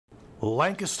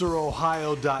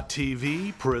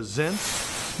LancasterOhio.tv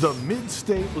presents the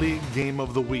Mid-State League Game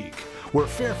of the Week, where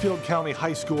Fairfield County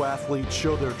high school athletes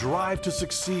show their drive to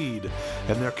succeed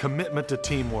and their commitment to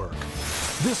teamwork.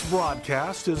 This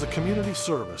broadcast is a community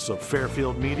service of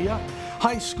Fairfield Media,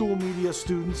 high school media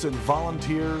students and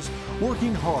volunteers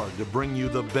working hard to bring you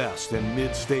the best in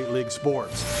Mid-State League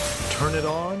sports. Turn it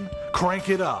on, crank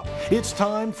it up. It's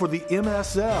time for the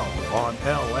MSL on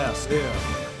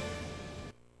LSM.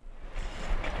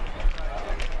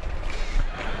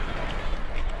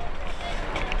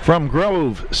 From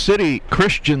Grove City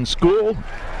Christian School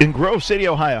in Grove City,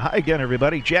 Ohio. Hi again,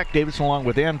 everybody. Jack Davidson along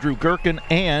with Andrew Gerken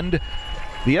and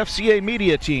the FCA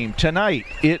media team. Tonight,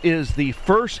 it is the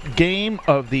first game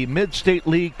of the Mid-State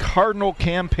League Cardinal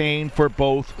campaign for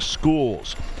both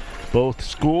schools. Both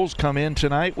schools come in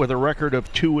tonight with a record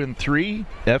of 2-3.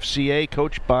 FCA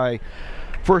coached by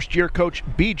first-year coach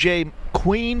B.J.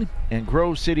 Queen, and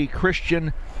Grove City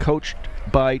Christian coached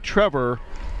by Trevor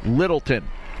Littleton.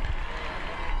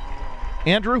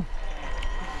 Andrew,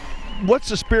 what's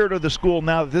the spirit of the school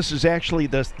now that this is actually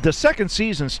the second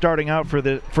season starting out for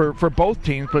both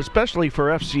teams, but especially for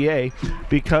FCA,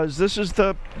 because this is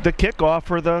the kickoff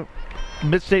for the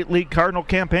Mid-State League Cardinal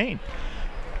campaign?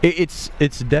 It's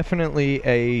definitely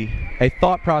a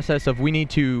thought process of we need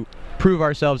to prove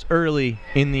ourselves early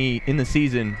in the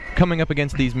season, coming up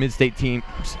against these mid-state teams.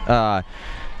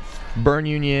 Bern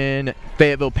Union,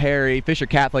 Fayetteville Perry, Fisher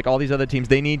Catholic, all these other teams,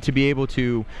 they need to be able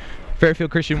to.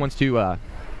 Fairfield Christian wants to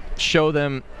show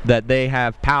them that they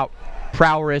have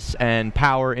prowess and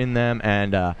power in them,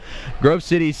 and Grove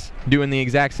City's doing the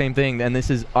exact same thing, and this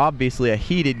is obviously a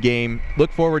heated game.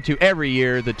 Look forward to every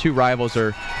year. The two rivals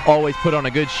are always put on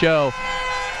a good show,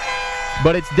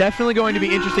 but it's definitely going to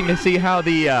be interesting to see how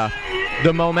the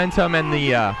momentum and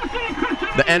the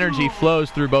energy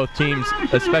flows through both teams,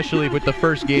 especially with the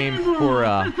first game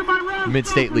for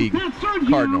Mid-State League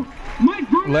Cardinal.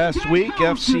 Last week,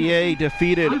 FCA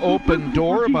defeated Open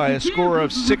Door by a score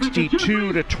of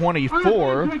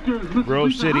 62-24.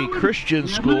 Grove City Christian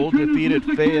School defeated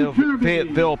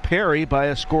Fayetteville Perry by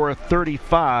a score of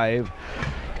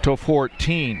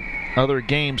 35-14. Other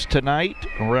games tonight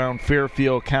around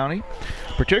Fairfield County,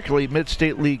 particularly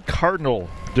Mid-State League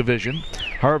Cardinal Division.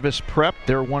 Harvest Prep,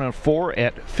 they're 1-4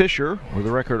 at Fisher with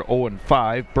a record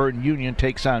 0-5. Bern Union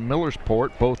takes on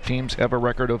Millersport. Both teams have a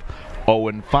record of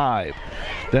 0-5.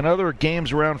 Then other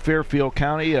games around Fairfield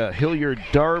County, Hilliard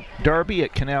Darby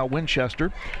at Canal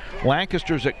Winchester,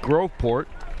 Lancaster's at Groveport,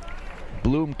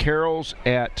 Bloom Carroll's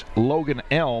at Logan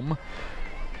Elm,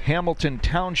 Hamilton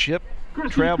Township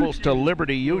travels to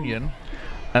Liberty Union,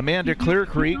 Amanda Clear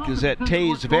Creek is at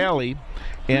Tays Valley,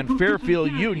 and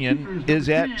Fairfield Union is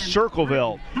at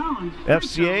Circleville.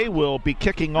 FCA will be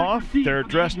kicking off. They're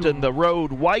dressed in the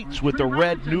road whites with the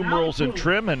red numerals and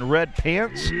trim and red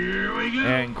pants.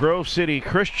 And Grove City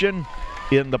Christian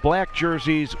in the black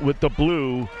jerseys with the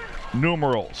blue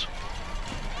numerals.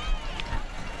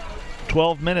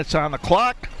 12 minutes on the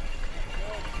clock.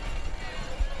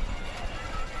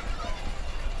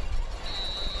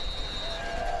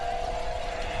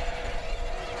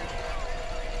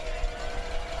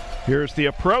 Here's the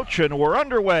approach, and we're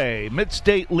underway.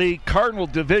 Mid-State League Cardinal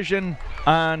Division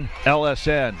on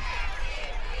LSN.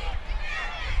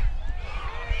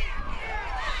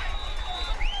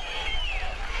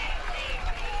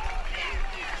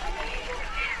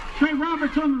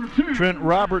 Trent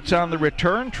Roberts on the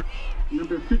return.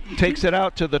 Takes it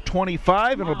out to the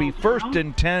 25, and it'll be 1st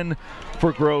and 10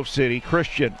 for Grove City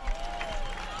Christian.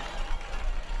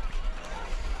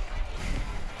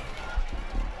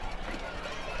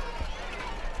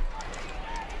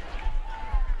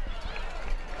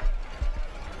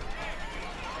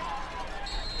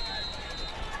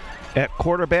 At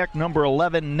quarterback, number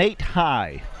 11, Nate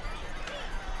High.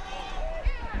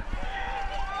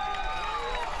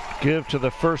 Give to the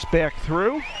first back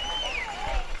through.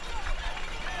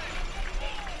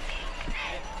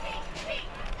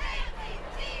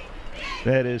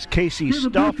 That is Casey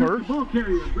Stauffer.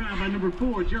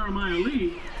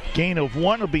 Gain of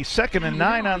 1 will be 2nd and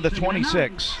 9 on the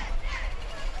 26.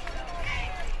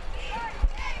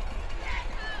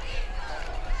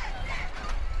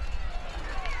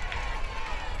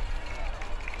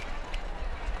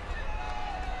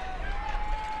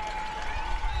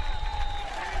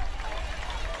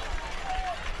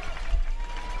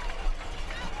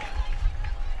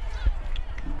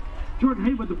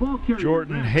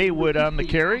 Jordan Haywood on the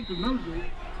carry.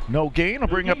 No gain. Will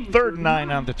bring up 3rd and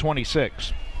 9 on the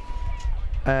 26.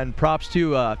 And props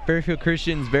to Fairfield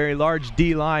Christian's very large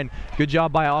D-line. Good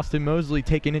job by Austin Mosley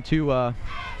taking it to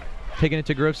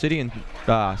Grove City and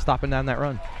stopping down that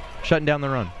run. shutting down the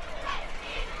run.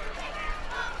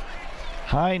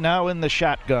 High now in the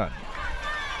shotgun.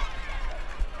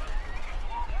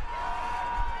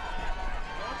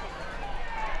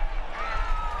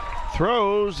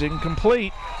 Throws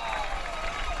incomplete.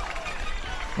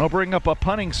 I'll bring up a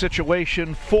punting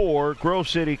situation for Grove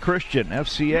City Christian.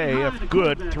 FCA, a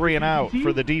good 3 and out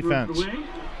for the defense.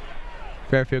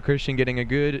 Fairfield Christian getting a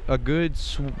good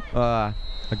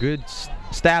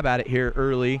stab at it here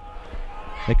early.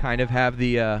 They kind of have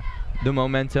the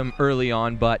momentum early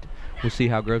on, but we'll see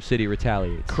how Grove City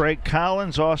retaliates. Craig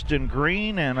Collins, Austin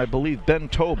Green, and I believe Ben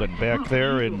Tobin back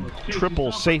there in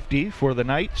triple safety for the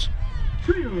Knights.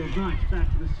 Trio of Knights back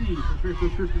to the scene for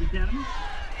Fairfield Christian Academy.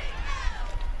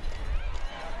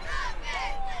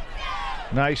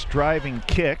 Nice driving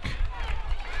kick.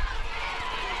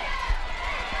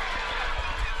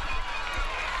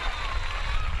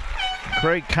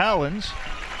 Craig Collins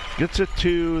gets it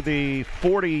to the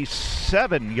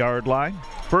 47-yard line.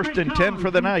 First and 10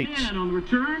 for the Knights. On the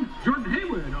return, Jordan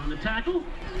Haywood on the tackle.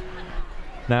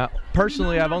 Now,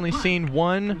 personally, I've only seen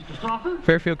one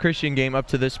Fairfield Christian game up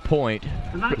to this point.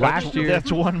 Last year,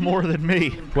 that's one more than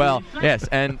me. Well, yes,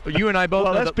 and you and I both.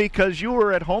 Well, that's because you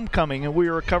were at homecoming and we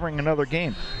were covering another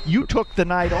game. You took the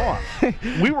night off.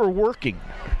 We were working.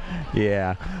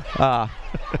 Yeah.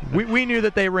 We knew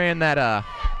that they ran that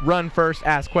run first,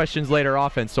 ask questions later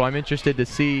offense, so I'm interested to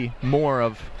see more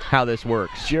of how this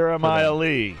works. Jeremiah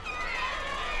Lee.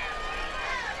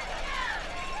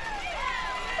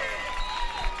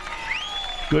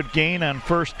 Good gain on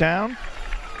first down.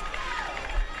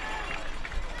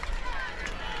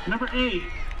 Number 8,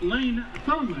 Lane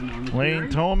Thoman on the Lane carry.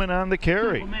 Thoman on the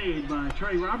carry. Made by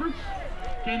Trey Roberts.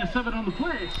 Gain of 7 on the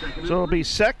play. So it'll be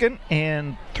 2nd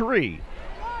and 3.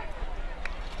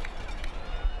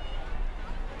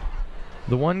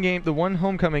 The one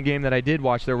homecoming game that I did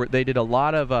watch, they did a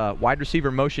lot of wide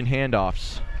receiver motion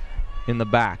handoffs in the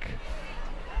back.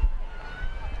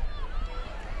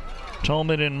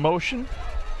 Tolman in motion.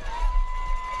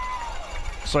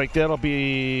 Looks like that'll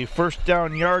be first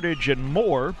down yardage and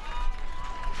more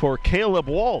for Caleb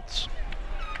Waltz,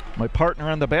 my partner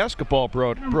on the basketball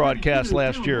broadcast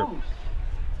last year. On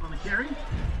the carry,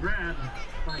 grabbed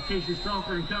by Casey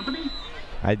Salter and company.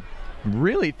 I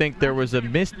really think there was a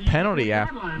missed penalty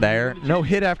there. No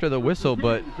hit after the whistle,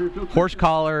 but horse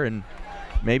collar and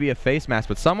maybe a face mask.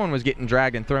 But someone was getting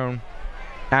dragged and thrown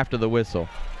after the whistle.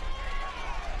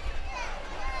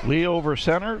 Lee over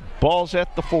center, ball's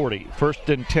at the 40. First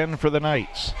and 10 for the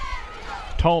Knights.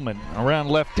 Tolman around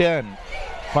left end.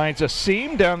 Finds a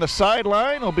seam down the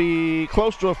sideline. Will be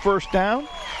close to a first down.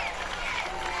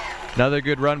 Another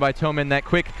good run by Tolman. That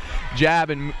quick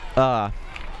jab and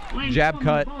jab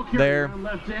cut there.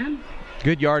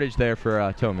 Good yardage there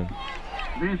for Tolman.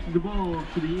 Advances the ball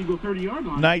to the Eagle 30-yard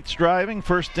line. Knights driving,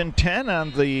 first and 10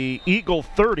 on the Eagle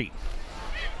 30.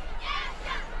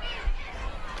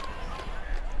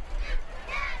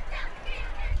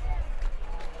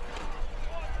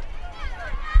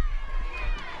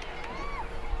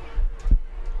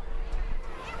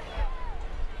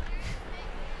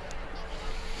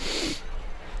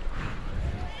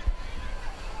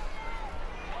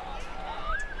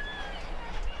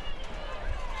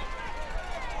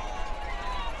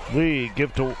 Lee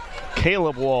give to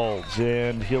Caleb Waltz,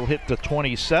 and he'll hit the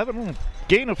 27.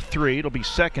 Gain of 3. It'll be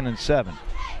 2nd and 7.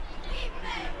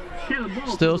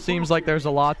 Still seems like there's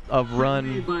a lot of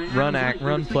run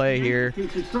play here.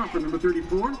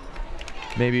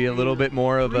 Maybe a little bit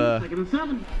more of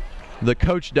the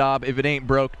coach Dobb, if it ain't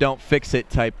broke, don't fix it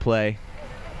type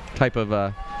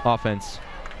of offense.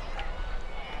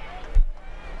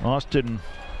 Austin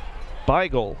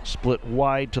Beigel split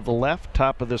wide to the left,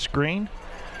 top of the screen.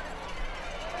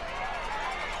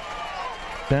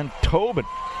 Ben Tobin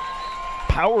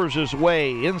powers his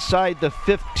way inside the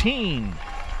 15.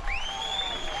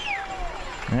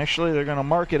 Actually, they're going to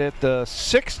mark it at the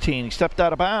 16. He stepped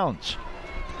out of bounds.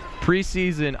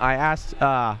 Preseason, I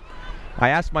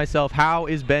asked myself, how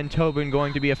is Ben Tobin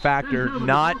going to be a factor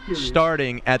not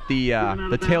starting at the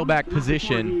tailback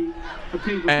position?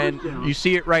 And you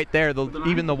see it right there.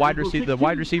 Even the wide receiver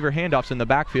handoffs in the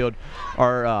backfield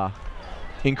are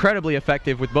incredibly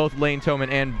effective with both Lane Tobin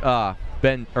and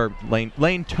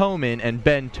Lane Tobin and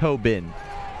Ben Tobin.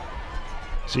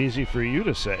 It's easy for you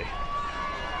to say.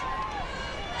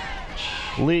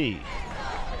 Lee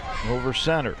over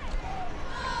center.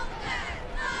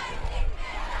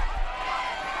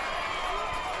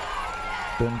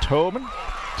 Ben Tobin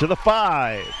to the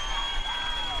 5.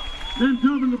 Ben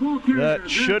Tobin, the ball carrier. That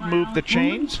should move the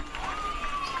chains.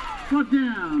 Brought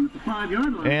down at the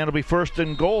 5-yard line. And it'll be first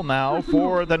and goal now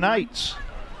for the Knights.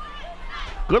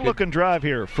 Good looking drive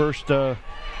here. First drive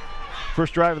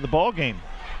of the ball game.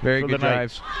 Very for good the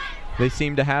drive. Knights. They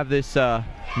seem to have this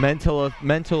mental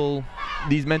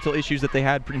issues that they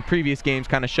had in previous games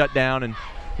kind of shut down, and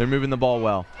they're moving the ball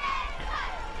well.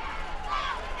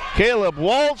 Caleb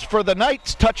Waltz for the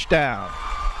Knights, touchdown.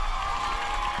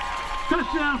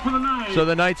 Touchdown for the Knights. So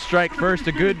the Knights strike first,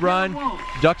 a good run.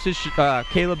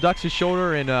 Caleb ducks his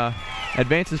shoulder and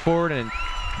advances forward, and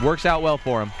it works out well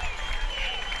for him.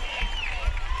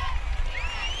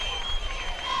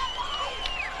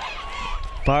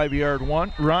 Five-yard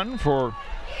run for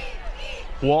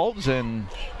Waltz, and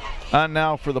on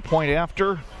now for the point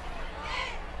after.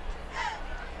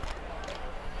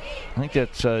 I think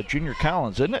that's Junior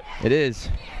Collins, isn't it? It is.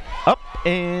 Up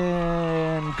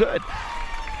and good.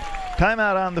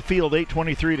 Timeout on the field,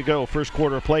 8:23 to go, first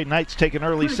quarter of play. Knights take an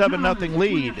early 7-0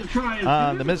 lead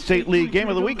on the Mid-State League Game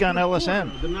of the Week on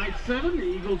LSN. The Knights 7, the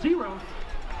Eagles 0.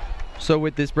 So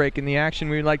with this break in the action,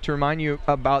 we'd like to remind you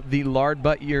about the lard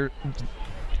butt year.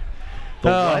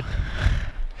 What?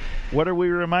 What are we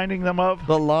reminding them of?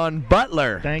 The Lawn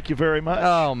Butler. Thank you very much.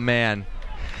 Oh, man.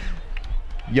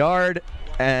 Yard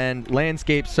and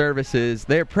landscape services.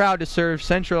 They're proud to serve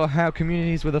Central Ohio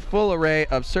communities with a full array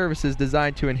of services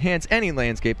designed to enhance any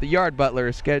landscape. The Yard Butler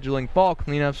is scheduling fall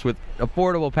cleanups with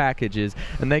affordable packages,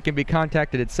 and they can be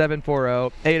contacted at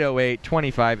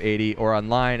 740-808-2580 or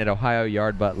online at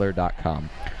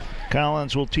ohioyardbutler.com.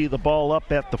 Collins will tee the ball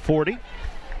up at the 40.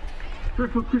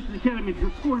 Fairfield Christian Academy's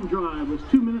scoring drive was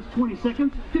 2 minutes 20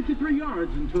 seconds, 53 yards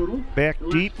in total. Back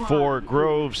deep for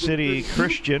Grove City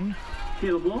Christian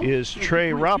is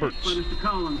Trey Roberts,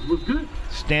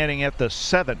 standing at the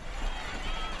 7.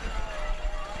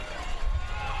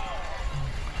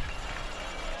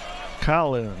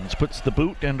 Collins puts the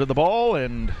boot into the ball,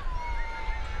 and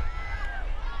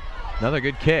another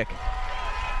good kick.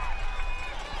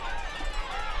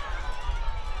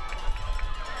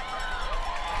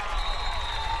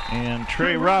 And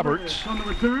Trey Roberts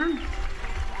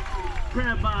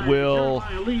will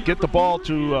get the ball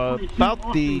to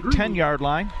about the 10-yard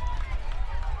line.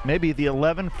 Maybe the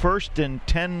 11, first and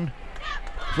 10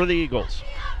 for the Eagles.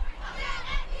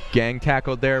 Gang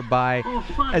tackled there by,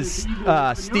 as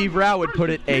Steve Rao would put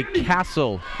it, a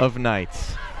castle of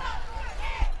Knights.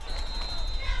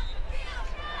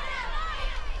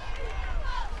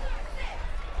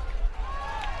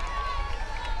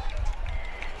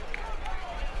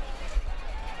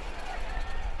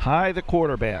 High, the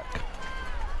quarterback.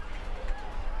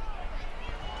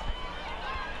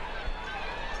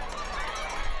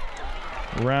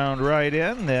 Round right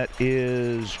in, that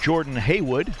is Jordan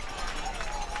Haywood.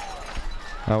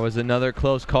 That was another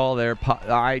close call there.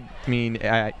 I mean,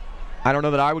 I don't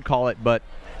know that I would call it, but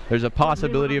there's a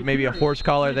possibility of maybe a horse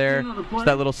collar there. Just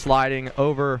that little sliding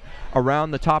over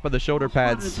around the top of the shoulder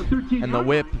pads and the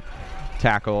whip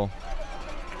tackle.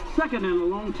 Second and a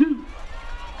long 2.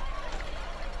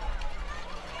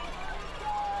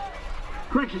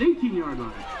 Correction, 18-yard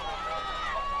line.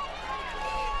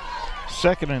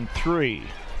 Second and 3.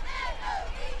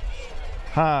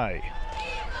 High.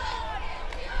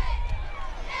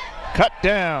 Cut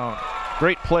down.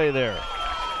 Great play there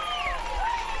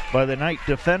by the Knight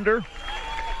defender,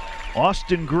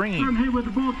 Austin Green. Haywood,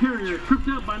 the ball carrier, tripped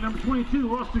up by number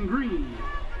 22, Austin Green.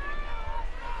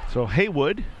 So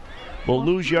Haywood will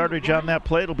lose yardage on that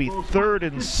play. It'll be 3rd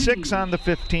and 6 on the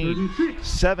 15.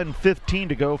 7:15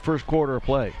 to go, first quarter of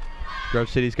play. Grove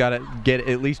City's got to get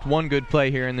at least one good play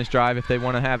here in this drive if they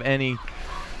want to have anything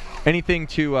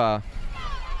to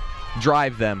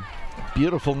drive them.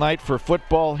 Beautiful night for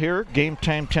football here. Game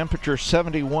time temperature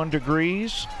 71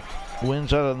 degrees.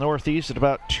 Winds out of the northeast at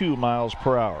about 2 miles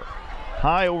per hour.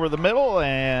 High over the middle,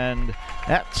 and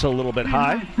that's a little bit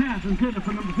high. Pass intended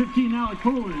for number 15, Alec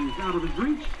Collins, out of his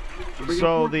reach.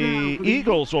 So the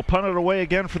Eagles will punt it away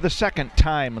again for the second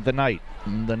time of the night.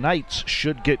 The Knights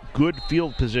should get good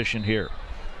field position here.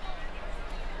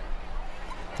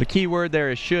 The key word there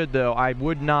is should, though. I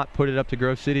would not put it up to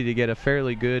Grove City to get a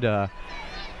fairly good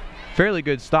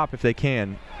stop if they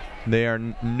can. They are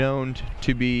known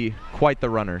to be quite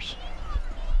the runners.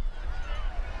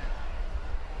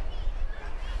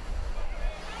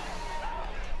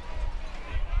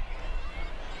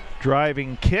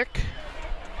 Driving kick.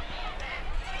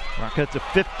 Rockets a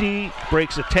 50,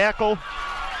 breaks a tackle.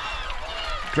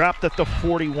 Dropped at the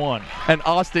 41. And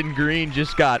Austin Green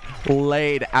just got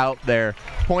laid out there.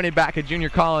 Pointed back at Junior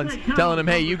Collins, telling him,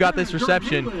 hey, you got this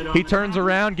reception. He turns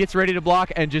around, gets ready to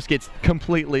block, and just gets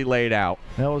completely laid out.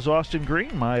 That was Austin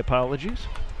Green. My apologies.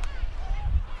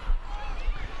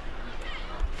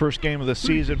 First game of the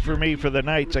season for me for the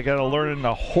Knights. I got to learn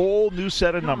a whole new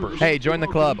set of numbers. Hey, join the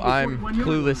club. I'm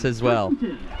clueless as well.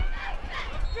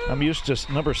 I'm used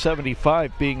to number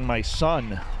 75 being my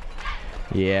son.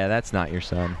 Yeah, that's not your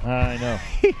son. I know.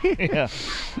 Yeah.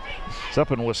 It's up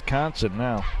in Wisconsin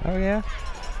now. Oh, yeah?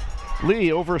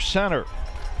 Lee over center.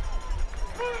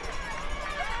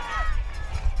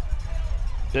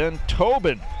 Then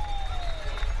Tobin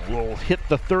will hit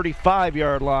the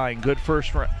 35-yard line. Good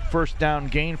first down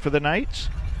gain for the Knights.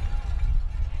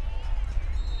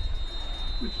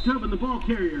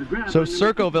 So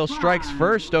Circleville strikes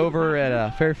first over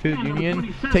at Fairfield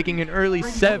Union, taking an early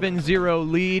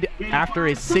 7-0 lead after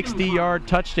a 60-yard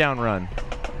touchdown run.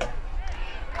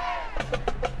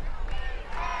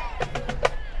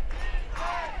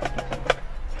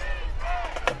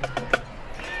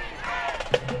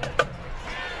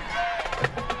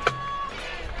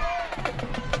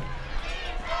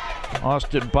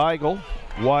 Austin Beigel,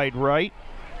 wide right.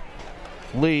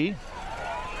 Lee.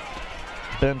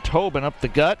 Ben Tobin up the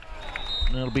gut.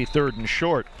 And it'll be 3rd and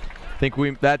short. I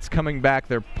think that's coming back.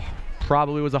 There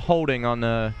probably was a holding on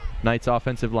the Knights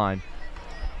offensive line.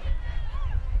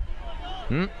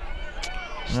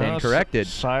 Stand corrected.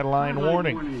 Sideline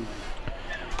warning.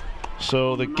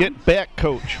 So the get back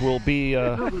coach will be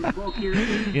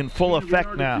in full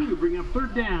effect now. Bring up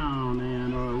 3rd down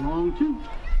and a long 2.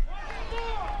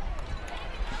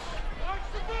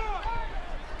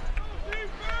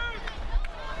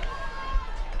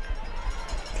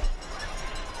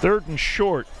 Third and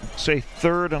short, say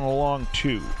 3rd and a long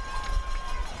 2.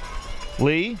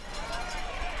 Lee,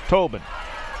 Tobin.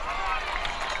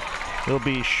 He'll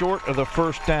be short of the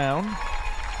first down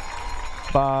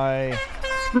by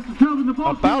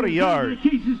about a yard.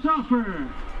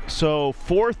 So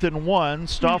 4th and 1,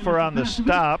 Stauffer on the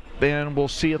stop, and we'll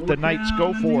see if the Knights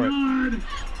go for it.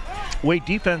 The way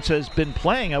defense has been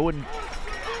playing, I wouldn't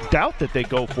doubt that they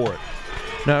go for it.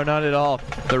 No, not at all.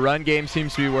 The run game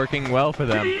seems to be working well for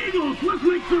them. The Eagles, let's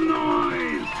make some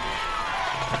noise!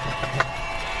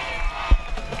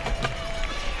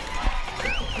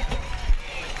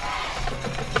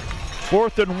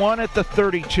 Fourth and 1 at the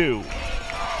 32.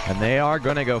 And they are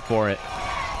going to go for it.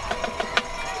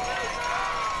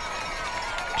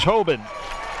 Tobin.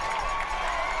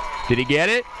 Did he get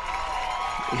it?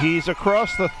 He's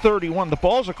across the 31. The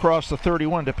ball's across the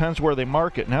 31. Depends where they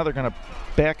mark it. Now they're going to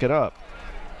back it up.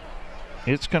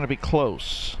 It's going to be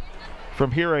close.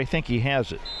 From here, I think he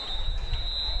has it.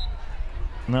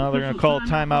 Now they're going to call a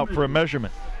timeout for a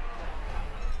measurement.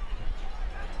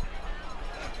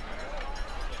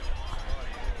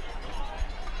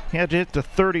 He had to hit the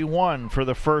 31 for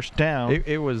the first down.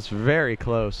 It was very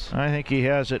close. I think he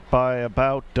has it by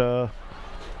about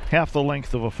half the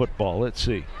length of a football. Let's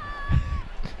see.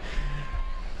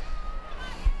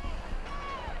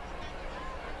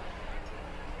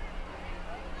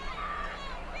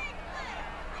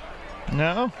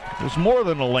 No, it was more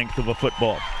than the length of a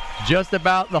football. Just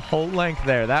about the whole length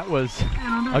there. That was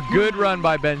a good run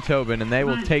by Ben Tobin, and they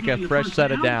will take a fresh set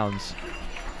of downs.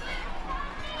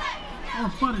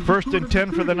 1st and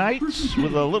 10 for the Knights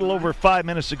with a little over 5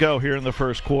 minutes to go here in the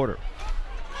first quarter.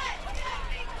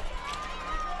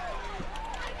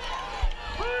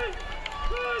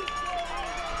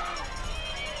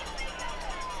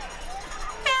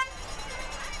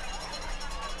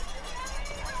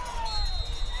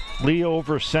 Lee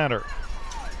over center.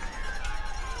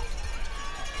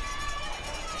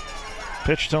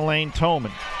 Pitch to Lane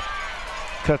Tolman.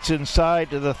 Cuts inside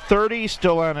to the 30,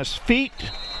 still on his feet.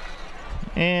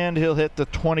 And he'll hit the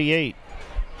 28.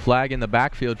 Flag in the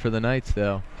backfield for the Knights,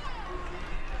 though.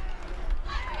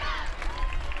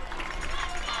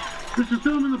 Mr.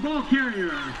 Tillman, the ball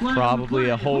carrier. Probably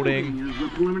a holding. Is the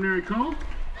preliminary call.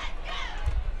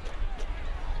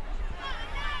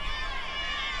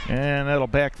 And that'll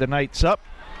back the Knights up.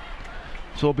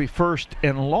 So it'll be 1st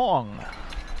and long.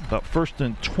 About 1st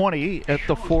and 20 at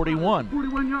the 41.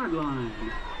 41-yard line.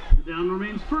 The down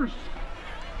remains 1st.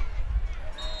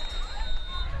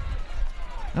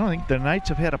 I don't think the Knights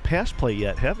have had a pass play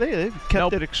yet, have they? They've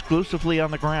kept it exclusively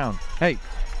on the ground. Hey,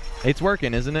 it's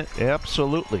working, isn't it?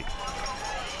 Absolutely.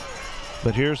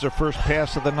 But here's their first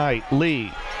pass of the night.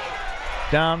 Lee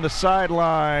down the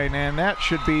sideline, and that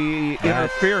should be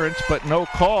interference, but no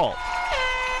call.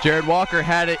 Jared Walker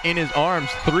had it in his arms.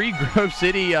 Three Grove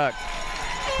City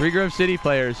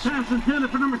players,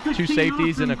 2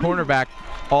 safeties and a cornerback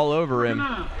all over him.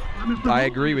 I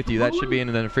agree with you. That should be an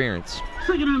interference.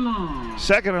 2nd and long.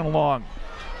 2nd and long.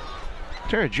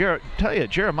 Tell you,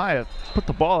 Jeremiah put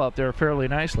the ball out there fairly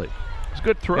nicely. It's a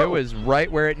good throw. It was right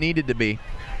where it needed to be.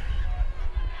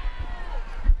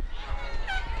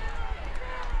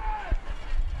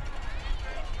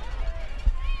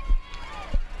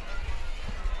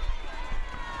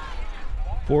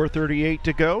 4:38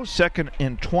 to go. 2nd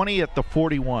and 20 at the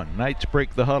 41. Knights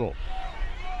break the huddle.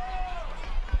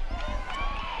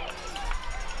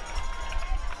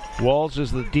 Walls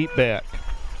is the deep back.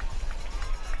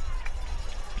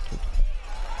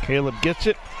 Caleb gets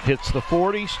it, hits the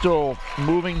 40, still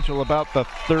moving till about the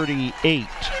 38.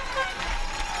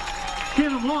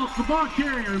 Caleb Walsh, the ball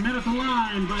carrier, met at the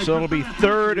line. So it'll be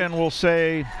 3rd and we'll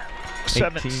say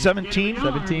 17. 17.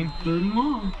 3rd and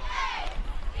long.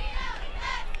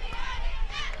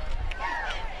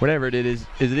 Whatever it is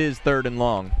 3rd and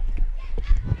long.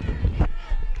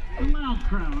 A loud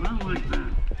crowd, I like that.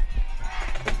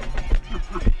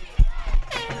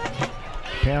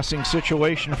 Passing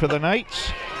situation for the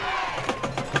Knights.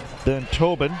 Then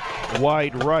Tobin,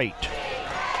 wide right.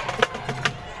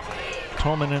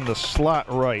 Tobin in the slot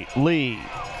right. Lee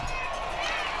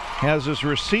has his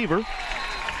receiver,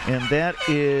 and that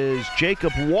is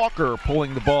Jacob Walker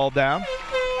pulling the ball down.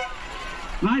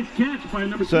 Nice catch by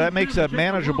number So that makes a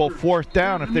manageable 4th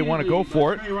down if they want to go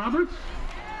for it.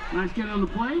 Nice get on the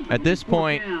play. At this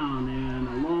point, down and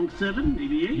a long 7,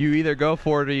 maybe 8. you either go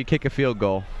for it or you kick a field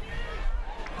goal.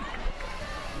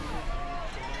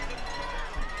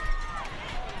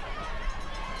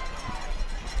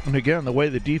 And again, the way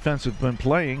the defense has been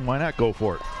playing, why not go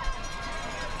for it?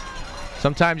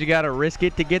 Sometimes you got to risk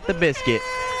it to get the biscuit.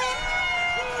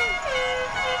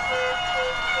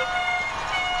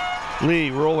 Lee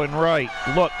rolling right,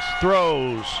 looks,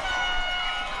 throws.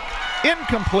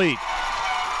 Incomplete.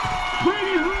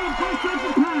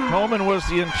 Coleman was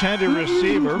the intended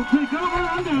receiver,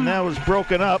 and that was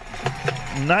broken up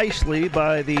nicely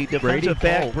by the defensive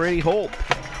back, Brady Holt.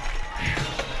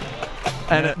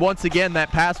 And once again,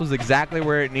 that pass was exactly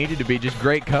where it needed to be. Just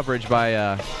great coverage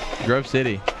by Grove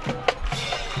City.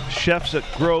 Chefs at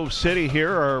Grove City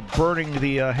here are burning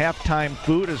the halftime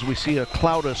food as we see a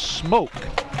cloud of smoke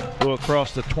go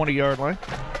across the 20-yard line.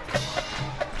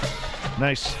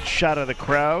 Nice shot of the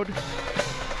crowd.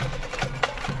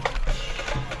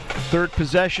 3rd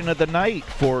possession of the night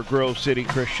for Grove City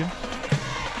Christian.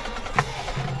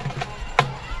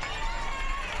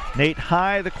 Nate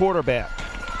High, the quarterback.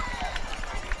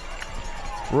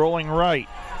 Rolling right,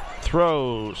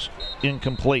 throws,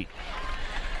 incomplete.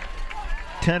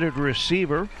 Intended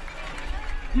receiver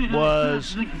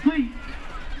was 2nd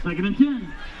and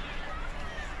 10.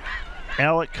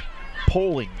 Alec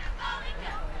Poling.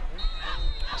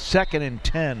 2nd and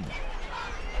 10.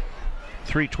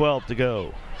 3:12 to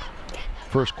go.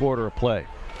 First quarter of play.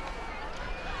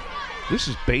 This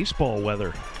is baseball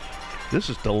weather. This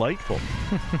is delightful.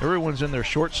 Everyone's in their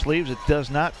short sleeves. It does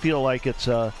not feel like it's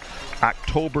a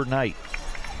October night.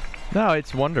 No,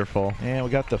 it's wonderful. And we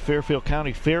got the Fairfield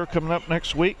County Fair coming up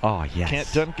next week. Oh,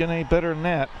 yes. Doesn't get any better than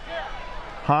that.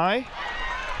 High.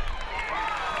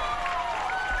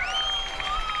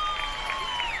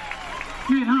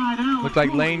 Looked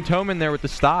like Lane Toman there with the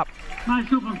stop.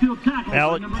 Nice open field tackle.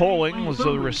 Alec Poling was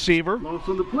the receiver. Loss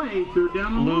on the play, 3rd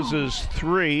down and Loses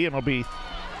 3, and it'll be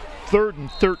 3rd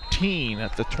and 13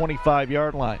 at the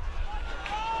 25-yard line.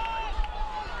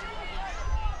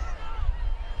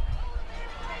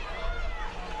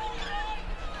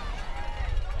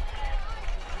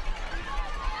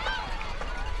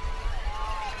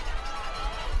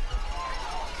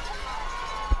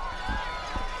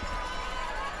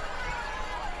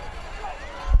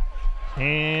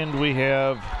 And we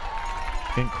have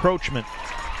encroachment.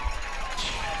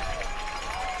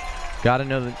 Gotta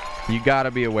know that you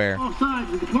gotta be aware.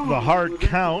 The hard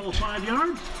count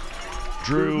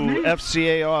drew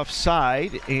FCA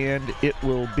offside, and it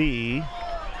will be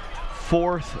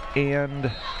 3rd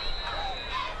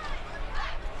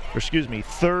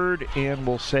and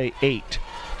we'll say 8.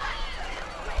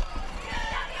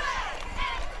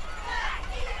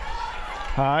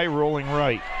 High, rolling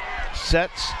right.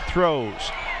 Sets,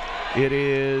 throws. It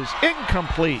is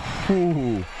incomplete.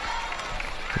 Ooh.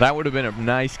 That would have been a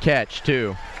nice catch,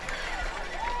 too.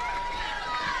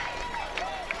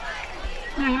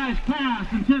 A nice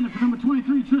pass intended for number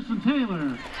 23, Tristan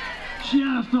Taylor.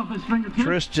 Just off his fingertips.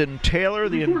 Tristan Taylor,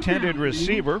 the intended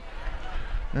receiver.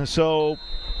 And so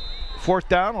 4th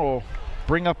down will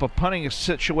bring up a punting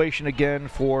situation again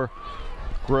for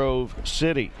Grove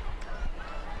City.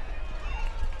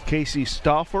 Casey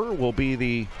Stauffer will be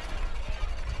the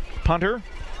punter.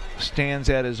 Stands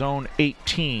at his own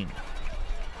 18.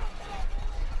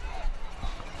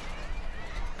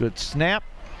 Good snap.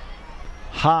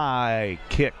 High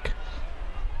kick.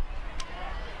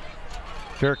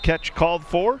 Fair catch called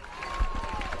for.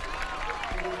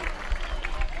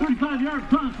 35-yard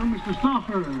punt from Mr.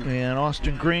 Stauffer. And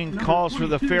Austin Green calls for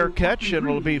the fair catch, and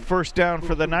it'll be first down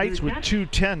for the Knights with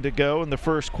 2:10 to go in the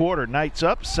first quarter. Knights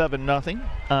up 7-0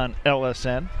 on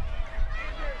LSN.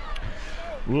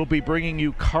 We'll be bringing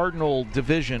you Cardinal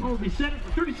Division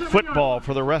football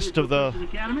for the rest of the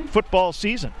football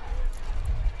season.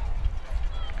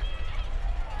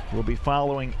 We'll be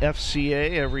following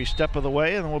FCA every step of the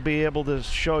way, and we'll be able to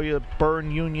show you Byrne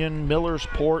Union,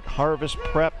 Millersport, Harvest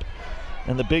Prep,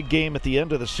 and the big game at the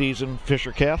end of the season,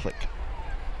 Fisher Catholic.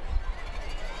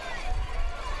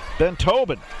 Ben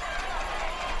Tobin.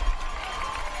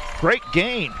 Great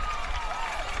gain.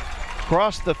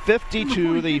 Across the 50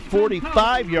 to the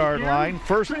 45-yard line.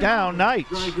 First down,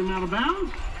 Knights.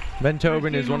 Ben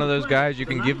Tobin is one of those guys you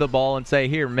can give the ball and say,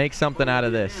 here, make something out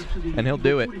of this, and he'll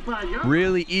do it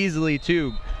really easily,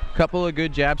 too. Couple of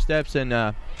good jab steps,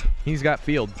 and he's got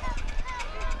field.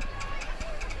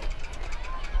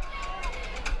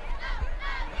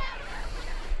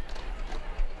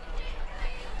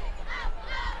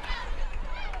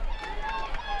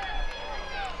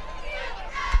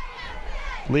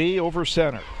 Lee over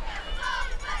center.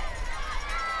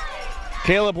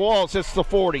 Caleb Walls hits the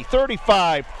 40,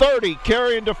 35, 30,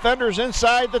 carrying defenders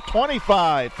inside the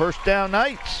 25. First down,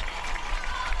 Knights.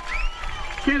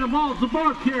 Caleb Walls, the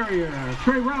ball carrier.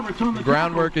 Trey Roberts on the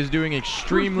groundwork is doing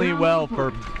extremely well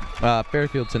for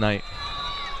Fairfield tonight.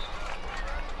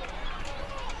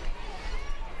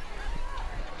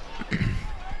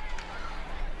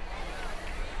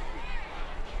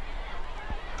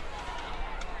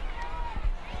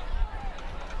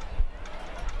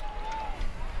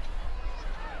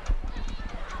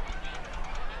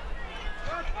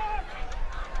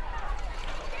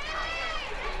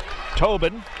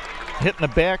 Tobin hitting the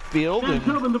backfield and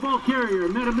Tobin, the ball carrier,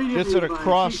 gets it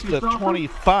across the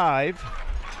 25.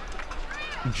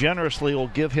 Generously will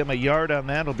give him a yard on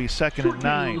that. It'll be second and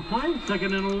 9.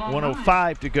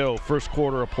 1:05 to go, first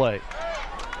quarter of play.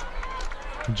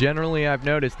 Generally, I've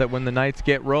noticed that when the Knights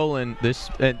get rolling,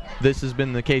 this has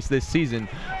been the case this season.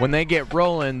 When they get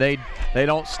rolling, they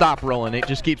don't stop rolling. It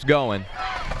just keeps going.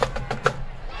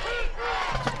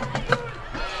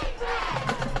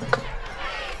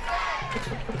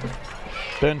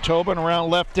 Ben Tobin around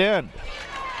left end.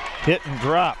 Hit and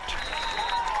dropped.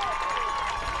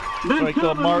 Looks like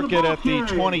they'll mark it at the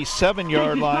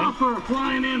 27-yard line.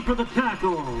 Flying in for the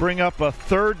tackle. Bring up a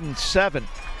 3rd and 7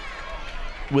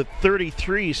 with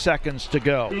 33 seconds to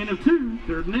go. Gain of 2,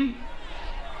 3rd and 8.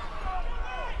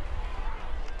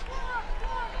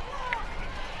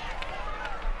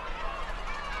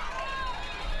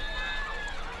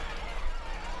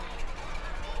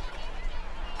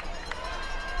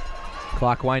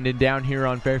 Clock winding down here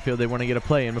on Fairfield. They want to get a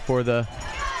play in before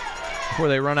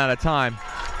they run out of time.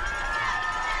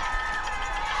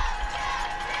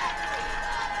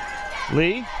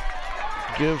 Lee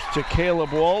gives to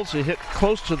Caleb Walls. He hit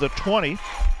close to the 20.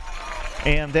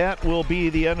 And that will be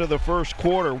the end of the first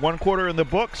quarter. 1 quarter in the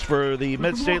books for the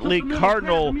Mid-State League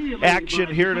Cardinal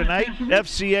action here tonight.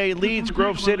 FCA leads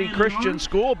Grove City Christian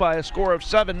School by a score of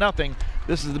 7-0.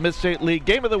 This is the Mid-State League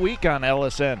Game of the Week on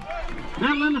LSN.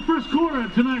 That'll end the first quarter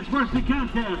of tonight's varsity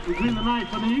contest between the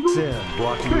Knights and the Eagles.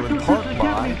 Brought to you in part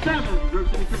by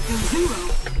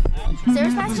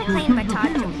Service Master claimed by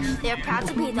Todd Jones. They are proud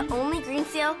to be the only Green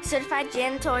Seal certified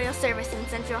janitorial service in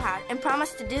Central Ohio and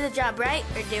promise to do the job right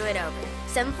or do it over.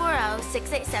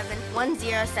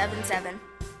 740-687-1077.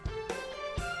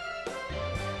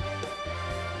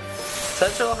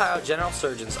 Central Ohio General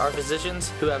Surgeons are physicians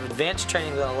who have advanced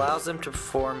training that allows them to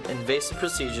perform invasive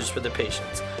procedures for their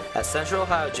patients. At Central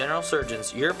Ohio General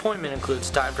Surgeons, your appointment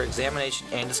includes time for examination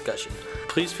and discussion.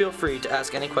 Please feel free to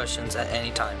ask any questions at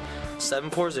any time.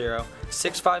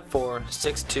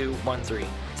 740-654-6213.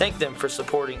 Thank them for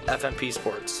supporting FMP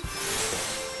Sports.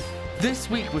 This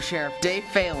week with Sheriff Dave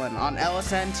Phelan on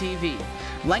LSN TV,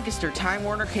 Lancaster Time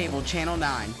Warner Cable Channel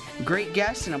 9. Great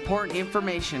guests and important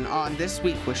information on This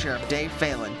Week with Sheriff Dave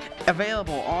Phelan.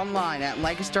 Available online at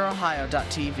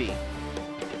lancasterohio.tv.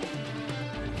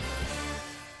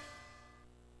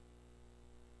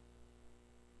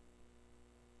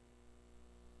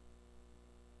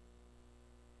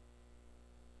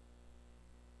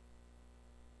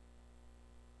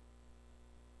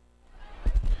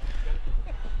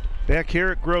 Back here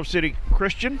at Grove City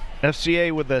Christian,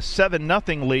 FCA with a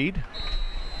 7-0 lead.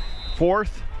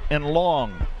 4th and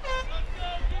long.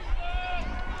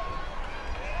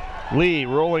 Lee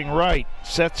rolling right,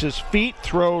 sets his feet,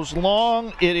 throws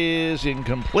long. It is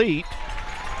incomplete.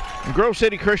 Grove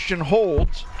City Christian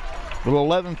holds. With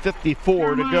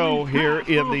 11:54 to go here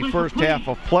in the first half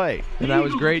of play. And that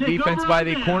was great defense by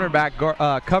the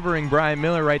cornerback covering Brian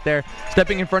Miller right there,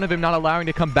 stepping in front of him, not allowing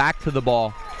to come back to the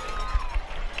ball.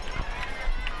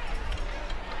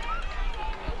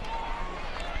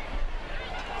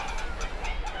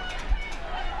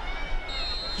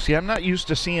 See, I'm not used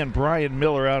to seeing Brian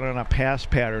Miller out on a pass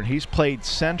pattern. He's played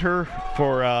center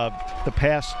for the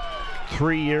past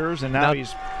 3 years, and now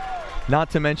he's...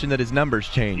 Not to mention that his numbers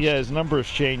changed. Yeah, his numbers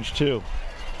changed too.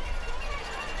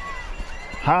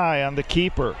 High on the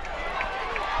keeper.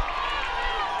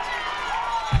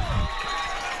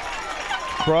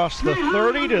 Across the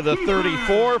 30 to the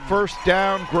 34, first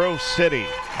down, Grove City.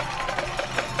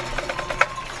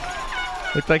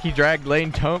 Looks like he dragged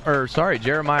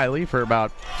Jeremiah Lee for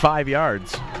about 5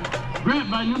 yards.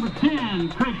 Grabbed by number 10,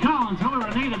 Craig Collins.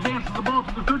 However, Nate advances the ball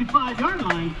to the 35-yard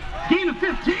line. Gain of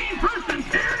 15, first and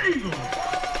 10 Eagles.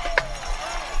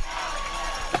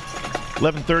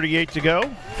 11:38 to go,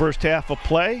 first half of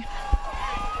play.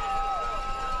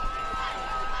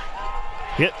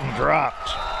 Hit and dropped.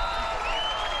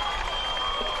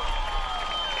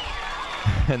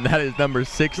 And that is number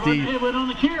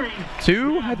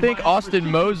 62, I think, Austin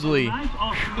Mosley.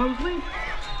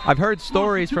 I've heard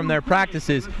stories from their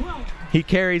practices. He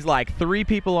carries like 3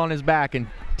 people on his back and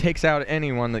takes out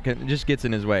anyone that just gets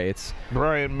in his way. It's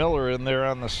Brian Miller in there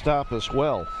on the stop as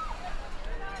well.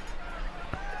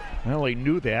 I only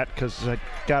knew that because I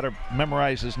got to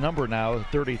memorize his number now,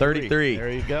 33. 33.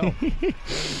 There you go.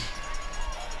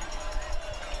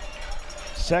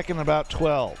 Second about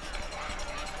 12.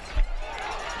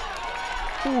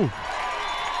 Ooh.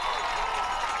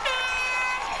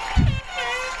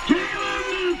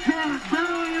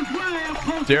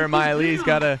 Jeremiah Lee's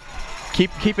got to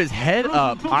keep his head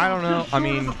up. I don't know. I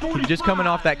mean, he's just coming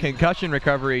off that concussion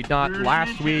recovery, not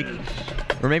last week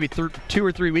or maybe 2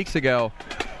 or 3 weeks ago.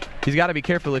 He's got to be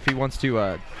careful if he wants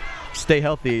to stay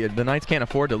healthy. The Knights can't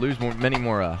afford to lose many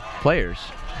more players.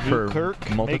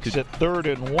 Newkirk makes it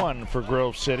 3rd and 1 for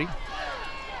Grove City.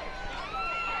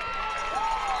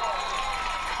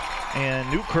 And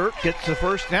Newkirk gets the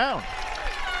first down.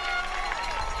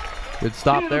 Good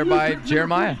stop there by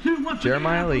Jeremiah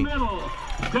Lee.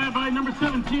 Grabbed by number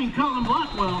 17, Colin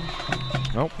Blackwell.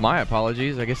 Oh, my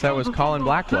apologies. I guess that was Colin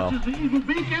Blackwell. Touches the Eagle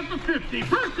beak at the 50.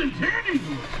 First and 10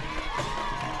 Eagles.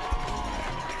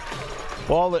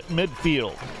 Ball at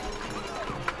midfield.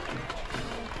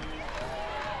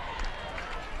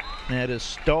 That is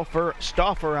Stauffer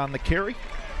on the carry.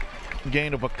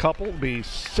 Gain of a couple will be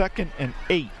 2nd and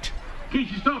 8.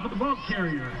 Casey Stauffer, the ball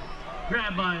carrier.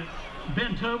 Grabbed by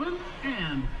Ben Tobin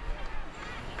and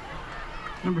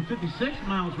number 56,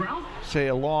 Miles Ralph. Say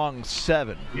a long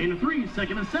 7. Gain of 3,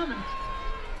 2nd and 7.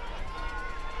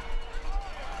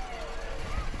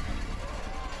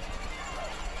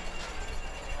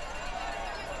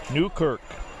 Newkirk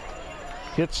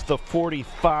hits the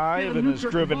 45 and is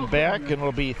driven back, and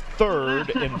it'll be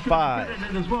 3rd and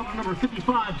 5. As well, number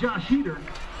 55, Josh Heater.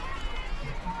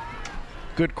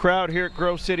 Good crowd here at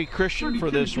Grove City Christian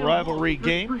for this rivalry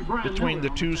game between the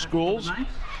two schools.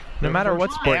 No matter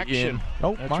what sport you're in.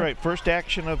 Oh, that's right. First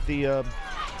action of the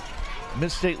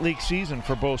Mid-State League season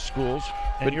for both schools.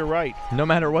 And you're right. No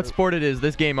matter what sport it is,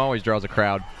 this game always draws a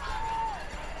crowd.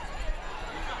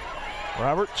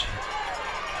 Roberts.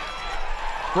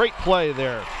 Great play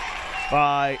there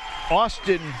by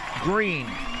Austin Green.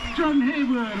 Jordan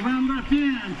Haywood around left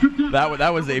end.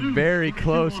 That was a very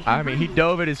close. I mean, he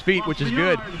dove at his feet, which is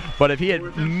good. But if he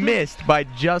had missed by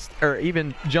or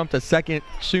even jumped a second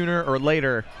sooner or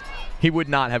later, he would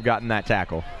not have gotten that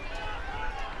tackle.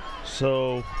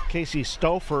 So Casey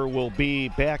Stauffer will be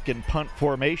back in punt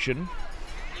formation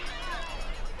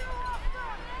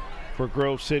for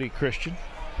Grove City Christian.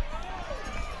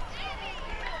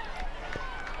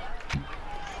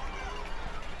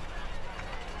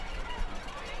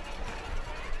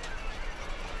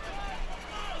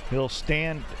 He'll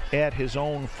stand at his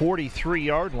own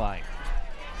 43-yard line.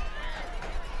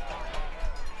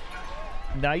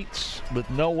 Knights with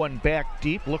no one back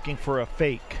deep, looking for a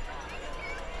fake.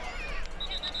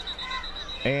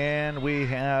 And we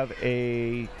have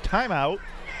a timeout.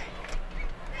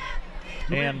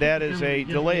 And that is a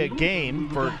delay of game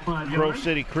for Grove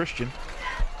City Christian.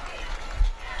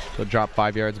 So drop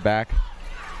 5 yards back.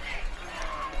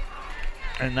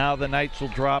 And now the Knights will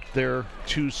drop their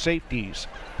 2 safeties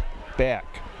back.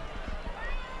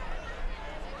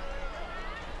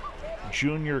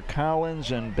 Junior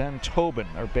Collins and Ben Tobin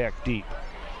are back deep.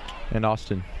 And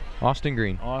Austin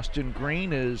Green. Austin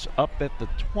Green is up at the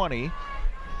 20.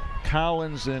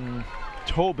 Collins and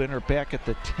Tobin are back at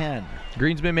the 10.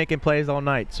 Green's been making plays all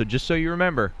night, so just so you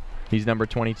remember, He's number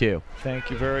 22. Thank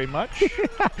you very much.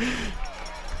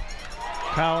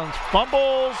 Collins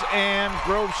fumbles, and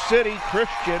Grove City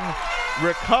Christian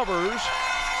recovers.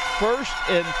 1st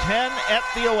and 10 at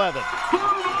the 11.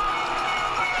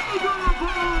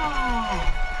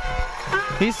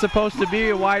 He's supposed to be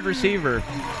a wide receiver.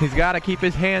 He's got to keep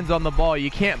his hands on the ball.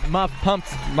 You can't muff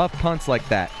punts like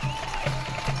that.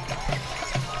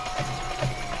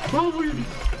 Ball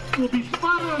will be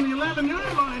spotted on the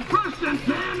 11-yard line. 1st and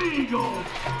 10 Eagles.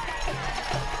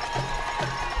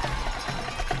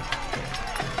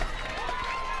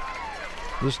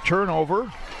 This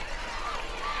turnover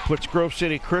puts Grove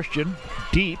City Christian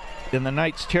deep in the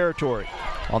Knights' territory.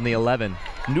 On the 11.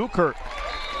 Newkirk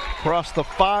across the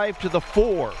 5 to the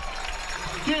 4.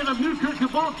 Caleb Newkirk, the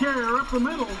ball carrier up the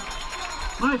middle.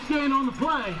 Nice gain on the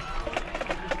play.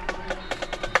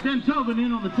 Ben Tobin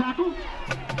in on the tackle.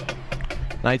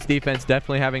 Knights defense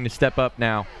definitely having to step up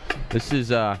now. This is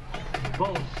Ball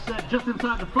set just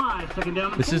inside the 5. 2nd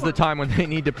down and this 4. is the time when they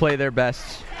need to play their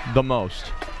best the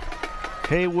most.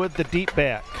 Haywood, the deep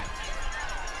back.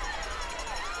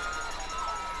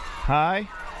 High.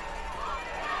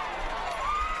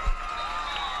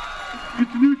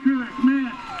 It's Newkirk,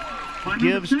 man. By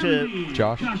Gives number to 70,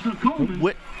 Josh. Joshua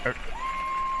Coleman.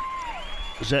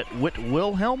 Is that Whit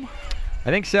Wilhelm? I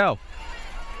think so.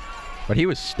 But he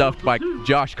was stuffed by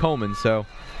Josh Coleman, so.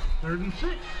 3rd and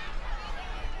 6.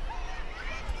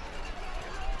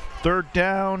 3rd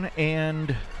down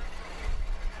and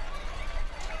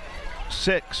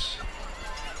 6.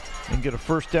 And get a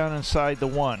 1st down inside the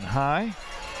 1. High.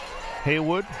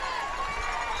 Haywood.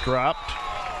 Dropped.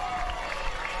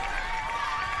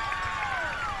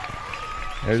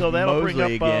 There's So that'll Mosley bring up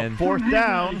again. 4th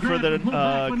down for the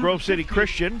Grove City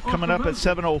Christian, coming up at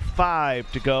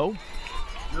 7:05 to go.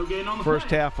 No gain on the First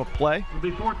play. half of play. It'll be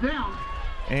 4th down.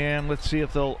 And let's see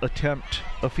if they'll attempt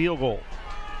a field goal.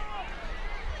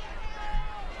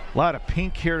 A lot of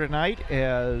pink here tonight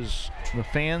as the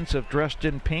fans have dressed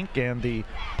in pink and the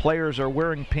players are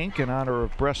wearing pink in honor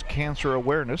of breast cancer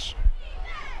awareness.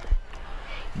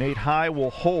 Nate High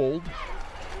will hold.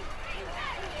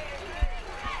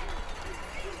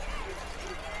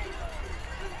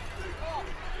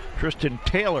 Tristan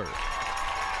Taylor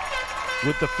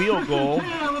with the field goal.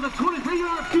 Taylor with a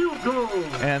 23-yard field goal.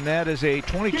 And that is a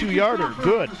 22-yarder.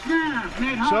 Good.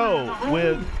 So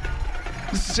with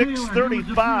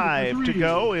 6:35 to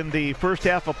go in the first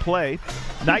half of play,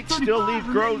 Knights still lead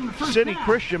Grove City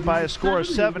Christian by a score of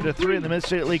 7-3 in the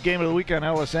Mid-State League Game of the Week on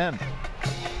LSN.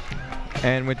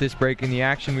 And with this break in the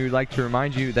action, we would like to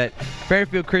remind you that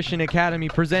Fairfield Christian Academy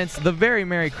presents the Very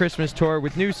Merry Christmas Tour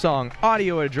with new song,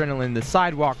 Audio Adrenaline, The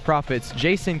Sidewalk Prophets,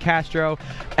 Jason Castro,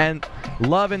 and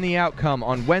Love in the Outcome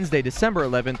on Wednesday, December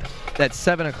 11th at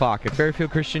 7 o'clock at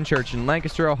Fairfield Christian Church in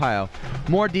Lancaster, Ohio.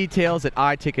 More details at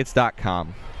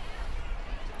itickets.com.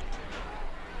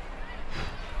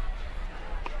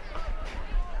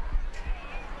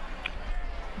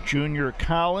 Junior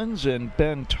Collins and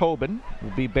Ben Tobin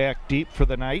will be back deep for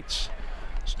the Knights,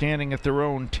 standing at their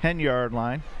own 10-yard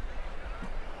line.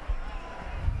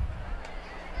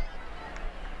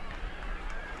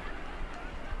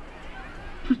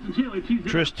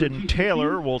 Tristan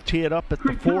Taylor will tee it up at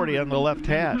the 40 on the left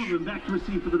hash. Back to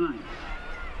receive for the Knights.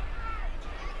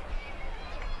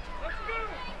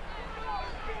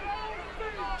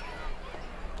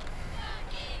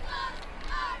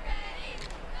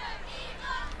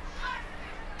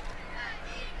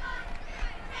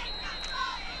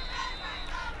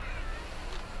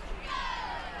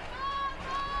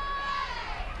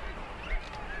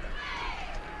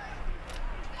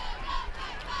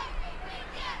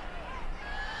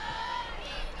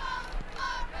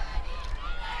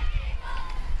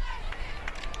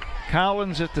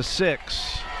 Collins at the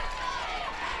 6.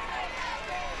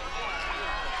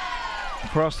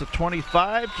 Across the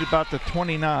 25 to about the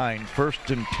 29.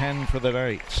 1st and 10 for the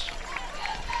Knights.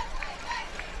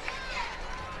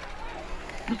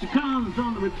 Mr. Collins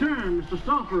on the return. Mr.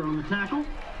 Stauffer on the tackle.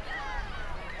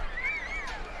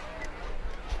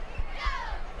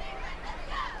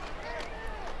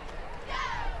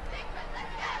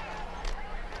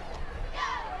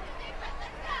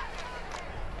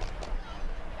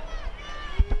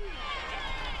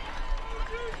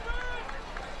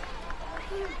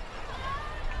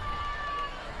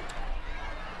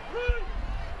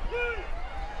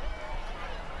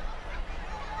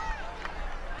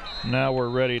 Now we're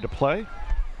ready to play.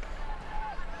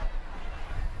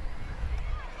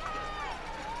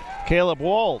 Caleb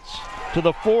Waltz to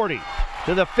the 40,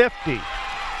 to the 50,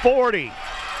 40,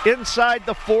 inside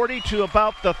the 40 to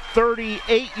about the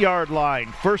 38-yard line.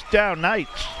 1st down,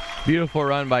 Knights. Beautiful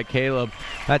run by Caleb.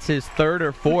 That's his third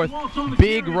or fourth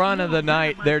big run of the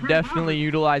night. They're definitely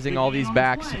utilizing all these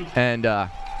backs and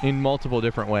in multiple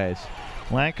different ways.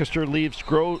 Lancaster leads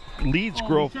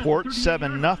Groveport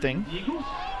 7-0.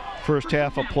 First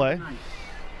half of play.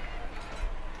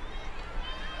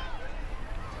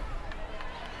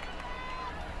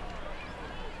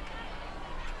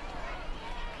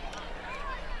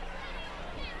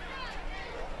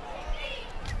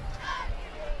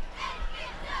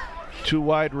 Two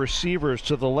wide receivers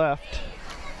to the left.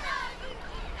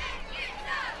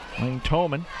 Lane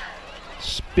Toman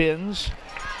spins,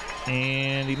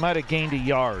 and he might have gained a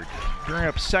yard. Bring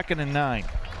up 2nd and 9.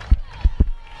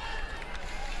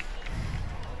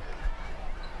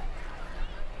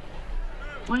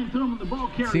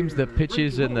 Seems the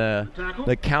pitches and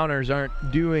the counters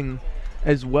aren't doing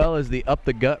as well as the up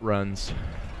the gut runs.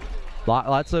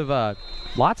 Lots of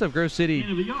Grove City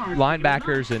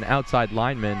linebackers and outside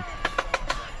linemen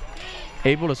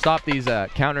able to stop these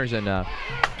counters and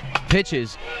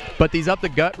pitches, but these up the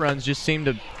gut runs just seem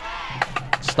to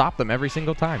stop them every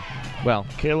single time. Well,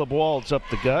 Caleb Wald's up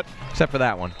the gut. Except for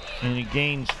that one. And he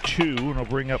gains 2, and he'll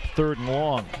bring up 3rd and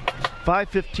long.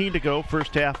 5:15 to go,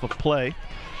 first half of play.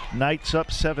 Knights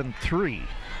up 7-3.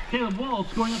 Caleb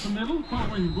Waltz going up the middle,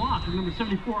 following the block of number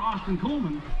 74, Austin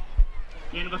Coleman.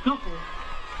 Gain of a couple.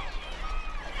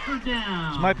 3rd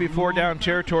down. This might be 4-down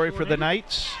territory for the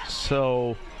Knights,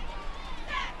 so...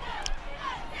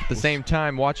 At the same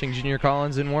time, watching Junior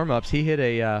Collins in warm-ups, he hit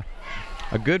a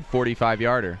good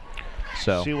 45-yarder.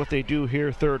 So see what they do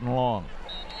here, 3rd and long.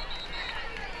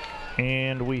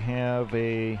 And we have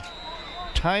a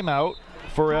timeout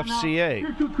for FCA.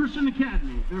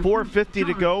 4:50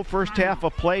 to go, first half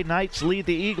of play. Knights lead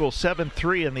the Eagles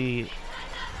 7-3 in the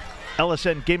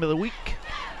LSN Game of the Week.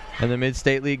 And the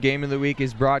Mid-State League Game of the Week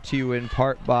is brought to you in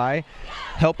part by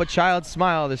Help a Child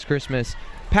Smile this Christmas.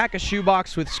 Pack a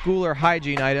shoebox with school or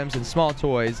hygiene items and small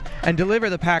toys and deliver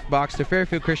the pack box to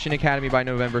Fairfield Christian Academy by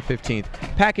November 15th.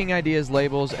 Packing ideas,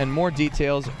 labels, and more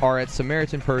details are at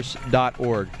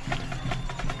SamaritanPurse.org.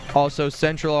 Also,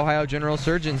 Central Ohio General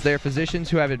Surgeons. They are physicians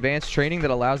who have advanced training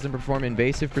that allows them to perform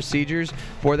invasive procedures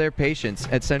for their patients.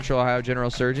 At Central Ohio General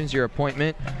Surgeons, your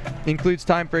appointment includes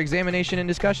time for examination and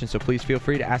discussion, so please feel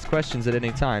free to ask questions at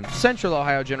any time. Central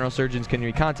Ohio General Surgeons can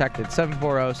be contacted at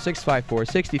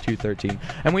 740-654-6213,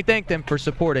 and we thank them for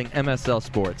supporting MSL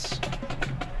Sports.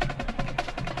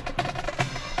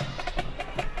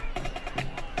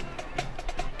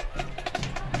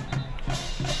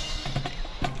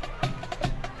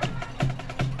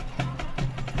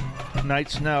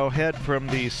 Knights now head from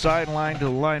the sideline to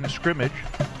the line of scrimmage.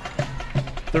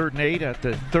 3rd and 8 at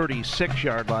the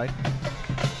 36-yard line.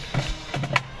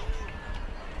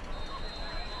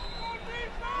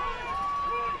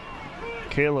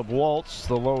 Caleb Waltz,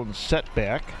 the lone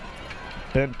setback.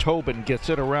 Ben Tobin gets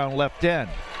it around left end.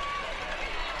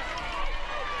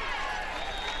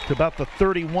 To about the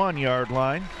 31-yard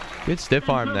line. Good stiff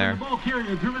arm there. Ball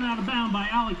carrier driven out of bounds by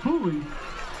Alec Foley.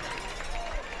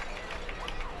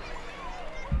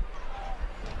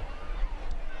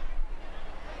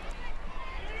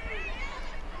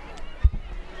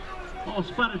 Ball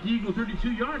spotted at the Eagle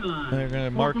 32-yard line. They're going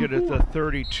to mark it at the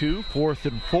 32, 4th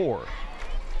and 4.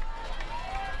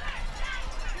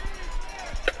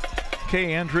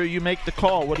 Okay, Andrew, you make the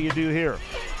call. What do you do here?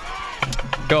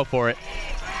 Go for it.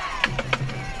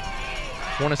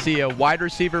 Want to see a wide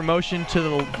receiver motion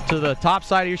to the top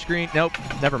side of your screen? Nope,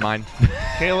 never mind.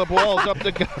 Caleb Walls up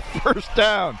the first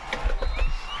down.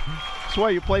 That's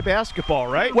why you play basketball,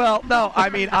 right? Well, no, I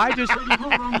mean,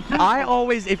 I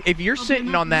always, if you're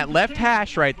sitting on that left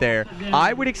hash right there,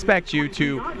 I would expect you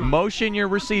to motion your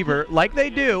receiver, like they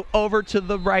do, over to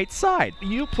the right side.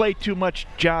 You play too much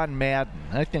John Madden.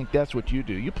 I think that's what you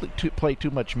do. You play too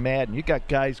much Madden. You got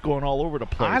guys going all over the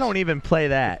place. I don't even play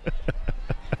that.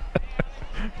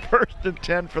 1st and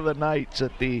 10 for the Knights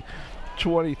at the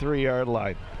 23-yard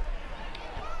line.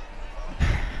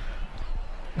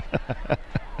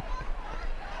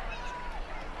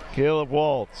 Caleb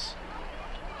Waltz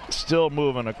still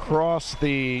moving across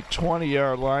the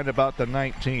 20-yard line, about the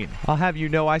 19. I'll have you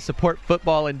know I support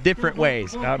football in different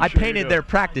ways. I painted their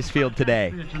practice field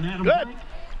today. Good.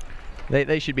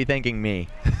 They should be thanking me.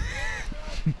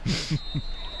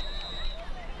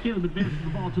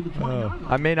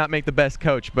 I may not make the best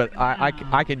coach, but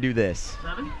I can do this.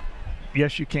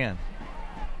 Yes, you can.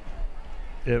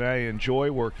 And I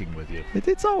enjoy working with you.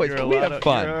 It's always we have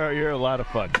fun. You're a lot of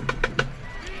fun.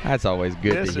 That's always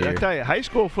good to hear. I tell you, high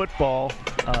school football,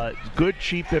 good,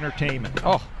 cheap entertainment.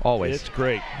 Oh, always. It's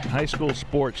great. High school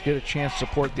sports, get a chance to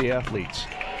support the athletes.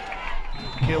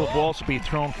 Caleb Waltz will be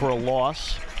thrown for a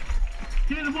loss.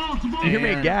 You hear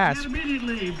me gasp.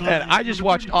 And I just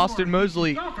watched Austin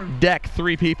Mosley deck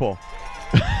 3 people.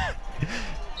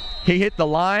 He hit the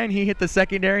line, he hit the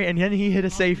secondary, and then he hit a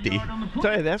safety. I'll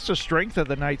tell you, that's the strength of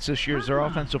the Knights this year is their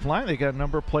offensive line. They got a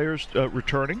number of players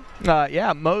returning.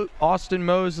 Yeah, Austin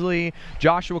Mosley,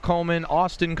 Joshua Coleman,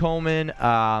 Austin Coleman,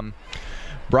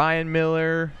 Brian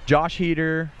Miller, Josh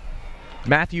Heater,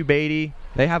 Matthew Beatty.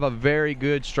 They have a very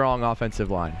good, strong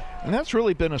offensive line. And that's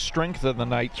really been a strength of the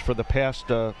Knights for the past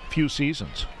few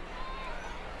seasons.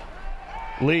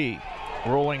 Lee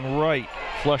rolling right,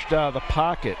 flushed out of the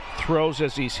pocket, throws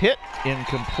as he's hit,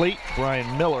 incomplete.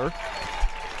 Brian Miller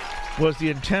was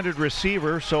the intended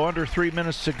receiver, so under 3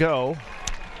 minutes to go.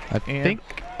 I think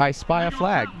I spy a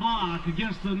flag. Block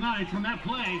against the Knights on that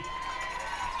play.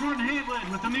 Jordan Haywood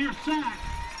with a near sack.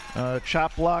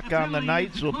 Chop block on the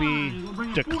Knights will be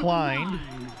declined.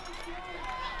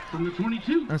 From the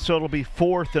 22. And so it'll be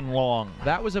 4th and long.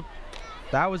 That was a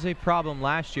problem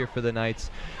last year for the Knights.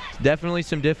 Definitely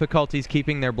some difficulties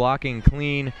keeping their blocking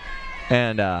clean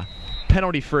and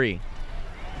penalty free.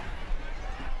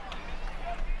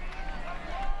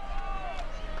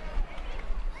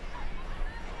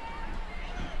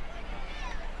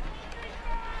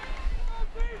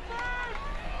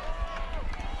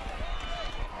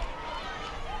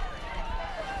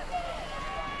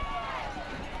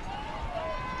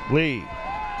 Lee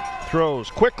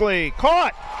throws quickly,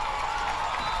 caught!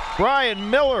 Brian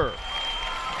Miller.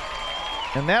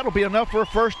 And that'll be enough for a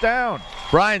first down.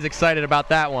 Brian's excited about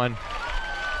that one.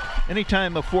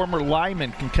 Anytime a former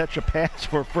lineman can catch a pass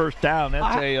for a first down,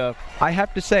 that's I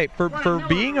have to say, for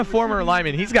being a former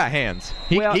lineman, he's got hands.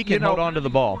 He can hold on to the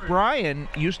ball. Brian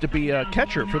used to be a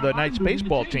catcher for the Knights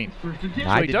baseball team. So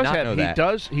I did not know that.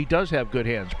 He does have good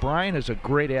hands. Brian is a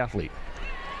great athlete.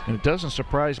 And it doesn't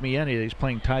surprise me any that he's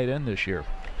playing tight end this year.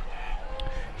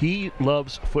 He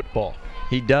loves football.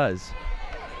 He does.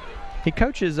 He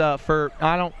coaches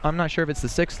I'm not sure if it's the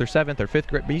 6th or 7th or 5th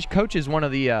grade, but he coaches one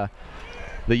of the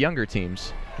younger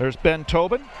teams. There's Ben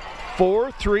Tobin.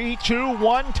 4, 3, 2,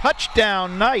 1,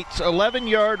 touchdown Knights.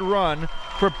 11-yard run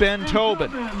for Ben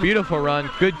Tobin. Beautiful run,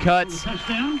 good cuts.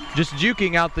 Just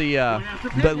juking out the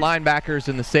linebackers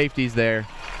and the safeties there.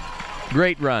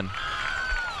 Great run.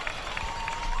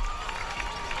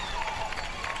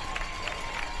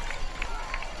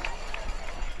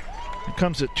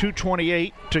 Comes at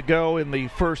 2:28 to go in the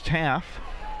first half.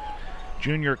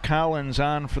 Junior Collins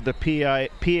on for the PAT,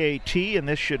 and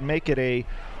this should make it a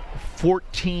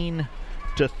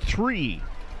 14-3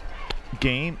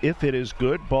 game if it is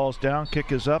good. Ball's down,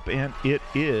 kick is up, and it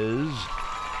is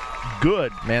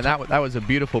good. Man, that was a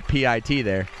beautiful PIT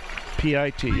there.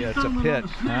 PIT, yeah, it's a pit.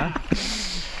 Huh?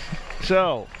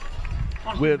 So,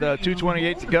 with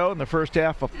 2:28 to go in the first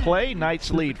half of play,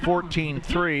 Knights lead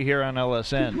 14-3 here on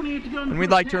LSN. And we'd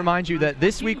like to remind you that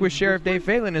This Week with Sheriff Dave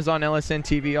Phelan is on LSN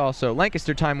TV also.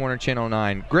 Lancaster Time Warner Channel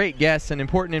 9. Great guests and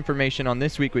important information on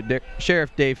This Week with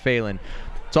Sheriff Dave Phelan.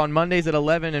 It's on Mondays at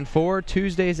 11 and 4,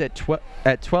 Tuesdays at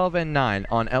 12 and 9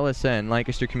 on LSN,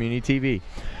 Lancaster Community TV.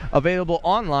 Available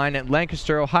online at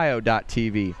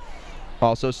lancasterohio.tv.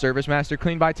 Also, Service Master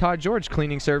Clean by Todd George,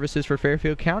 cleaning services for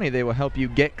Fairfield County. They will help you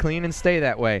get clean and stay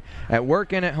that way. At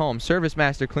work and at home, Service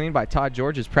Master Clean by Todd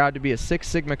George is proud to be a Six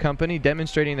Sigma company,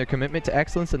 demonstrating their commitment to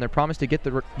excellence and their promise to get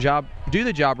the job, do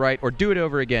the job right, or do it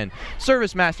over again.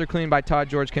 Service Master Clean by Todd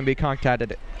George can be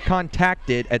contacted at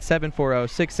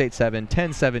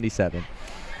 740-687-1077.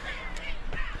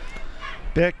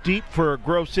 Back deep for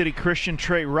Grove City Christian,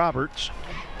 Trey Roberts.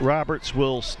 Roberts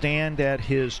will stand at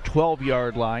his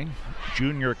 12-yard line.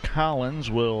 Junior Collins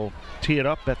will tee it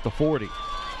up at the 40.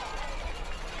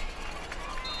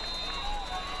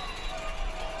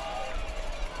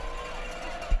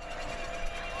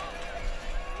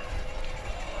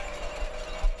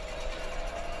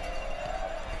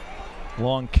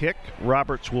 Long kick.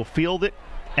 Roberts will field it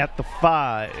at the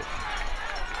 5.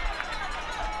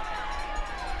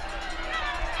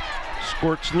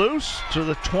 Squirts loose to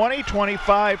the 20,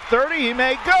 25, 30. He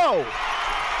may go.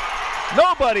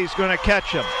 Nobody's going to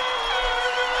catch him.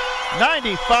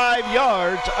 95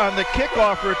 yards on the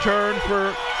kickoff return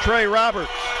for Trey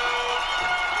Roberts.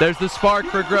 There's the spark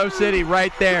for Grove City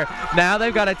right there. Now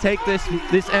they've got to take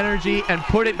this energy and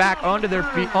put it back onto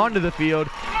the field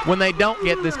when they don't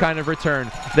get this kind of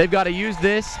return. They've got to use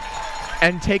this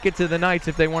and take it to the Knights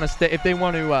if they want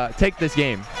to take this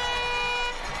game.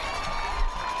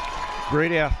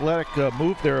 Great athletic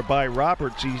move there by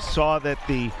Roberts. He saw that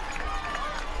the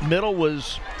middle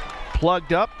was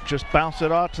plugged up, just bounced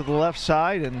it out to the left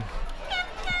side and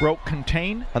broke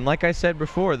contain. And like I said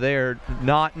before, they're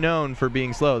not known for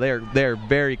being slow. They're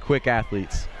very quick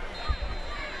athletes.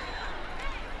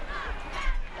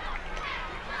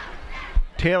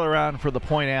 Taylor on for the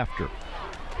point after.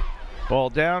 Ball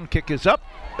down, kick is up,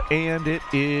 and it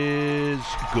is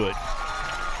good.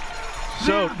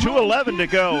 So 2:11 to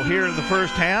go here in the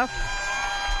first half.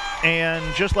 And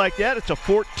just like that, it's a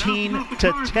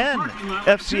 14-10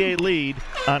 FCA lead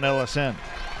on LSN.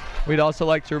 We'd also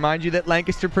like to remind you that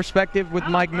Lancaster Perspective with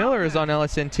Mike Miller is on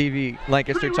LSN TV,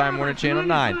 Lancaster Time Warner Channel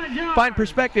 9. Find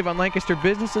perspective on Lancaster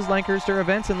businesses, Lancaster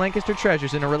events, and Lancaster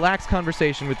treasures in a relaxed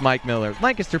conversation with Mike Miller.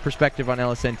 Lancaster Perspective on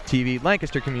LSN TV,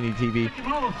 Lancaster Community TV.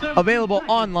 Available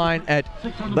online at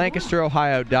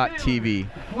lancasterohio.tv.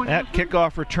 That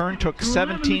kickoff return took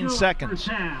 17 seconds.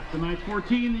 The Knights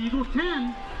 14, the Eagles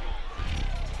 10.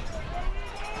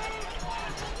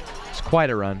 It's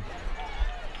quite a run.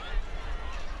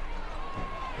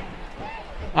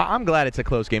 I'm glad it's a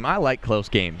close game. I like close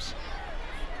games.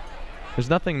 There's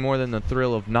nothing more than the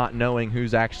thrill of not knowing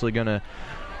who's actually going to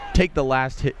take the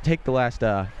last hit, take the last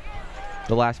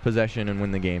possession and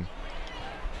win the game.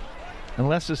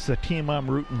 Unless it's the team I'm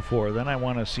rooting for, then I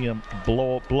want to see them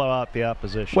blow out the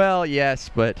opposition. Well, yes,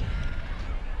 but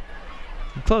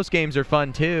close games are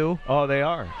fun too. Oh, they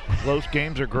are. Close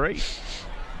games are great.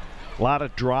 A lot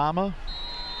of drama.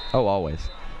 Oh, always.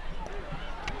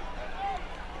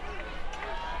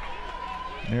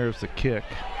 There's the kick.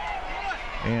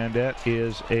 And that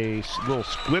is a little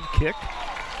squib kick.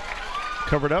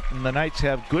 Covered up, and the Knights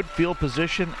have good field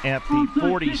position at the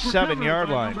 47-yard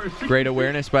line. Great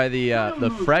awareness by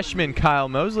the freshman Kyle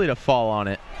Mosley to fall on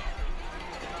it.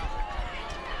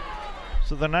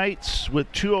 So the Knights with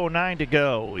 2:09 to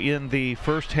go in the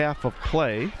first half of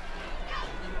play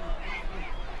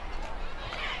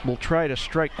will try to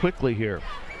strike quickly here.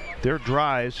 Their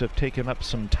drives have taken up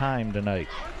some time tonight.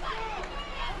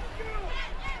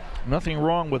 Nothing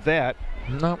wrong with that.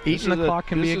 No, eating the clock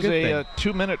can be a good thing. This is a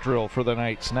 2-minute drill for the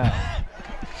Knights now.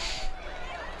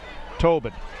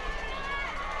 Tobin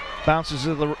bounces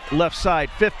to the left side,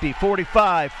 50,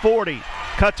 45, 40,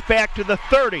 cuts back to the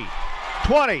 30,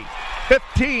 20,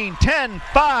 15, 10,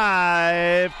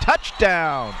 5,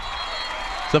 touchdown.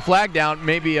 It's a flag down,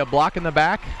 maybe a block in the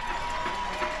back.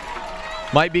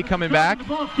 Might be coming back. The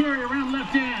ball carry around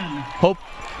left end. Hope.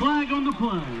 Flag on the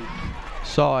play.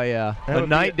 Saw a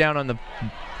Knight down on the.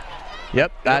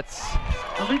 Yep, that's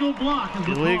illegal block.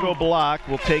 Illegal block.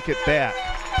 We'll take it back.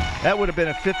 That would have been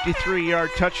a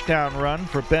 53-yard touchdown run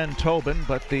for Ben Tobin,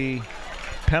 but the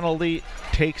penalty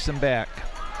takes him back.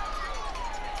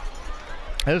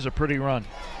 That was a pretty run.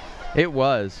 It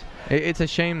was. It's a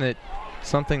shame that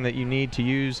something that you need to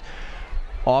use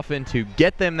often to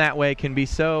get them that way can be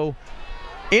so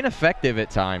ineffective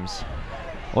at times.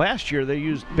 Last year they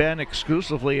used Ben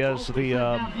exclusively as the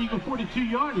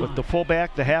with the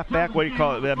fullback, the halfback, what do you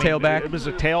call it? I mean, tailback. It was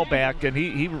a tailback, and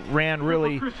he ran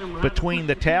really between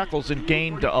the tackles and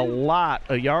gained a lot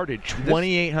of yardage.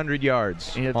 2,800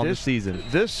 yards on the season.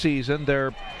 This season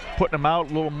they're putting him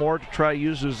out a little more to try to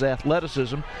use his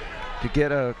athleticism to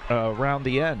get around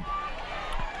the end.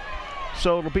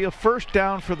 So it'll be a first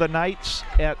down for the Knights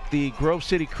at the Grove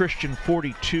City Christian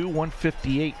 42,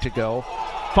 1:58 to go.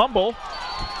 Fumble,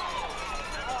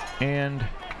 and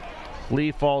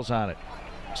Lee falls on it.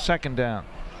 Second down.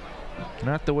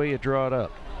 Not the way you draw it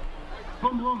up.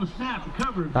 Fumble on the snap,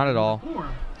 recovered. Not at all.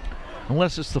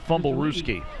 Unless it's the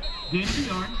fumble-rooski.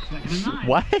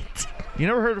 What? You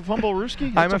never heard of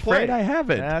fumble-rooski? I'm afraid I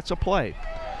haven't. That's a play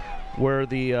where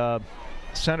the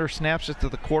center snaps it to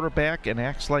the quarterback and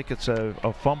acts like it's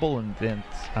a fumble, and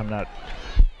I'm not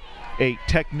a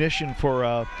technician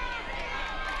for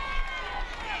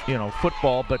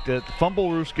football, but the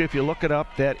fumble-rooski, if you look it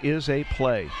up, that is a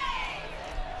play.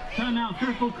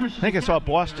 I think I saw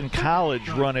Boston College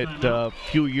run it a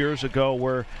few years ago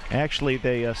where actually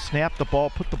they snapped the ball,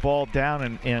 put the ball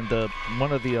down, and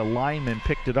one of the linemen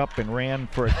picked it up and ran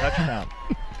for a touchdown.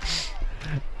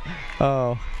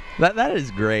 Oh, that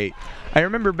is great. I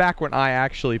remember back when I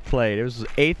actually played. It was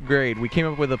 8th grade. We came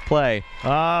up with a play.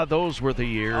 Those were the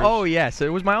years. Oh, yes. It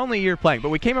was my only year playing, but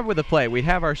we came up with a play. We'd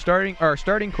have our starting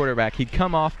quarterback. He'd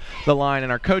come off the line,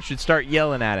 and our coach would start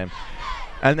yelling at him.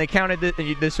 And they counted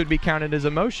this would be counted as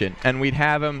a motion, and we'd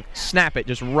have him snap it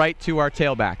just right to our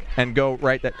tailback and go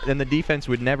right that, and the defense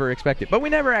would never expect it. But we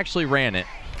never actually ran it.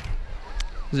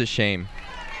 It was a shame.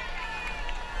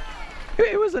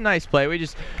 It was a nice play. We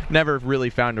just never really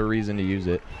found a reason to use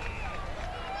it.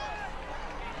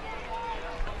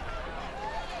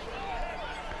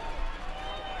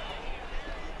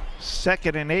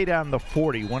 Second and 8 on the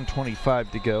 40,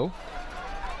 1:25 to go.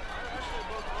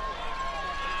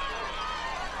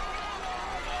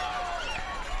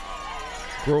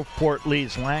 Groveport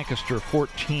leads Lancaster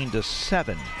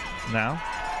 14-7 now.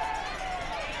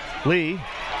 Lee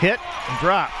Hit and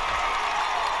drop.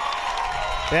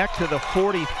 Back to the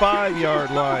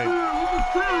 45-yard line.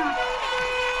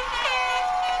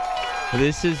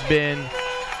 This has been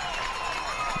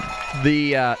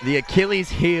the Achilles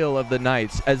heel of the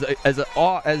Knights. As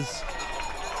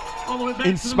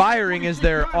inspiring as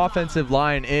their offensive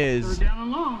line is,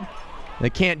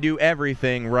 they can't do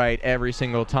everything right every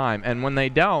single time. And when they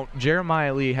don't,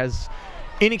 Jeremiah Lee has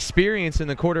inexperience in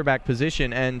the quarterback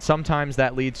position, and sometimes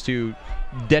that leads to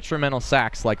detrimental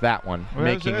sacks like that one,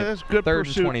 making it good 3rd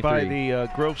pursuit and 23. by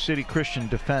the Grove City Christian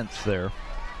defense there.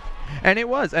 And it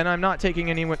was, and I'm not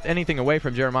taking anything away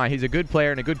from Jeremiah. He's a good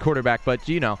player and a good quarterback, but,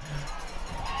 you know.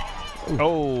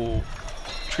 Oh,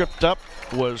 tripped up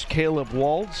was Caleb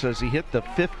Waltz as he hit the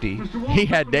 50. He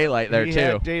had daylight there, too. He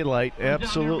had daylight,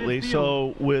 absolutely.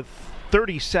 So with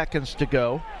 30 seconds to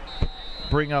go,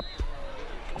 bring up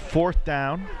 4th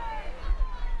down.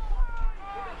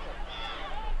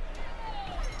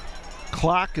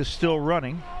 Clock is still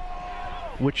running,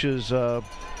 which is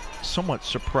somewhat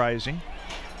surprising.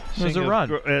 There's a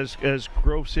run. As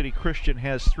Grove City Christian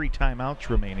has 3 timeouts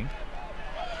remaining.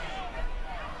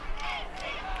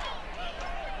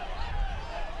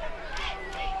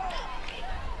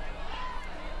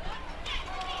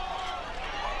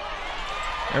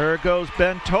 There goes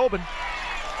Ben Tobin.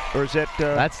 Or is that...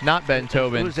 that's not Ben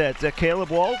Tobin. Who is that? Is that Caleb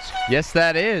Waltz? Yes,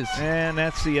 that is. And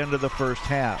that's the end of the first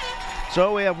half.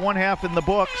 So we have 1 half in the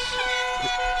books.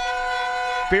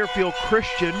 Fairfield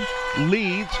Christian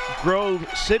leads Grove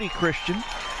City Christian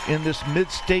in this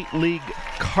Mid-State League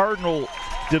Cardinal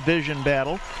Division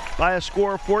battle by a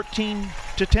score of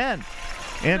 14-10.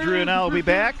 Andrew and I will be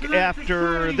back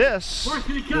after this.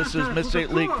 This is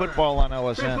Mid-State League football on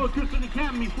LSN.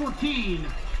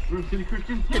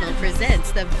 It'll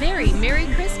presents the Very Merry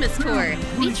Christmas Tour,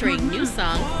 featuring new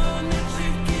song,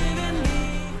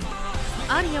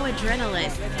 Audio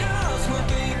Adrenaline,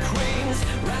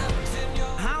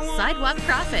 Sidewalk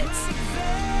Prophets,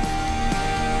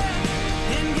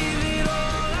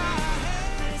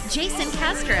 Jason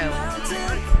Castro,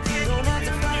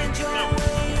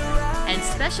 and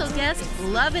special guest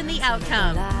Love in the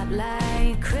Outcome.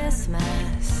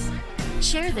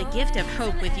 Share the gift of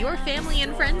hope with your family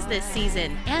and friends this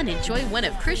season and enjoy one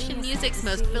of Christian music's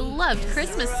most beloved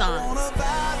Christmas songs.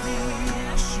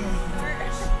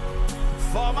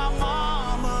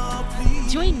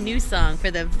 Join New Song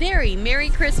for the Very Merry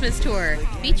Christmas Tour,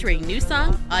 featuring New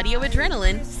Song, Audio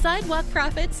Adrenaline, Sidewalk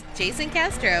Prophets, Jason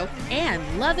Castro,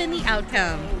 and Love in the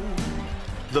Outcome.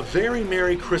 The Very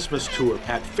Merry Christmas Tour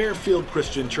at Fairfield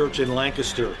Christian Church in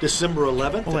Lancaster, December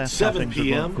 11th at 7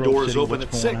 p.m. Doors open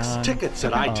at 6. Tickets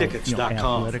at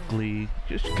itickets.com. Athletically,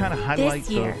 just kind of highlight This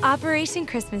year, Operation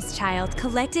Christmas Child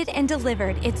collected and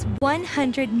delivered its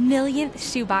 100 millionth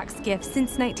shoebox gift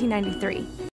since 1993.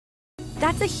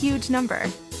 That's a huge number,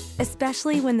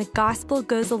 especially when the gospel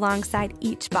goes alongside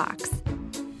each box.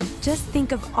 Just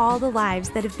think of all the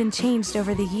lives that have been changed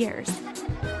over the years.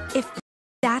 If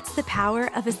that's the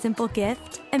power of a simple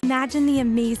gift, imagine the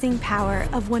amazing power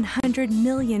of 100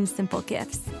 million simple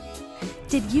gifts.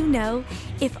 Did you know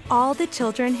if all the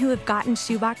children who have gotten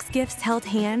shoebox gifts held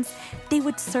hands, they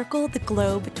would circle the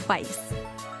globe twice?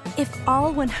 If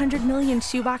all 100 million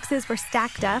shoeboxes were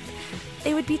stacked up,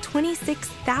 they would be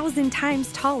 26,000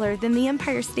 times taller than the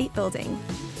Empire State Building.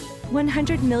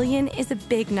 100 million is a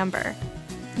big number.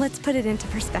 Let's put it into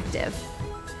perspective.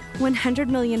 100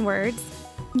 million words?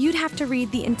 You'd have to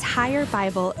read the entire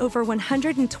Bible over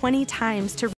 120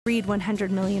 times to read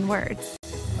 100 million words.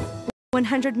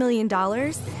 $100 million?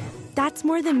 That's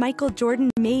more than Michael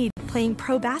Jordan made playing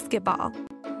pro basketball.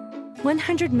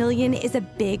 100 million is a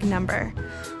big number,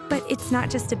 but it's not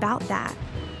just about that.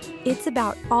 It's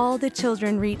about all the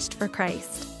children reached for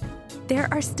Christ. There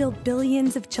are still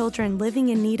billions of children living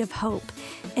in need of hope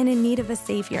and in need of a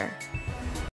Savior.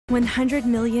 100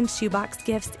 million shoebox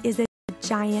gifts is a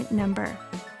giant number,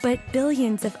 but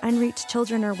billions of unreached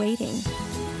children are waiting.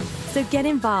 So get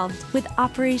involved with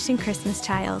Operation Christmas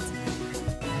Child.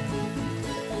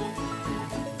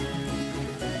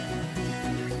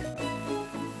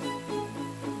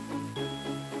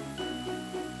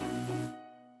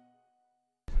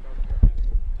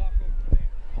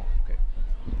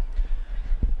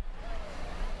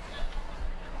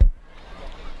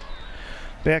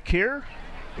 Back here,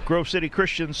 Grove City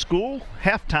Christian School,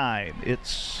 halftime.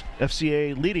 It's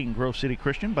FCA leading Grove City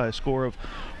Christian by a score of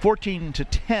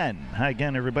 14-10. Hi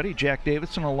again, everybody. Jack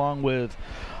Davidson along with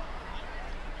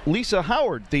Lisa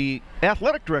Howard, the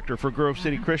athletic director for Grove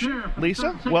City Christian.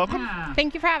 Lisa, welcome.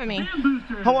 Thank you for having me.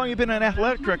 How long have you been an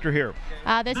athletic director here?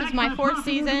 This is my 4th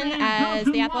season as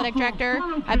the athletic director.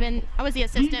 I was the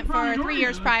assistant for 3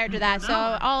 years prior to that, so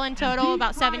all in total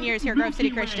about 7 years here at Grove City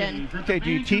Christian. Okay,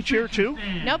 do you teach here too?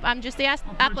 Nope, I'm just the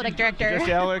athletic director. Just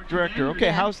the athletic director. Okay,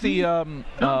 Yeah. how's the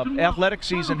athletic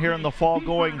season here in the fall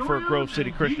going for Grove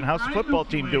City Christian? How's the football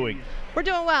team doing? We're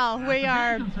doing well. We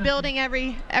are building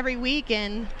every week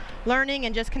and learning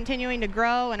and just continuing to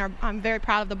grow, and I'm very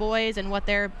proud of the boys and what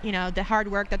they're, the hard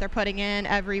work that they're putting in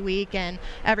every week and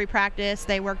every practice.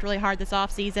 They worked really hard this off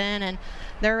season and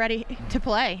they're ready to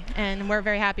play, and we're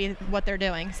very happy with what they're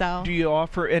doing. So, do you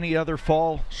offer any other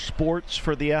fall sports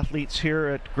for the athletes here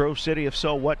at Grove City? If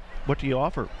so, what do you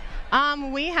offer?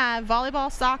 We have volleyball,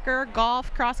 soccer,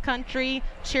 golf, cross country,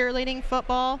 cheerleading,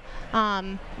 football.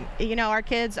 Our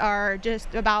kids are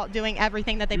just about doing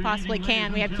everything that they possibly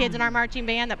can. We have kids in our marching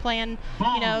band that play in,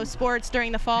 sports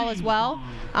during the fall as well.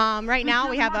 Right now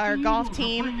we have our golf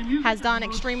team has done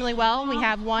extremely well. We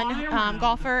have one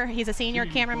golfer. He's a senior,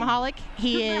 Cameron Mahalik.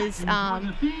 He is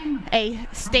a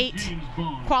state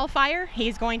qualifier.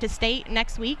 He's going to state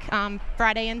next week,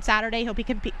 Friday and Saturday.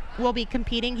 We'll be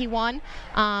competing. He won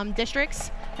districts.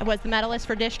 It was the medalist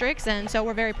for districts, and so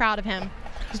we're very proud of him.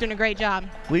 He's doing a great job.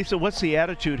 Lisa, what's the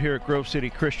attitude here at Grove City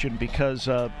Christian? Because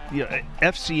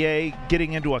FCA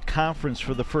getting into a conference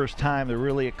for the first time, they're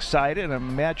really excited. I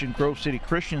imagine Grove City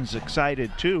Christian's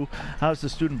excited too. How's the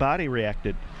student body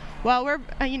reacted? Well,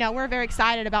 we're very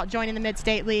excited about joining the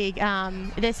Mid-State League.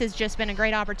 This has just been a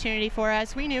great opportunity for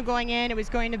us. We knew going in it was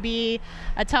going to be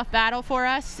a tough battle for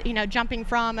us, jumping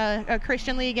from a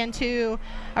Christian league into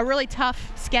a really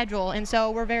tough schedule. And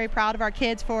so we're very proud of our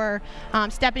kids for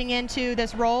stepping into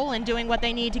this role and doing what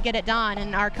they need to get it done.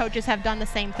 And our coaches have done the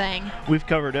same thing. We've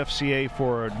covered FCA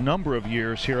for a number of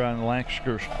years here on the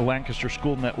Lancaster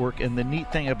School Network. And the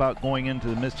neat thing about going into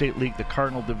the Mid-State League, the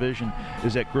Cardinal Division,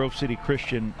 is that Grove City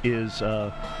Christian is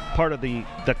part of the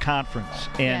conference,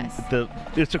 and yes.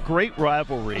 It's a great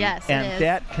rivalry. Yes, and it is.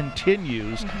 that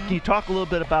continues. Mm-hmm. Can you talk a little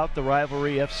bit about the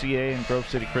rivalry, FCA and Grove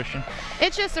City Christian?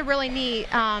 It's just a really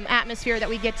neat atmosphere that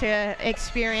we get to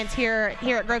experience here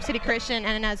at Grove City Christian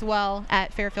and as well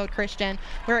at Fairfield Christian.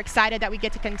 We're excited that we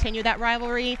get to continue that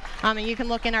rivalry, and you can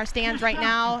look in our stands right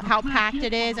now how packed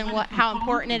it is and how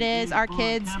important it is. Our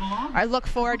kids look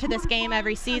forward to this game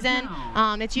every season.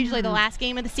 It's usually the last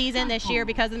game of the season. This year,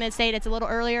 because of the Mid-State, it's a little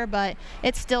earlier, but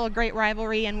it's still a great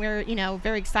rivalry, and we're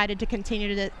very excited to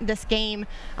continue this game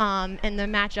and the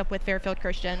matchup with Fairfield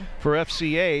Christian. For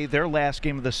FCA, their last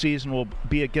game of the season will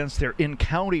be against their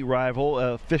in-county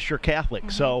rival, Fisher Catholic.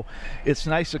 Mm-hmm. So it's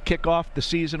nice to kick off the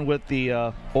season with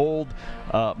the old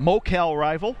Mocal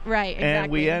rival. Right, exactly.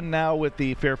 And we end now with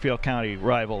the Fairfield County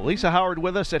rival. Lisa Howard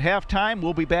with us at halftime.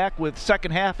 We'll be back with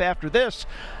second half after this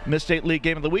Mid-State League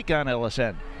Game of the Week on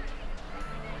LSN.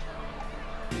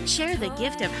 Share the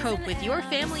gift of hope with your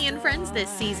family and friends this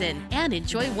season and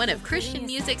enjoy one of Christian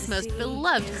music's most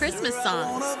beloved Christmas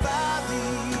songs.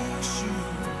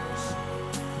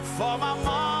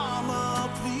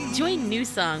 Join New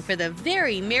Song for the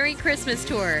Very Merry Christmas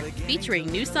Tour, featuring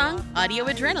New Song, Audio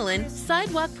Adrenaline,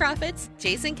 Sidewalk Prophets,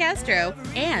 Jason Castro,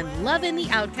 and Love in the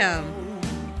Outcome.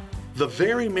 The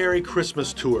Very Merry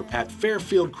Christmas Tour at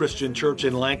Fairfield Christian Church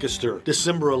in Lancaster,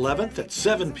 December 11th at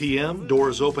 7 p.m.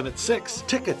 Doors open at 6.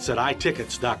 Tickets at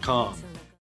itickets.com.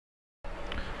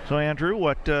 So, Andrew,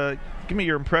 give me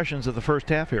your impressions of the first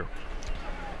half here.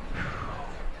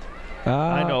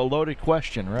 I know, a loaded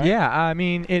question, right? Yeah, I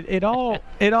mean, it definitely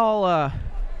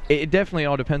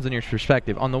all depends on your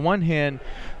perspective. On the one hand,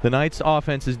 the Knights'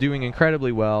 offense is doing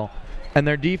incredibly well, and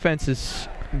their defense is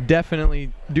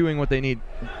definitely doing what they need.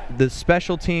 The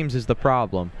special teams is the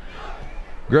problem.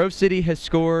 Grove City has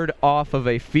scored off of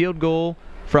a field goal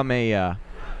from a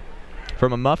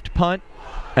muffed punt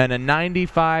and a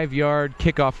 95-yard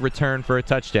kickoff return for a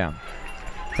touchdown.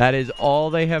 That is all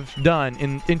they have done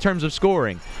in terms of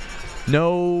scoring.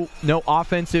 No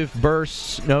offensive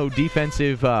bursts, no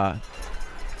defensive I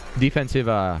don't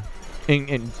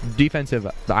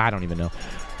even know,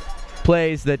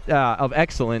 plays that of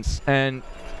excellence. And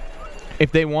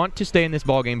if they want to stay in this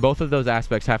ballgame, both of those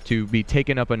aspects have to be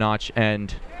taken up a notch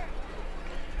and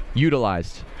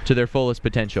utilized to their fullest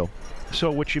potential.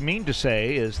 So what you mean to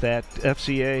say is that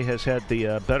FCA has had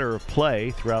the better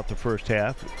play throughout the first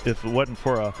half. If it wasn't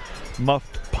for a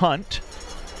muffed punt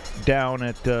down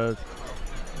at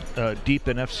deep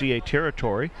in FCA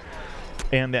territory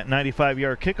and that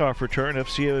 95-yard kickoff return,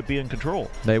 FCA would be in control.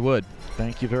 They would.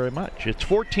 Thank you very much. It's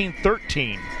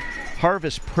 14-13.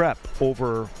 Harvest Prep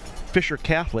over Fisher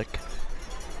Catholic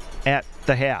at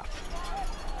the half.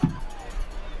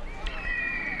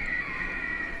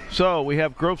 So we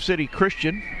have Grove City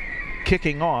Christian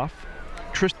kicking off.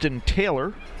 Tristan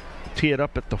Taylor tee it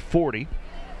up at the 40.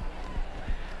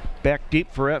 Back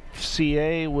deep for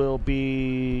FCA will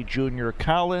be Junior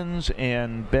Collins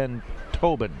and Ben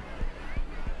Tobin.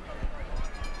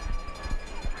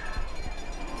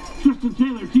 Tristan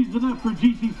Taylor tees it up for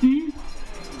GCC.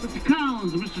 Mr.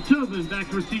 Collins and Mr. Tobin back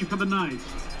to receive for the Knights.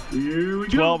 Here we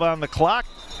go. 12 on the clock,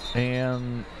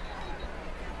 and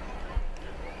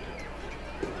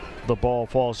the ball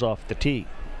falls off the tee.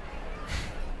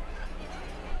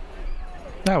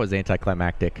 That was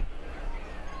anticlimactic.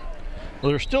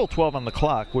 Well, there's still 12 on the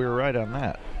clock. We were right on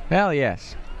that. Hell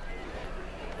yes.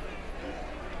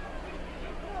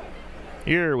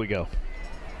 Here we go.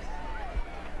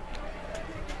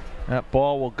 That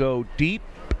ball will go deep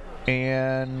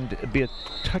and be a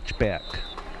touchback.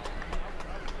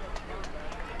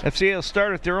 FCA will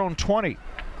start at their own 20.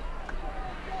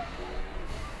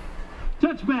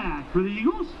 Touchback for the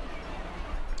Eagles.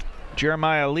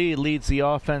 Jeremiah Lee leads the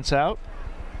offense out.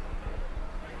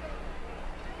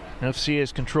 FCA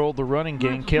has controlled the running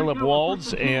game. Caleb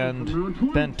Walds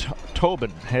and Ben Tobin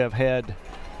have had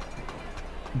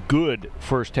good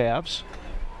first halves.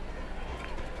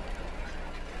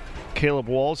 Caleb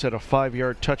Walls had a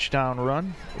 5-yard touchdown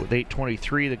run with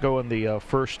 8:23 to go in the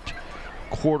first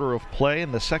quarter of play.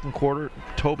 In the second quarter,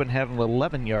 Tobin had an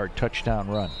 11-yard touchdown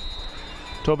run.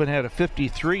 Tobin had a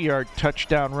 53-yard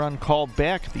touchdown run called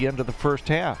back at the end of the first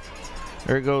half.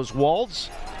 There goes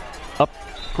Walls up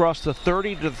across the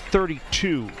 30 to the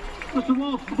 32. Mr.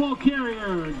 Walls, the ball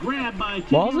carrier, grabbed by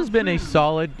Walls has been a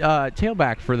solid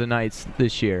tailback for the Knights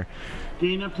this year.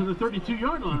 Gain up to the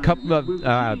 32-yard line. A couple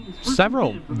of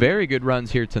several very good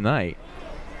runs here tonight.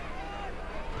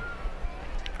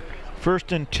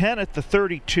 First and 10 at the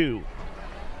 32.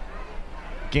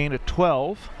 Gain of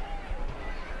 12.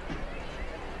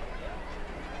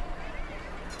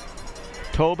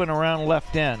 Tobin around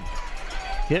left end.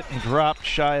 Hit and dropped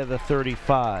shy of the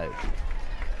 35.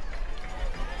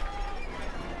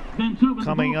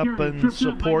 Coming up in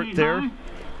support there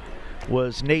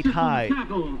was Nate Hyde.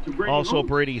 Also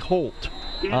Brady Holt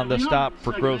on the stop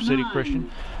for Grove City Christian.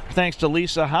 Thanks to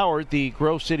Lisa Howard, the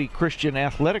Grove City Christian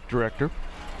Athletic Director,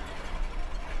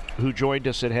 who joined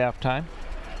us at halftime.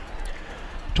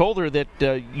 Told her that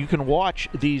you can watch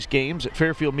these games at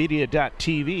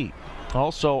fairfieldmedia.tv.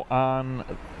 Also on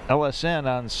LSN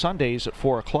on Sundays at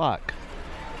 4 o'clock.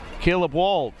 Caleb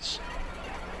Walds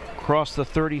across the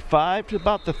 35 to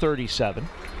about the 37.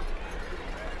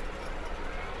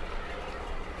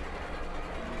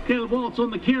 Caleb Waltz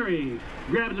on the carry,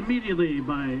 grabbed immediately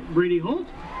by Brady Holt.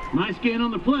 Nice gain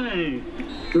on the play.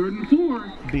 3rd and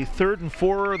 4. Be 3rd and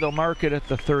 4. They'll mark it at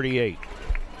the 38.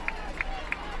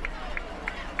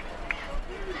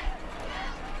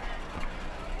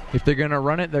 If they're going to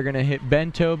run it, they're going to hit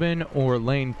Ben Tobin or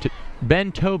Lane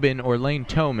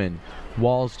Toman.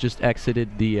 Walls just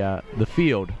exited the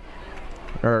field.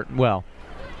 Or, well,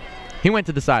 he went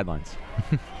to the sidelines.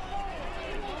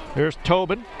 There's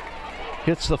Tobin.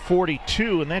 Hits the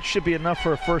 42, and that should be enough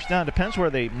for a first down. Depends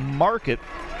where they mark it.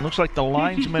 Looks like the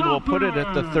linesman will put it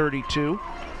at the 32.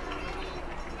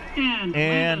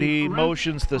 And he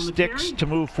motions the sticks to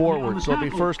move forward. So it'll be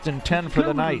 1st and 10 for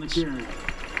the Knights.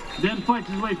 Then fights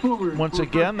his way forward. Once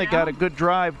again, they got a good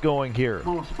drive going here.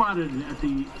 Ball spotted at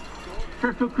the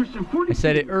Fairfield Christian 42. I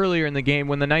said it earlier in the game,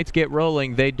 when the Knights get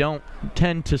rolling, they don't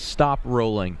tend to stop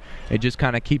rolling. It just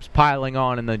kind of keeps piling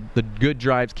on, and the good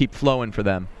drives keep flowing for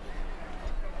them.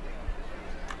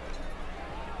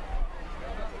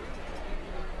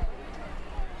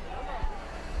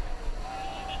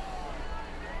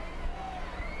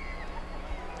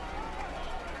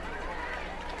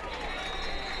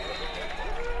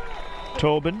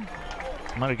 Tobin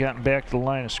might have gotten back to the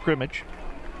line of scrimmage.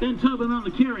 Then Tobin on the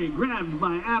carry, grabbed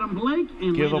by Adam Blake.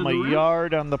 And give him a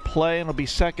yard on the play, and it'll be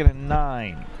 2nd and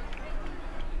 9.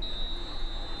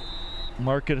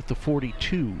 Mark it at the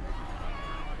 42.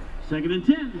 2nd and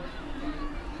 10.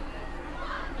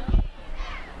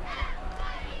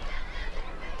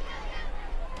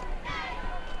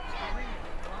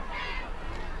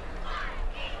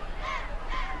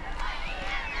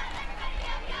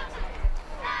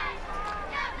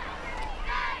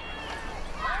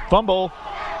 Fumble.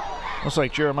 Looks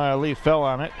like Jeremiah Lee fell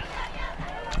on it.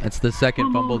 It's the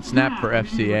second fumbled snap for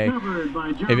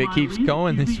FCA. If it keeps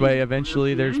going this way,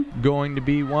 eventually there's going to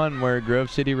be one where Grove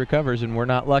City recovers and we're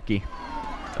not lucky.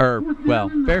 Or, well,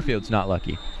 Fairfield's not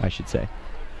lucky, I should say.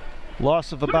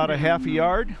 Loss of about a half a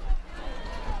yard.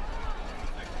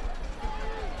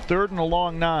 3rd and a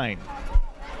long 9.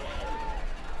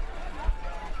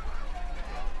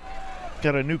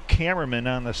 Got a new cameraman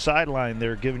on the sideline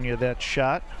there giving you that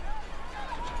shot.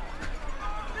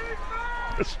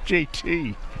 It's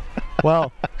JT.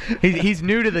 Well, he's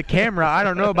new to the camera. I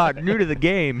don't know about new to the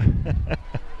game.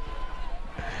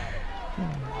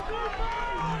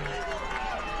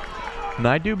 And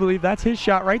I do believe that's his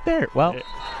shot right there. Well,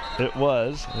 it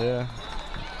was, yeah.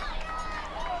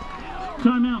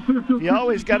 Timeout, Fairfield. You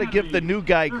always got to give the new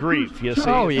guy grief, you see.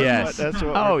 Oh, yes. That's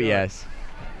what oh, we're doing. yes.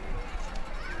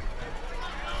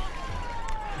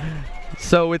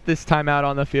 So with this timeout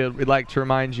on the field, we'd like to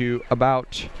remind you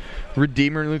about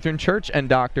Redeemer Lutheran Church and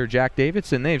Dr. Jack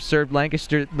Davidson. They've served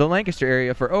the Lancaster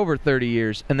area for over 30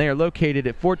 years, and they are located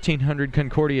at 1400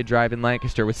 Concordia Drive in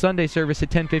Lancaster with Sunday service at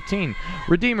 10:15.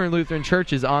 Redeemer Lutheran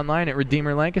Church is online at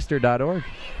redeemerlancaster.org.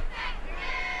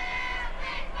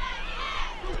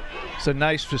 It's a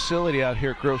nice facility out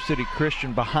here at Grove City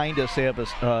Christian. Behind us, they have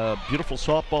a beautiful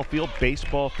softball field,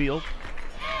 baseball field.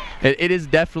 It is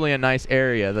definitely a nice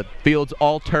area. The field's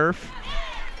all turf.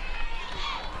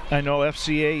 I know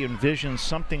FCA envisions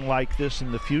something like this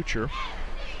in the future.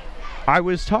 I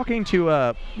was talking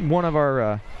to one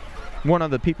of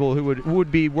the people who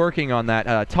would be working on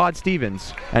that, Todd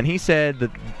Stevens, and he said that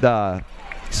the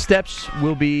steps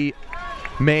will be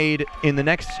made in the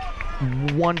next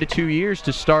 1 to 2 years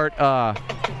to start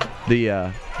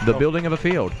the building of a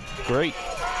field. Great.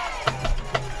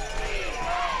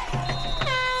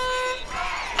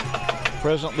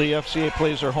 Presently, FCA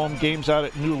plays their home games out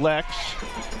at New Lex.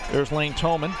 There's Lane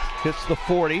Tolman, hits the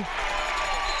 40,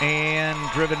 and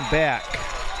driven back.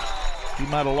 He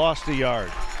might have lost a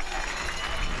yard.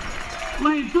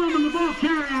 Lane Tolman, the ball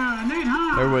carrier, Nate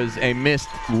High. There was a missed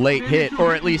late hit,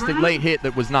 or at least a late hit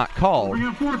that was not called. We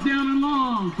have fourth down and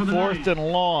long for the Fourth Knights.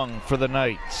 and long for the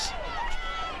Knights.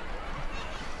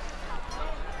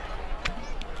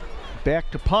 Back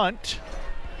to punt.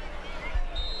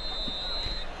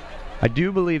 I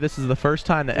do believe this is the first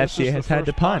time that FCA has had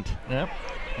to punt. Yep,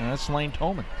 and that's Lane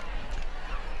Tolman.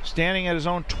 Standing at his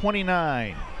own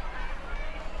 29.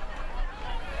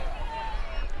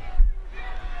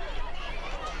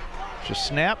 Just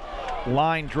snap,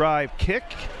 line drive kick.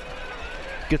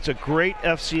 Gets a great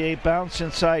FCA bounce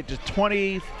inside to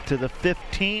 20, to the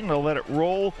 15. They'll let it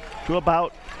roll to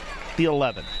about the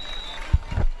 11.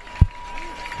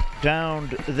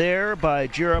 Downed there by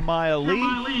Jeremiah Lee.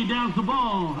 Jeremiah Lee downs the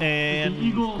ball.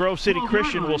 And Grove City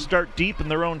Christian will start deep in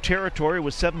their own territory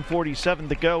with 7:47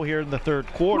 to go here in the third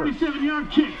quarter. 47-yard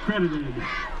kick credited.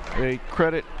 They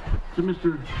credit to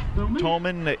Mr.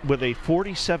 Tolman with a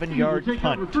 47-yard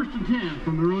punt. Over first and 10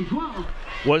 from their own 12.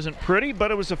 Wasn't pretty,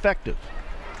 but it was effective.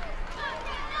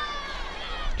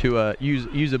 To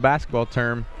use a basketball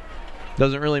term,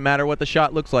 doesn't really matter what the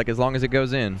shot looks like as long as it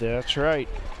goes in. That's right.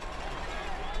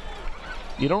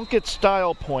 You don't get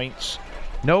style points.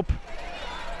 Nope.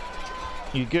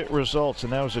 You get results,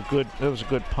 and that was a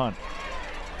good punt.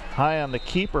 High on the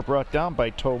keeper, brought down by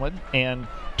Tobin and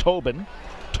Tobin.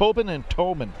 Tobin and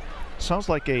Tobin. Sounds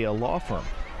like a law firm.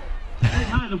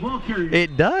 High, the ball carrier.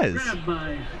 It does. Grabbed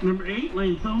by number 8,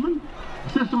 Lane Tillman.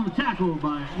 Assist on the tackle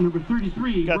by number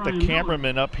 33. Got Brian the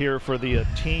cameraman up here for the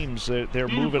teams. They're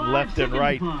moving left and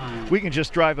right. We can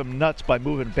just drive them nuts by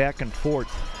moving back and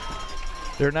forth.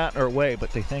 They're not in our way,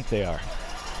 but they think they are.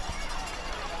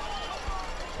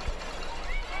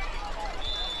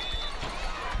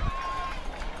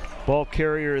 Ball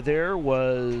carrier there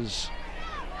was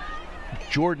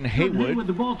Jordan Haywood.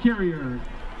 The ball carrier.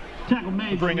 Tackle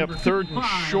made. Bring up third and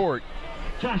short.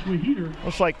 Joshua Heater.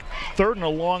 Looks like third and a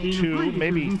long 2,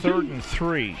 maybe third and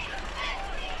 3.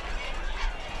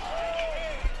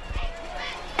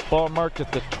 Ball marked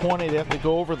at the 20. They have to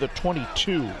go over the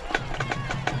 22.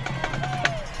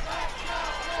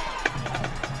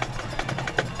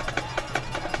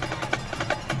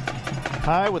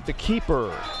 High with the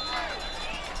keeper.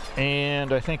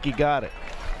 And I think he got it.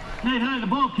 Nate High, the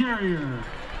ball carrier.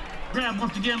 Grab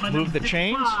once again by move the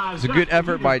chains. It's a good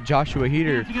effort by Joshua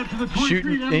Heater,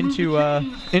 shooting into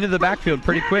the backfield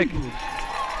pretty quick.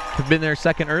 If been there a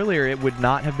second earlier, it would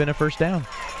not have been a first down.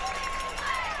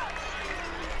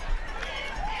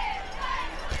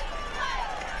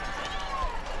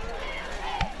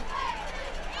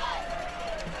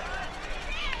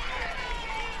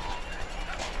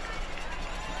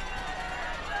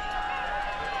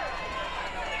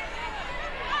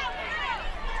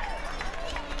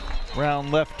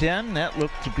 Round left end, that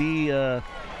looked to be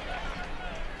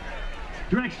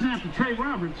direct snap to Trey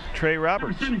Roberts. Trey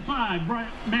Roberts. Number 75,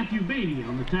 Matthew Beatty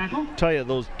on the tackle. Tell you,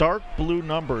 those dark blue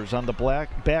numbers on the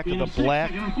back of the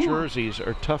black jerseys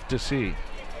are tough to see.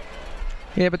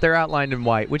 Yeah, but they're outlined in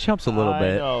white, which helps a little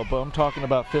bit. I know, but I'm talking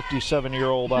about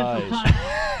 57-year-old eyes.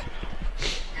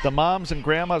 The moms and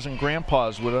grandmas and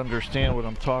grandpas would understand what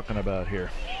I'm talking about here.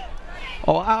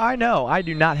 Oh, I know. I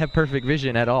do not have perfect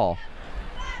vision at all.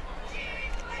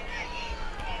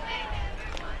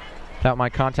 Without my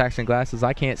contacts and glasses,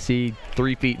 I can't see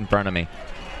 3 feet in front of me.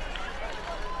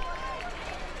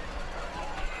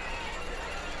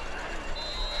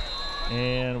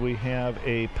 And we have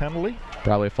a penalty.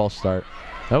 Probably a false start.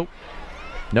 Nope.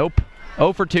 Nope.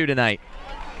 0 for 2 tonight.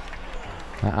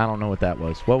 I don't know what that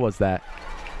was. What was that?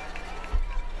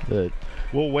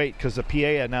 We'll wait because the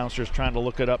PA announcer is trying to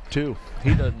look it up too.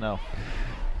 He doesn't know.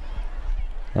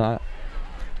 Dead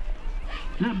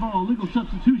ball, illegal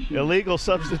substitution. Illegal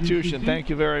substitution. Thank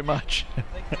you very much.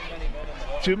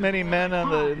 Too many men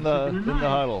in the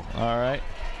huddle. All right.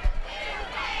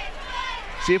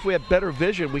 See, if we had better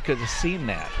vision, we could have seen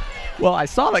that. Well, I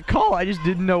saw the call. I just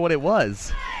didn't know what it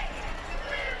was.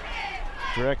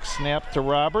 Direct snap to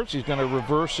Roberts. He's going to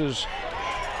reverse his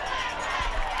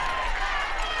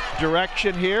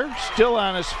direction here. Still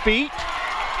on his feet.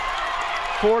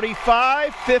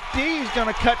 45, 50. He's going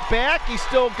to cut back. He's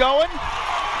still going.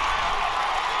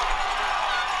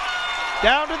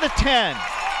 Down to the 10.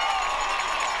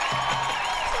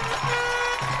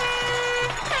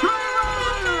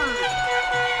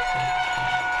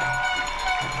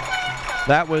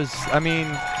 That was, I mean,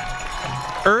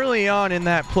 early on in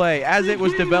that play, as it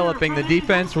was developing, the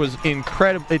defense was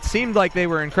incredible. It seemed like they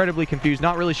were incredibly confused,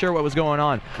 not really sure what was going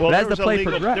on. Well, but as the play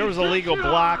progressed, there was a legal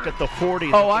block at the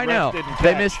 40. Oh, I know.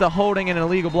 They missed the holding and an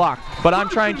illegal block, but I'm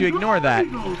trying to ignore that.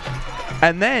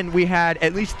 And then we had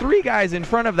at least 3 guys in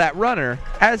front of that runner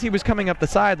as he was coming up the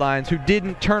sidelines who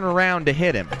didn't turn around to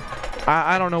hit him.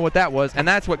 I don't know what that was, and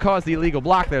that's what caused the illegal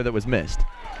block there that was missed.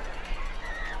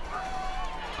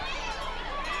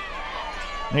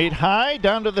 Nate High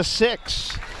down to the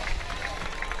 6.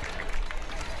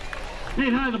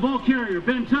 Nate High, the ball carrier.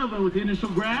 Ben Tubman with the initial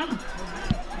grab.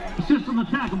 Assist on the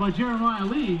tackle by Jeremiah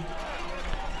Lee.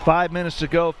 5 minutes to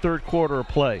go, third quarter of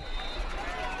play.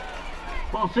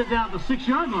 Ball set down at the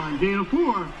 6-yard line. Gain of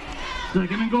 4.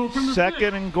 Second and goal from the 6.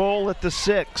 Second and goal at the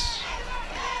 6.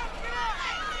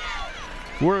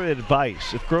 Word of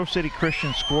advice, if Grove City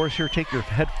Christian scores here, take your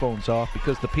headphones off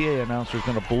because the PA announcer is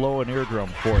going to blow an eardrum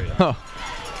for you. Oh,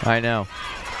 I know.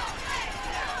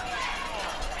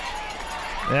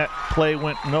 That play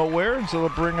went nowhere, so they'll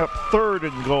bring up third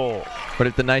and goal. But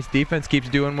if the nice defense keeps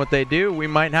doing what they do, we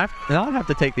might not have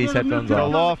to take these headphones The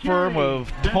off. law firm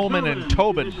of Tolman and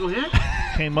Tobin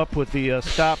came up with the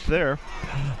stop there.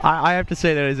 I have to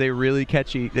say that is a really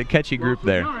catchy group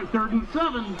there. Third and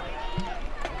 7.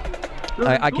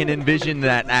 I can envision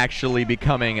that actually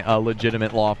becoming a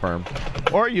legitimate law firm.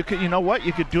 Or you could, you know what?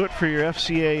 You could do it for your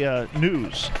FCA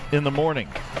news in the morning.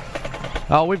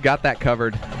 Oh, we've got that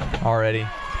covered already.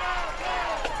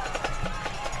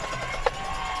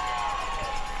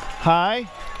 High,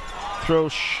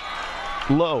 throws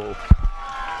low.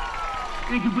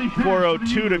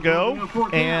 4:02 to go,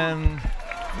 and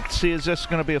let's see, is this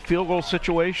going to be a field goal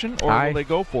situation, or will they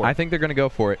go for it? I think they're going to go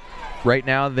for it. Right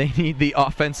now, they need the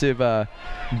offensive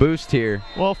boost here.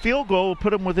 Well, field goal will put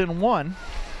them within 1,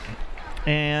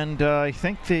 and I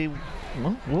think they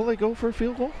will they go for a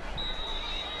field goal?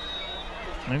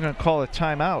 They're going to call a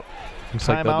timeout. Looks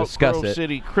like they'll discuss Grove it.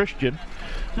 City Christian.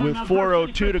 With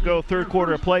 4:02 to go, third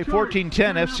quarter of play,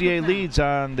 14-10, FCA leads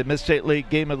on the Mid-State League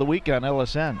Game of the Week on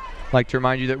LSN. I'd like to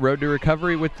remind you that Road to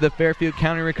Recovery with the Fairfield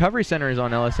County Recovery Center is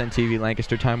on LSN TV,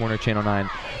 Lancaster, Time Warner Channel 9.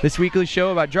 This weekly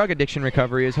show about drug addiction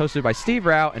recovery is hosted by Steve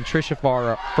Rao and Tricia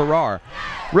Farrar.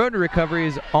 Road to Recovery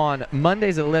is on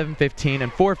Mondays at 11:15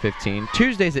 and 4:15,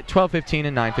 Tuesdays at 12:15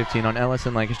 and 9:15 on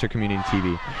LSN Lancaster Community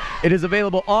TV. It is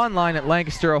available online at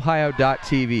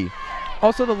lancasterohio.tv.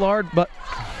 Also,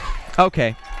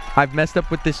 okay, I've messed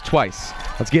up with this twice.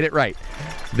 Let's get it right.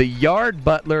 The Yard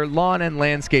Butler Lawn and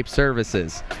Landscape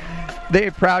Services. They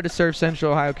are proud to serve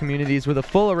Central Ohio communities with a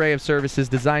full array of services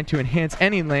designed to enhance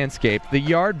any landscape. The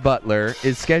Yard Butler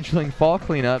is scheduling fall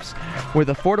cleanups with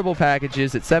affordable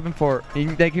packages at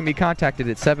they can be contacted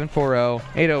at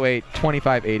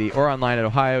 740-808-2580 or online at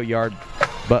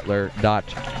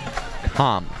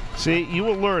ohioyardbutler.com. See, you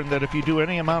will learn that if you do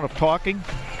any amount of talking,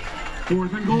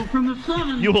 fourth and goal from the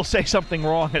 7. you will say something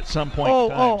wrong at some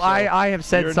point. I have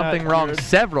said something wrong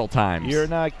several times. You're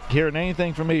not hearing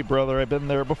anything from me, brother. I've been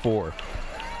there before.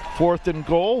 Fourth and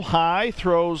goal, High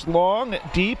throws long,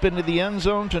 deep into the end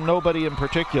zone to nobody in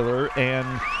particular, and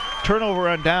turnover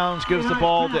on downs gives the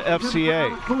ball to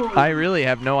FCA. I really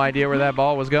have no idea where that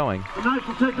ball was going.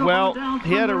 Well,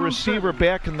 he had a receiver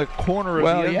back in the corner of the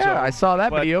end zone. Well, yeah, I saw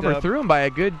that, but he overthrew him by a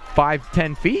good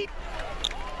 5-10 feet.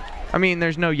 I mean,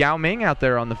 there's no Yao Ming out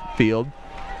there on the field.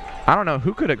 I don't know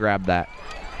who could have grabbed that.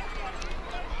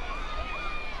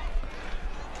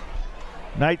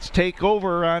 Knights take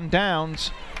over on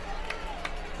downs.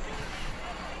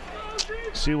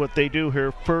 See what they do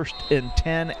here. 1st and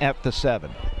 10 at the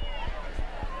 7.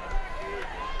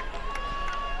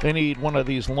 They need one of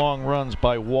these long runs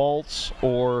by Waltz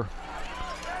or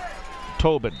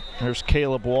Tobin. There's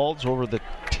Caleb Waltz over the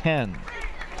 10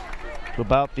 to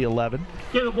about the 11.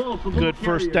 Good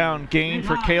first down gain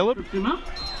for Caleb.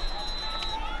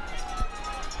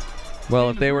 Well,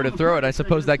 if they were to throw it, I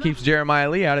suppose that keeps Jeremiah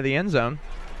Lee out of the end zone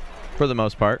for the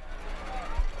most part.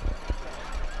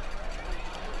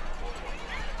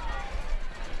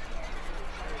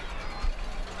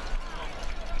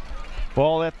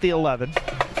 Ball at the 11.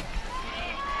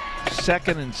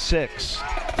 2nd and 6.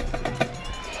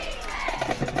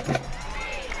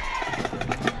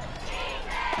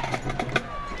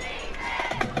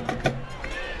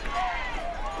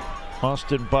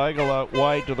 Austin Beigel out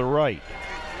wide to the right.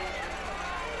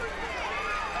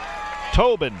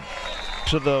 Tobin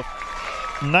to the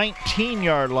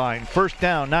 19-yard line. 1st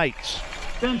down, Knights.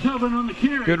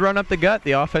 Good run up the gut.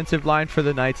 The offensive line for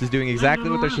the Knights is doing exactly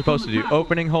what they're supposed to do,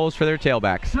 opening holes for their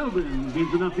tailbacks. Tobin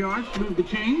gains enough yards to move the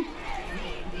chain.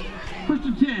 1st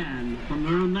and 10 from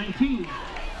their own 19.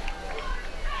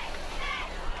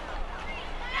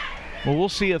 Well, we'll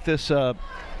see if this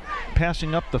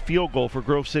passing up the field goal for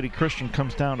Grove City Christian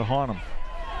comes down to haunt them.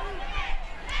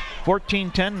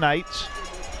 14-10 Knights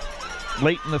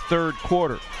late in the 3rd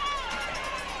quarter.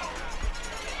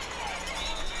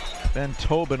 Ben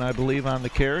Tobin, I believe, on the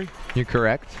carry. You're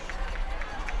correct.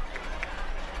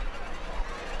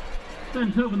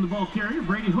 Ben Tobin, the ball carrier.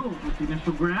 Brady Holt with the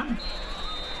initial grab.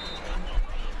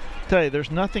 Tell you, there's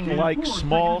nothing like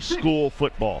small school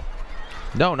football.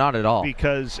 No, not at all.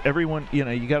 Because everyone, you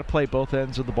got to play both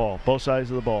ends of the ball, both sides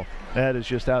of the ball. That is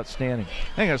just outstanding.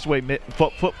 I think that's the way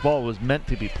football was meant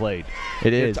to be played.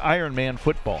 It is. It's Iron Man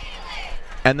football.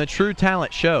 And the true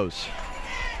talent shows.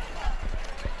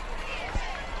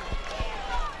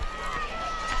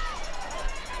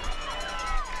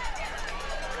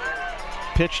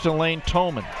 Pitch to Lane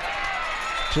Tolman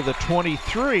to the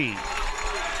 23.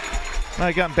 Now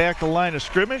gotten back to the line of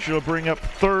scrimmage. It'll bring up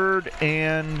 3rd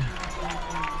and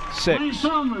 6.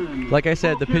 Like I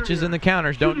said, the pitches and the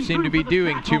counters don't seem to be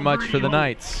doing too much for the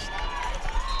Knights.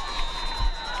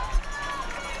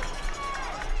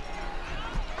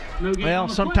 Well,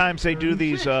 sometimes they do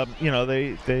these,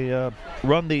 they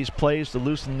run these plays to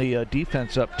loosen the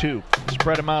defense up too.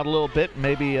 Spread them out a little bit,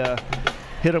 maybe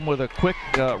hit them with a quick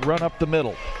run up the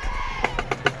middle.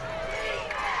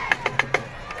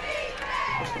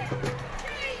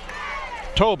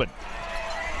 Tobin,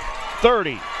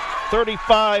 30,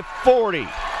 35, 40,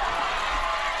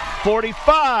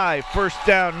 45, 1st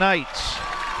down Knights.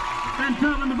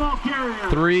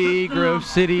 3 Grove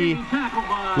City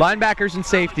linebackers and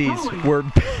safeties were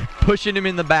pushing him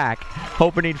in the back,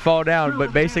 hoping he'd fall down,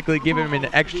 but basically giving him an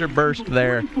extra burst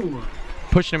there,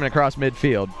 pushing him across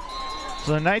midfield.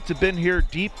 So the Knights have been here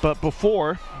deep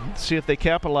before. Let's see if they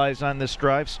capitalize on this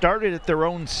drive. Started at their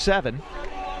own 7.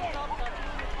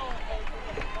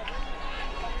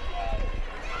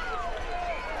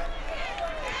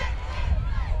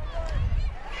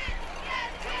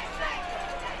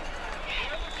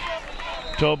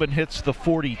 Tobin hits the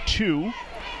 42.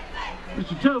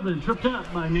 Mr. Tobin tripped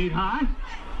up by Nate High.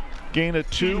 Gain of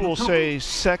 2, we'll say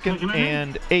 2nd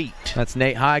and 8. That's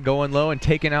Nate High going low and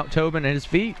taking out Tobin at his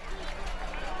feet.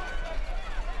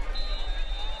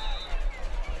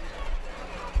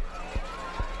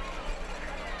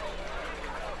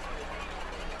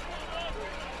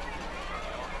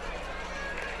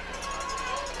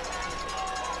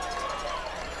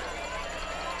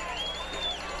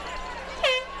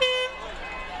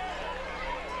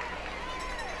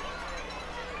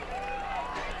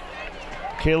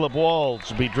 Caleb Walls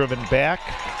will be driven back.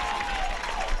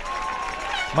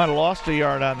 Might have lost a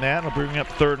yard on that. It'll bring up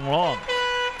 3rd and long.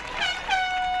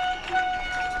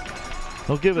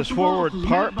 He'll give us forward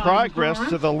progress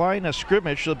to the line of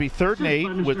scrimmage. It'll be 3rd and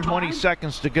 8 with 20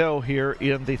 seconds to go here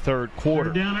in the 3rd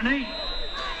quarter. Down and 8.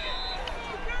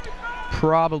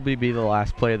 Probably be the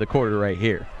last play of the quarter right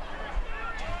here.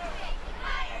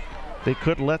 They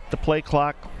could let the play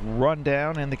clock run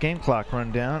down and the game clock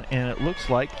run down, and it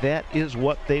looks like that is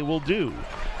what they will do.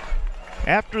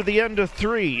 After the end of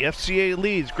 3, FCA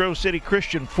leads Grove City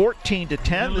Christian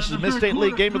 14-10. This is Mid-State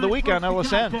League Game of the Week on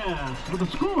LSN. With a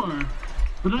score,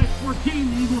 the Knights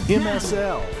 14, Eagles 10.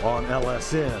 MSL on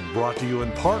LSN, brought to you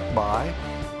in part by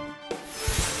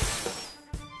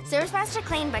ServiceMaster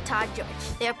claimed by Todd George.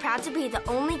 They are proud to be the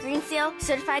only Green Seal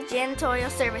certified janitorial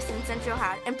service in Central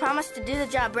Ohio and promise to do the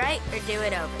job right or do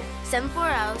it over.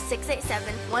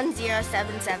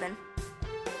 740-687-1077.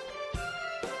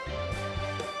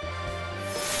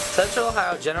 Central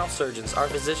Ohio General Surgeons are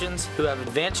physicians who have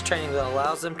advanced training that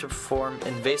allows them to perform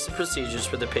invasive procedures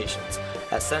for their patients.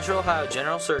 At Central Ohio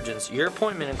General Surgeons, your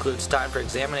appointment includes time for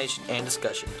examination and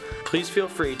discussion. Please feel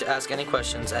free to ask any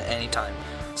questions at any time.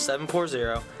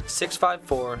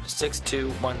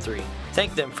 740-654-6213.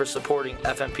 Thank them for supporting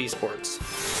FMP Sports.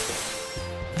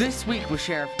 This week with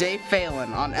Sheriff Dave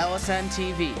Phelan on LSN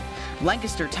TV,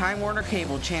 Lancaster Time Warner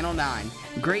Cable Channel 9.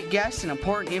 Great guests and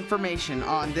important information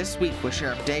on This Week with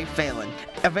Sheriff Dave Phelan.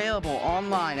 Available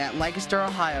online at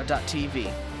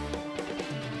lancasterohio.tv.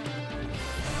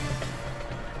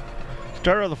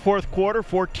 Start of the fourth quarter,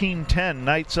 14-10.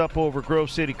 Knights up over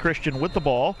Grove City Christian with the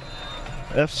ball.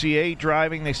 FCA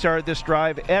driving. They started this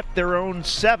drive at their own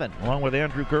 7, along with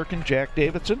Andrew Gerken, Jack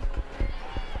Davidson.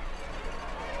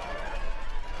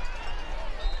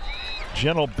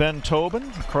 Gentle Ben Tobin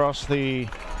across the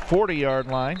 40-yard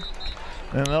line.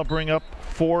 And they'll bring up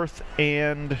 4th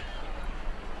and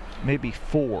maybe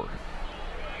 4.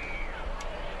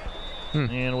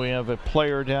 And we have a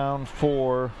player down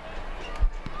for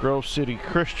Grove City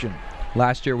Christian.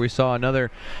 Last year we saw another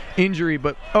injury,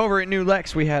 but over at New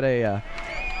Lex we had a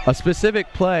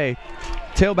specific play,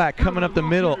 tailback coming up the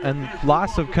middle, and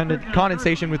lots of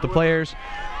condensation with the players,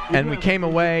 and we came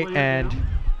away and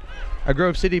a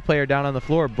Grove City player down on the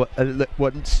floor, but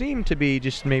what seemed to be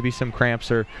just maybe some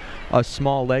cramps or a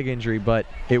small leg injury, but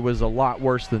it was a lot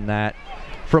worse than that.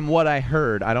 From what I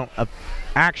heard, I don't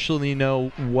actually know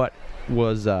what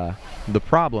was the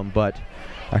problem, but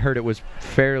I heard it was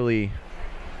fairly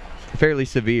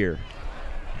severe.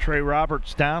 Trey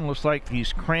Roberts down. Looks like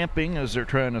he's cramping as they're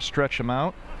trying to stretch him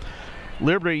out.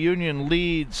 Liberty Union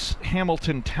leads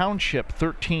Hamilton Township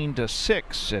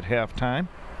 13-6 at halftime.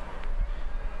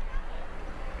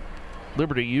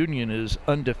 Liberty Union is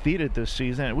undefeated this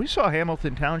season. We saw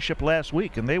Hamilton Township last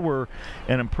week, and they were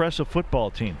an impressive football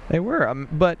team. They were,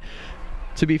 but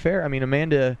to be fair, I mean,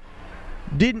 Amanda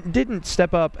didn't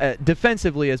step up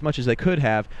defensively as much as they could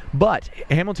have, but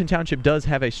Hamilton Township does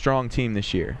have a strong team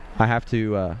this year. I have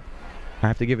to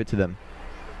give it to them.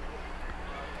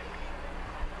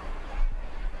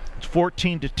 It's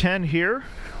 14-10 here.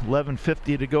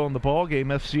 11:50 to go in the ball game.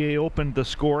 FCA opened the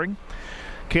scoring.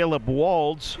 Caleb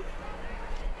Walds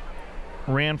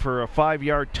ran for a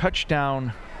 5-yard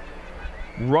touchdown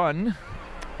run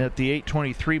at the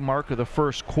 8:23 mark of the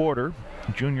first quarter.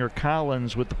 Junior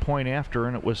Collins with the point after,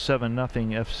 and it was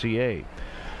 7-0 FCA.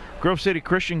 Grove City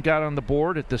Christian got on the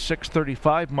board at the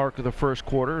 6:35 mark of the first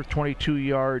quarter. A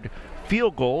 22-yard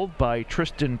field goal by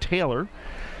Tristan Taylor.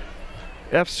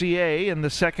 FCA in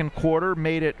the second quarter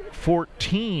made it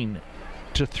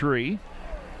 14-3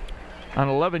 on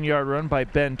an 11-yard run by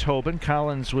Ben Tobin.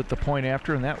 Collins with the point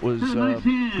after, and that was good.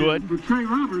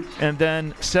 And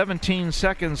then 17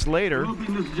 seconds later,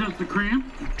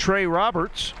 Trey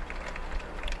Roberts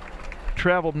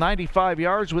traveled 95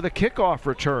 yards with a kickoff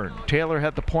return. Taylor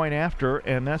had the point after,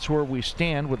 and that's where we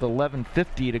stand with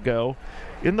 11:50 to go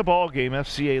in the ball game.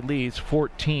 FCA leads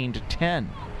 14-10.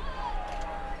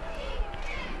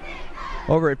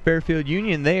 Over at Fairfield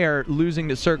Union, they are losing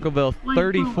to Circleville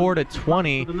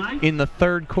 34-20 in the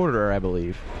third quarter, I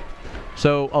believe.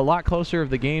 So a lot closer of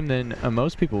the game than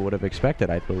most people would have expected,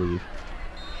 I believe.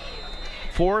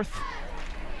 4th,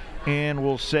 and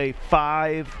we'll say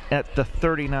 5 at the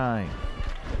 39.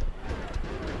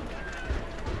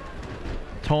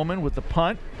 Tolman with the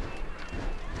punt.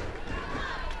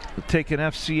 We'll take an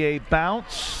FCA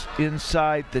bounce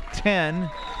inside the 10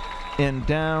 and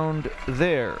down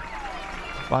there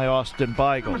by Austin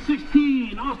Beigel. Number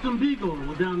 16, Austin Beagle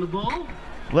will down the ball.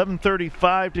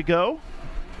 11:35 to go,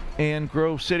 and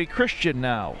Grove City Christian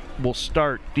now will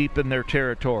start deep in their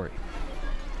territory.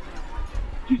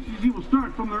 GCC will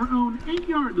start from their own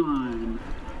 8-yard line.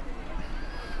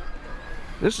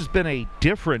 This has been a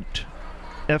different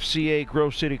FCA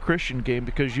Grove City Christian game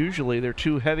because usually they're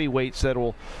two heavyweights that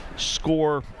will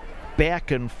score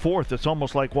back and forth. It's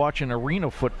almost like watching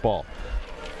arena football.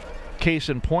 Case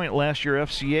in point, last year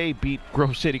FCA beat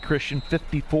Grove City Christian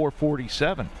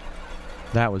 54-47.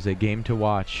 That was a game to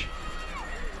watch.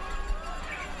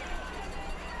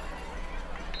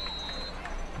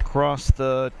 Across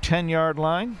the 10-yard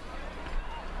line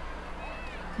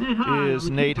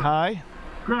is Nate High.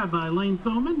 Grabbed by Lane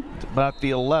Thoman. It's about the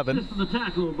 11. This is the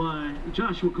tackle by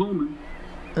Joshua Coleman.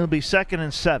 It'll be 2nd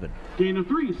and 7. Gain of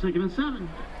 3, 2nd and 7.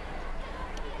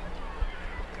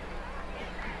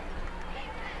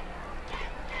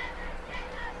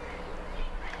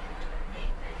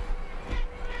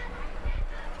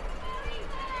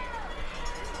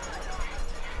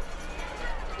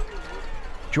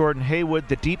 Jordan Haywood,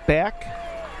 the deep back.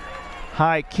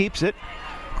 High keeps it.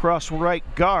 Cross right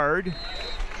guard.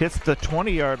 hits the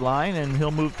 20-yard line, and he'll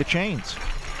move the chains.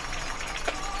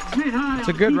 It's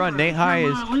a good run. Nate High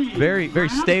is very, very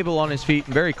stable on his feet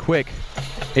and very quick,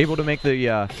 able to make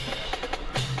the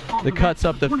cuts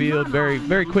up the field very,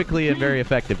 very quickly and very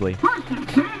effectively.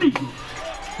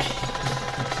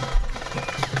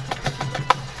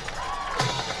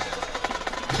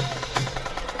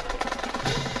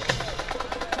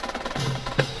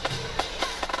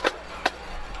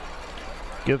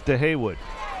 Give to Haywood.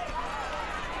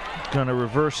 Going to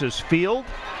reverse his field.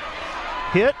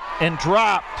 Hit and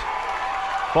dropped.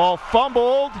 Ball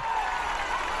fumbled.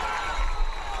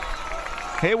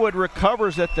 Haywood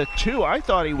recovers at the 2. I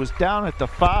thought he was down at the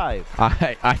 5.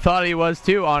 I thought he was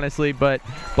too, honestly, but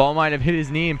ball might have hit his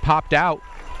knee and popped out.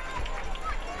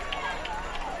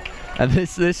 And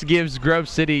this gives Grove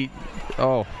City,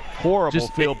 horrible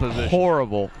field position.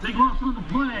 Horrible. Big loss on the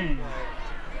play.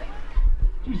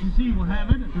 GCC will have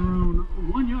it at their own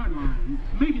 1-yard line,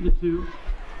 maybe the 2.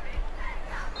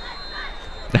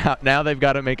 Now they've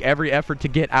got to make every effort to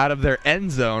get out of their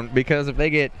end zone, because if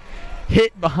they get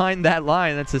hit behind that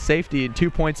line, that's a safety and 2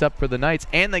 points up for the Knights,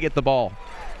 and they get the ball.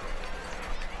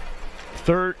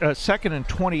 Second and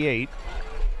 28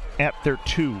 at their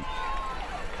 2.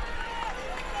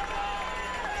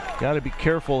 Got to be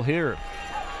careful here.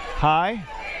 High,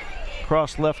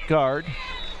 cross left guard.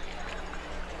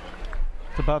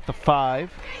 It's about the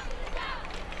 5.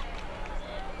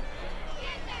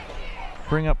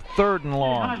 Bring up 3rd and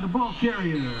long. The ball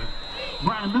carrier,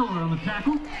 Brian Miller on the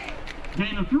tackle.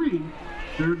 Gain of 3.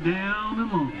 3rd down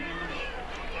and long.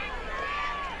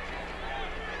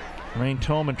 Rain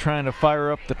Tolman trying to fire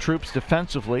up the troops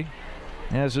defensively,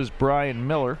 as is Brian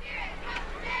Miller.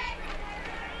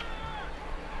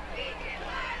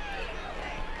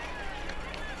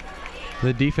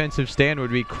 The defensive stand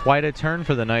would be quite a turn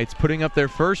for the Knights, putting up their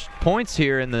first points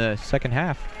here in the second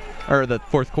half, or the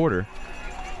fourth quarter.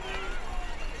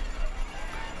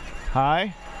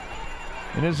 High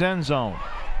in his end zone.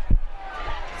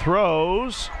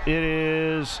 Throws. It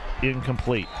is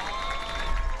incomplete.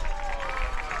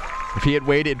 If he had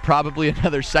waited probably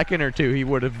another second or 2, he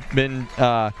would have been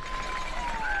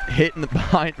hit in the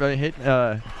behind,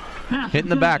 hit in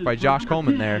the back by Josh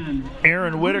Coleman there.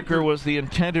 Aaron Whitaker was the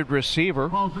intended receiver.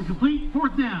 Ball's incomplete.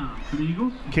 4th down for the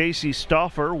Eagles. Casey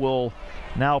Stauffer will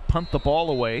now punt the ball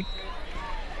away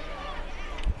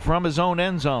from his own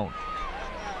end zone.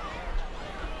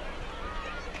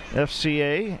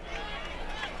 FCA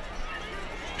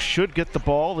should get the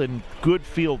ball in good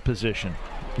field position.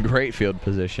 Great field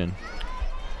position.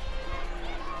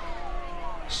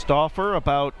 Stauffer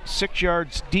about 6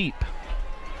 yards deep.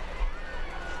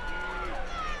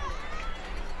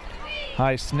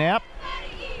 High snap,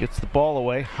 gets the ball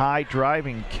away. High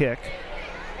driving kick.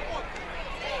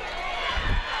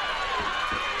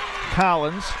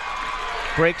 Collins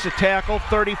breaks a tackle,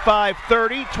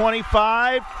 35-30,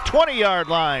 25, 20-yard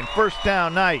line. First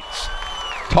down, Knights.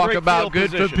 Talk Great about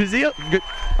field good position.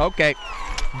 Okay,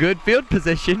 good field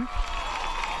position.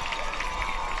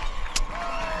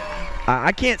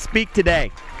 I can't speak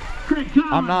today.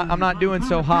 I'm not doing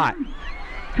so hot.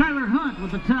 Kyler Hunt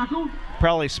with the tackle.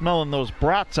 Probably smelling those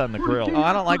brats on the grill. Oh,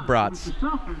 I don't like brats.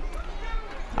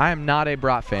 I am not a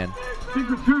brat fan. Big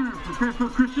return for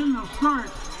Fairfield Christian. They'll start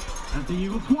at the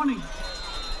Eagle 20.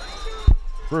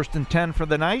 1st and 10 for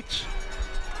the Knights.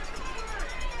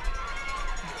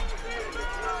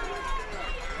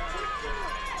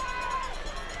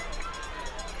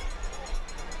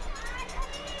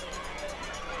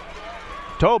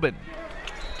 Tobin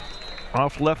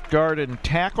off left guard and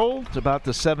tackle. It's about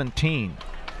the 17.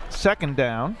 2nd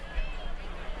down.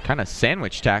 Kind of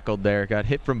sandwich tackled there. Got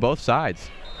hit from both sides.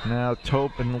 Now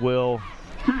Tobin will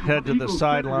head to the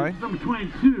sideline. Number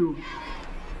 22,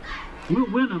 Will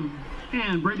Winham,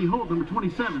 and Brady Holt, number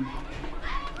 27.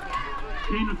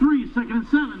 Gain of 3, 2nd and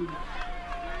 7.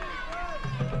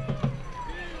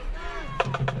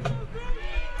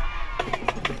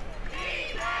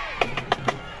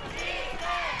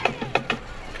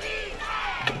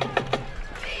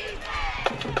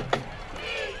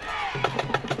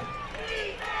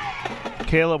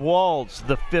 Caleb Walls,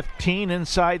 the 15,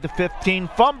 inside the 15,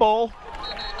 fumble.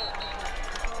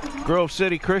 Grove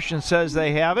City Christian says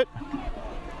they have it.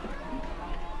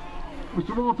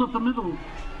 Mr. Waltz up the middle,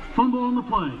 fumble on the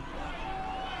play.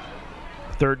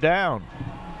 3rd down.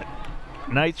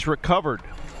 Knights recovered.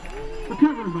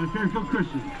 Recovered by Fairfield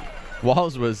Christian.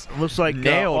 Walls was looks like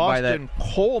nailed by that. Austin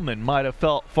Coleman might have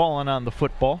fallen on the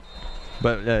football.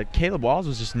 But Caleb Walls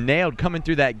was just nailed coming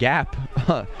through that gap.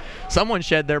 Someone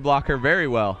shed their blocker very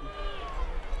well.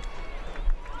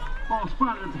 Ball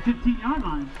spotted at the 15-yard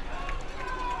line.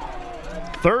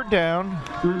 Third down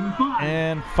Third and 5.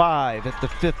 and 5 at the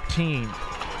 15.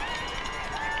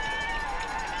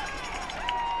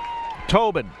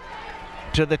 Tobin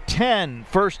to the 10.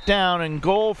 First down and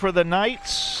goal for the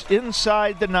Knights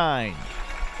inside the 9.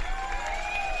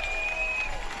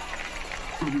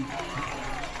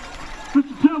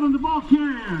 Mr. Tobin, the ball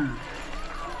carrier.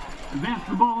 Advance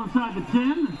the ball inside the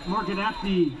 10. Mark it at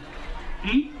the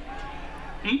 8,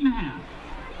 8.5.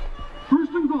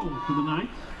 First and goal for the Knights.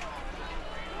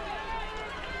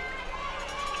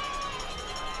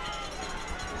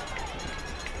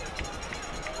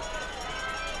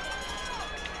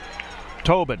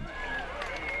 Tobin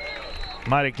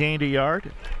might have gained a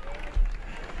yard.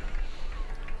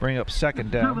 Bring up second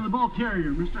down. Tobin, the ball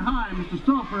carrier. Mr. High, Mr.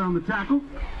 Stauffer on the tackle.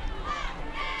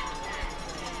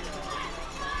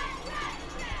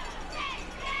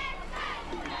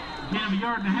 Gain of a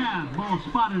yard and a half. Ball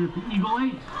spotted at the Eagle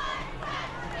 8.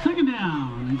 Second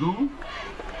down and goal.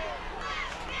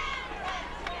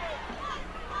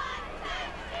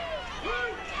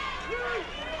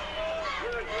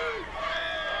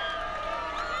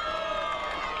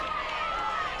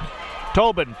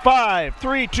 Tobin, 5,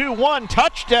 3, 2, 1,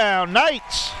 touchdown,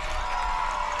 Knights.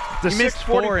 You missed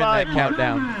 4 in that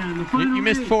countdown. You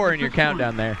missed 4 in your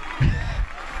countdown there.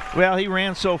 Well, he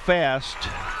ran so fast.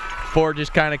 4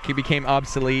 just kind of became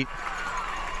obsolete.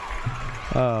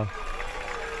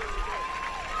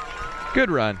 Good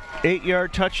run.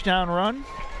 8-yard touchdown run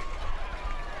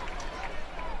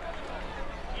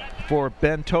for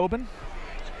Ben Tobin.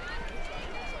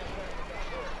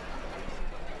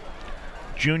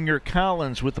 Junior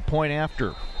Collins with the point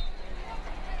after.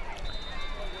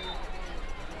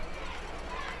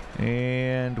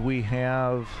 And we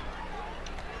have,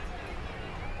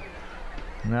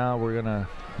 now we're gonna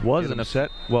what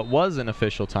was an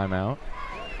official timeout.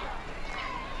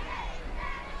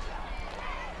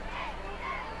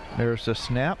 There's a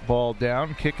snap, ball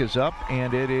down, kick is up,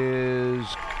 and it is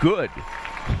good.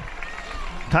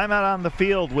 Timeout on the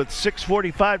field with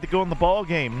 6:45 to go in the ball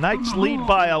game. Knights lead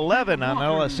by 11 on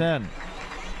LSN.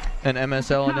 And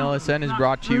MSL and LSN is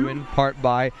brought to you in part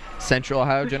by Central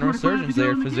Ohio General Surgeons. They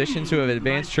are physicians who have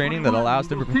advanced training that allows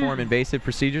them to perform invasive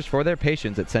procedures for their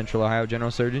patients. At Central Ohio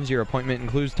General Surgeons, your appointment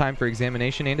includes time for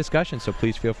examination and discussion, so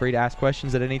please feel free to ask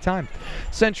questions at any time.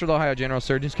 Central Ohio General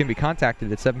Surgeons can be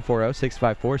contacted at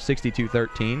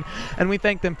 740-654-6213, and we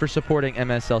thank them for supporting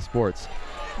MSL Sports.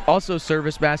 Also,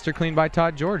 Service Master Clean by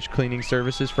Todd George, cleaning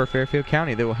services for Fairfield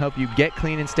County that will help you get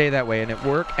clean and stay that way, and at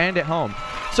work and at home.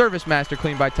 Service Master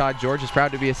Clean by Todd George is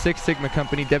proud to be a Six Sigma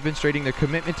company demonstrating their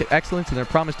commitment to excellence and their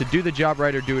promise to do the job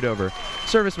right or do it over.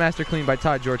 Service Master Clean by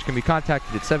Todd George can be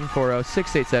contacted at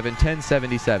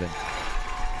 740-687-1077.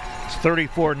 It's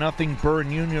 34-0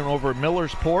 Burn Union over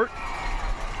Millersport.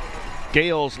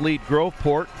 Gales lead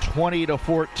Groveport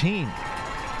 20-14.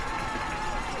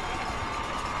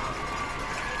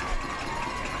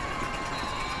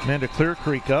 Amanda Clear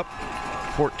Creek up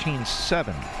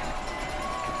 14-7.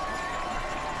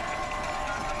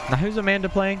 Now who's Amanda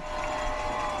playing?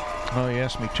 Oh, you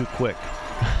asked me too quick.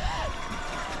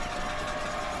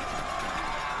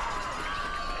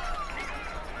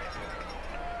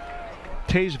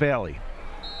 Taze Valley.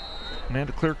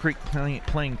 Amanda Clear Creek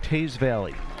playing Taze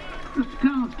Valley. Mr.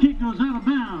 Collins' kick goes out of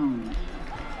bounds.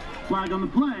 Flag on the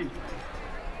play.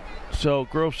 So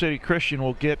Grove City Christian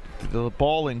will get the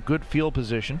ball in good field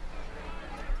position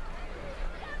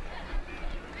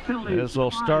as they'll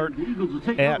start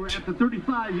at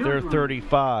their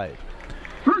 35.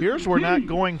 Here's where not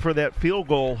going for that field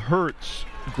goal hurts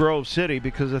Grove City,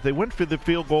 because if they went for the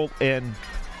field goal and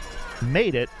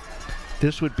made it,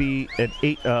 this would be an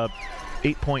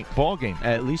 8-point ball game.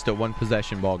 At least a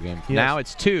one-possession ball game. Yes. Now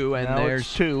it's 2, and now there's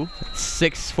it's 2.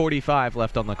 6:45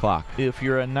 left on the clock. If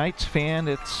you're a Knights fan,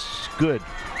 it's good.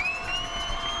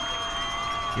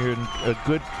 You're in a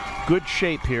good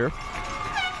shape here.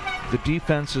 The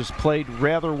defense has played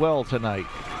rather well tonight.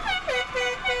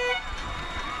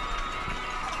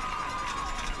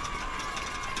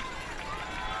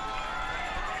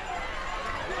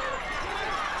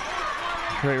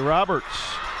 Trey Roberts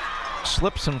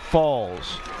slips and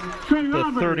falls Trey the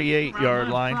Roberts, 38-yard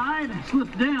line. Side,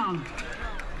 slipped down.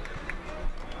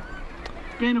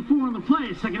 Gain of 4 on the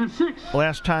play, 2nd and 6.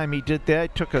 Last time he did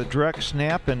that, he took a direct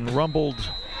snap and rumbled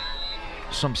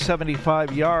some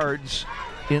 75 yards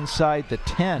inside the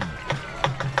 10.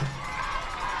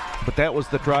 But that was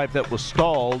the drive that was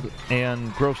stalled,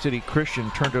 and Grove City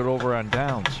Christian turned it over on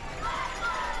downs.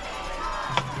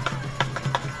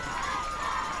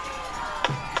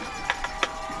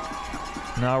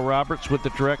 Now Roberts with the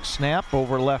direct snap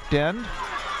over left end.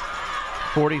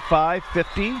 45,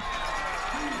 50.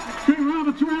 Trey Roberts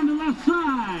It's around the left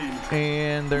side.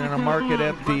 And they're going to mark it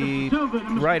at the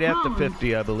right at the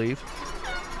 50, I believe.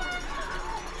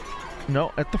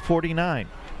 No, at the 49.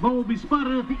 Ball will be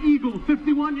spotted at the Eagle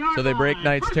 51-yard So they break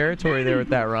Knights territory there with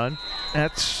that run.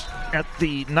 That's at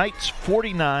the Knights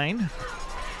 49,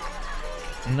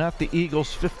 not the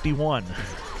Eagles 51.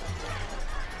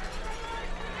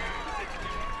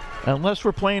 Unless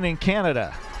we're playing in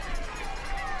Canada.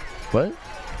 What?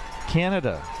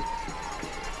 Canada.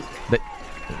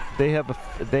 They have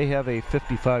a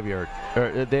 55 yard,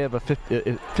 or they have a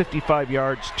 55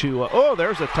 yards to. Oh,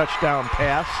 there's a touchdown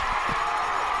pass.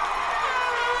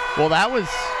 Well, that was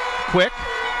Quick.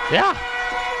 yeah.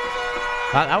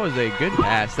 That was a good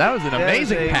pass. That was an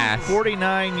amazing pass.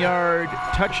 49-yard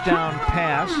touchdown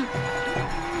pass.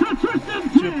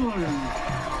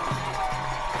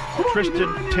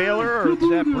 Tristan Taylor, or is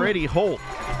that Brady Holt?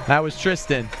 That was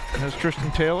Tristan. That was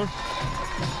Tristan Taylor.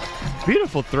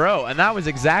 Beautiful throw, and that was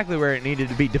exactly where it needed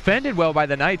to be. Defended well by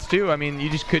the Knights too. I mean, he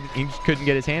just couldn't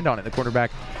get his hand on it. The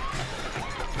quarterback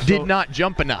did not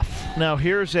jump enough. Now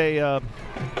here's a.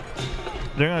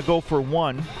 They're going to go for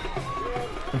one.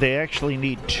 They actually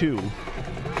need two.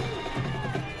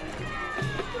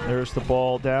 There's the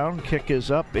ball down. Kick is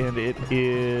up, and it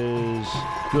is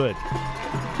good.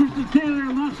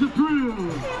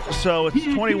 So it's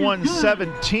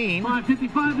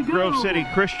 21-17. Grove City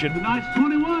Christian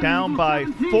down by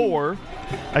 4.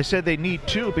 I said they need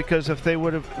 2 because if they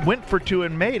would have went for 2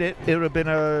 and made it, it would have been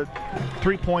a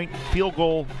 3-point field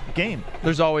goal game.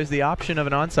 There's always the option of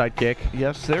an onside kick.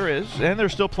 Yes, there is. And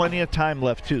there's still plenty of time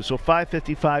left, too. So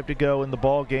 5:55 to go in the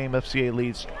ball game. FCA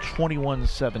leads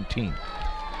 21-17.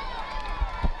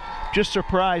 Just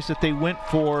surprised that they went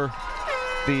for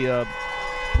the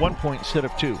 1 point instead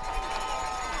of 2.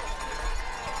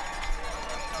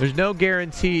 There's no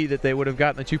guarantee that they would have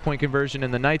gotten the 2-point conversion,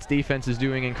 and the Knights defense is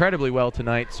doing incredibly well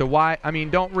tonight. So why? I mean,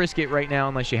 don't risk it right now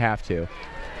unless you have to.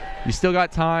 You still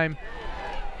got time.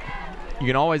 You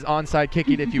can always onside kick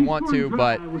it if you want to,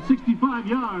 but with 65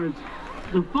 yards,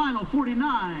 the final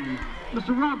 49.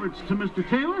 Mr. Roberts to Mr.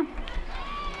 Taylor.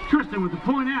 Tristan with the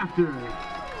point after.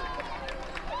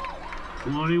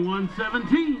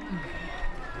 21-17.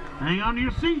 Hang on to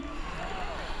your seat.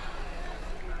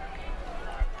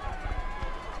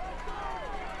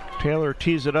 Taylor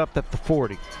tees it up at the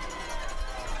 40.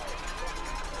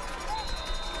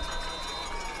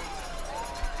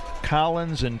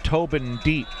 Collins and Tobin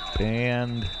deep,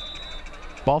 and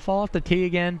ball fall off the tee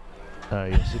again.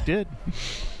 Yes, it did.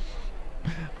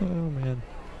 Oh man.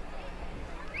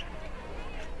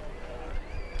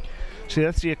 See,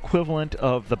 that's the equivalent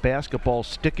of the basketball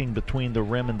sticking between the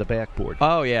rim and the backboard.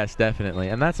 Oh yes, definitely,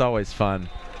 and that's always fun.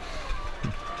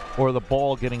 Or the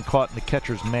ball getting caught in the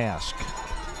catcher's mask.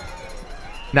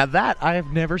 Now that I have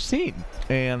never seen.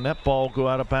 And that ball will go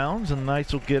out of bounds, and the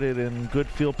Knights will get it in good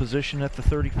field position at the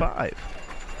 35.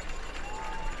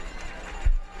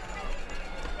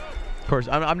 Of course,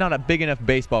 I'm not a big enough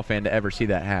baseball fan to ever see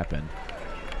that happen.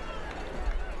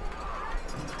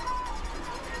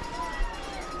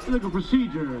 Legal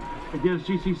procedure against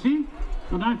GCC.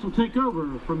 The Knights will take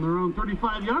over from their own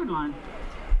 35-yard line.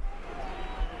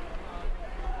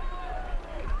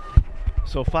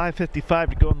 So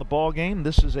 5:55 to go in the ball game.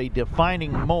 This is a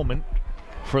defining moment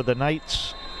for the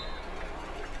Knights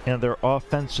and their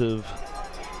offensive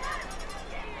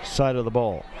side of the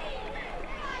ball.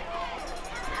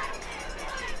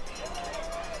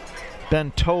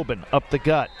 Ben Tobin up the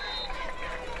gut.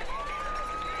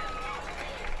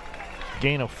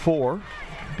 Gain of 4.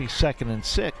 Be 2nd and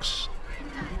 6.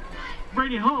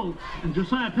 Brady Holt and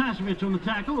Josiah Pasovich on the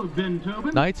tackle of Ben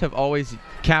Tobin. Knights have always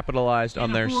capitalized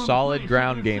on their solid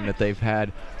ground game that they've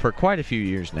had for quite a few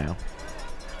years now.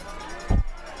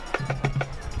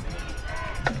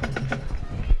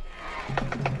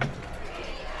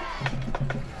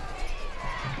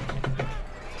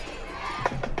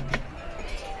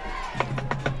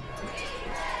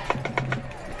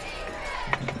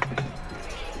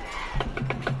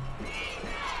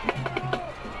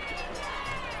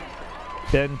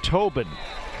 Ben Tobin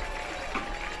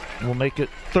will make it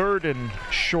 3rd and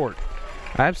short.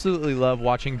 I absolutely love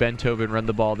watching Ben Tobin run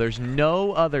the ball. There's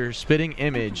no other spitting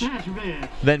image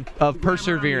of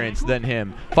perseverance than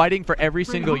him. Fighting for every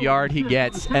single yard he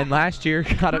gets, and last year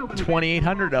got up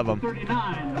 2,800 of them.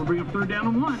 39. We'll bring up 3rd down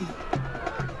and 1.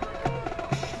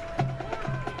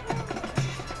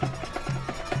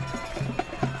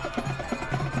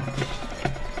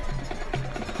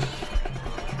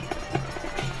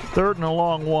 Third and a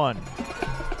long 1.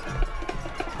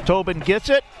 Tobin gets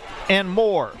it and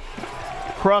more.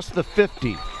 Across the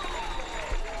 50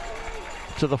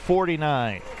 to the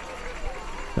 49.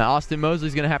 Now Austin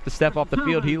Mosley's going to have to step off the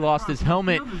field. He lost his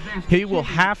helmet. He will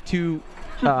have to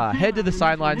head to the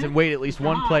sidelines and wait at least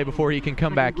one play before he can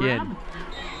come back in.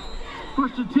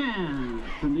 First and 10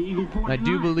 from the Eagle 49. I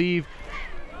do believe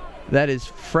that is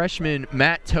freshman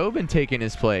Matt Tobin taking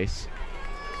his place.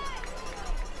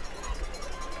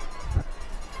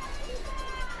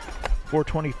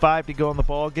 .425 to go in the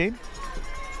ball game.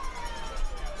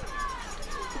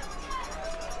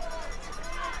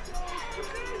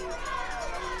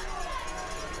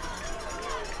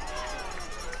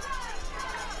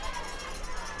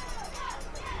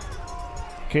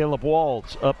 Caleb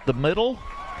Walls up the middle.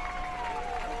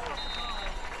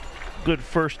 Good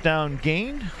first down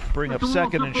gain. Bring up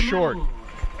second and short.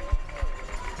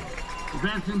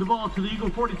 Advancing the ball to the Eagle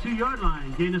 42-yard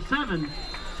line. Gain of 7.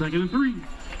 Second and 3.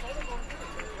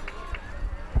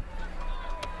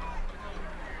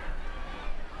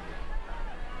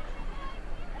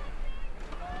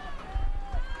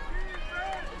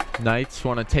 Knights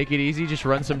want to take it easy, just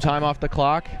run some time off the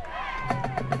clock.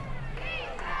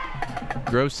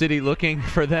 Grove City looking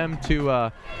for them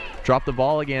to drop the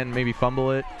ball again, maybe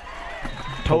fumble it.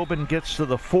 Tobin gets to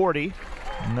the 40,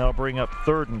 and they'll bring up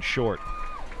third and short.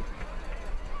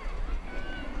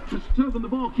 Just Tobin, the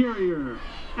ball carrier.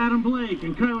 Adam Blake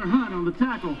and Kyler Hunt on the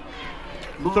tackle.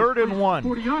 Ball Third and 1.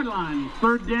 40-yard line.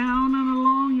 Third down and a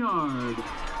long yard.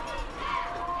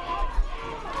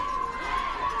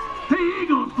 Hey,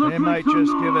 Eagles, They might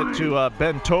just give it to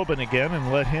Ben Tobin again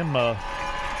and let him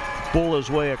bull his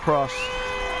way across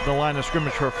the line of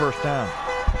scrimmage for a first down.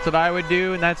 That's what I would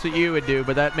do, and that's what you would do,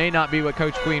 but that may not be what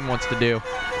Coach Queen wants to do.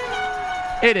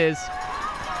 It is.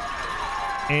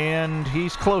 And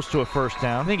he's close to a first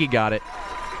down. I think he got it.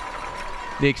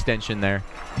 The extension there.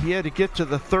 He had to get to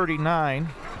the 39,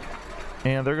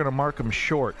 and they're going to mark him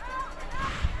short.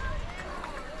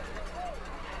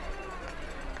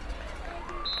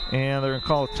 And they're going to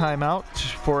call a timeout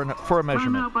for a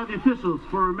measurement. Timeout by the officials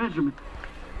for a measurement.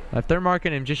 If they're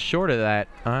marking him just short of that,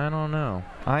 I don't know.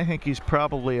 I think he's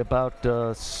probably about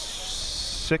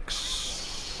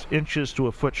 6 inches to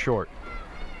a foot short.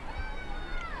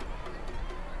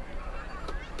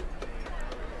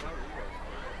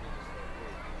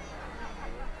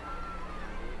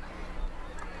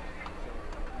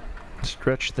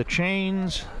 Stretch the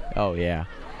chains. Oh, yeah.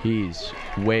 He's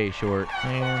way short.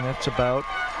 And that's about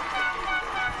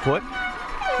foot.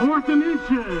 Fourth and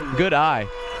inches. Good eye.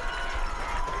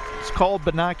 It's called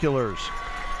binoculars.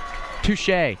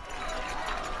 Touche.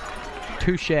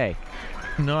 Touche.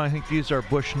 No, I think these are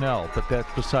Bushnell, but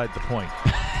that's beside the point.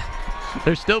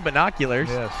 They're still binoculars.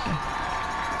 Yes.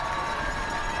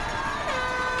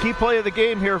 Key play of the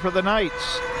game here for the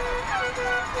Knights.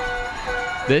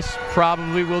 This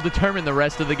probably will determine the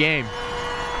rest of the game.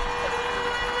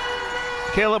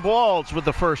 Caleb Walls with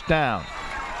the first down.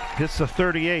 Hits the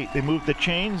 38. They move the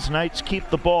chains. Knights keep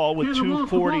the ball with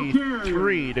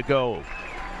 2:43 to go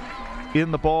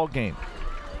in the ball game.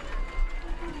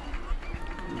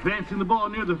 Advancing the ball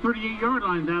near the 38-yard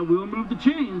line. That will move the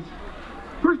chains.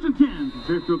 First and 10,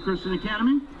 Fairfield Christian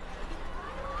Academy.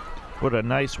 What a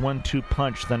nice 1-2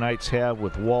 punch the Knights have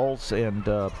with Walls and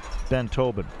Ben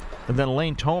Tobin. And then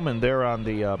Lane Tolman there on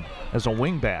the as a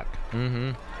wingback.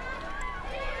 Mm-hmm.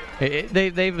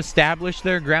 They've established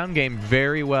their ground game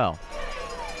very well.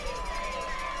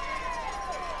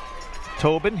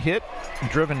 Tobin hit,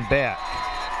 driven back.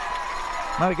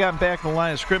 Might have gotten back to the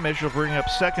line of scrimmage. He'll bring up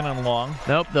second and long.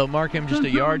 Nope, they'll mark him just a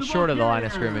yard short of the line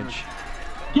of scrimmage.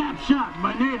 Gap shot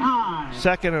by Nate High.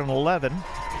 Second and 11.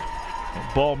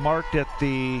 Ball marked at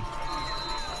the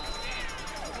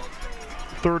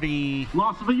 38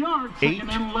 Loss of a yard, second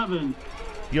and 11.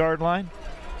 Yard line.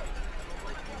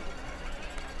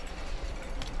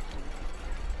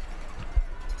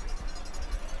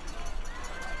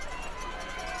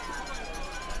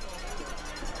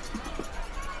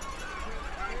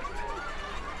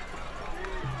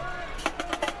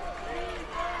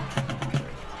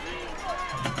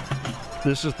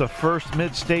 This is the first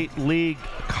Mid-State League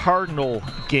Cardinal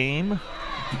game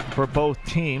for both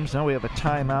teams. Now we have a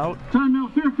timeout.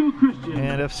 Timeout, Fairfield Christian.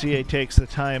 And FCA takes the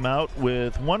timeout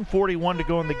with 1:41 to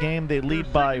go in the game. They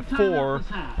lead by 4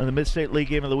 in the Mid-State League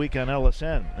Game of the Week on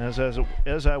LSN.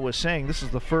 As I was saying, this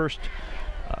is the first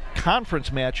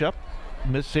conference matchup,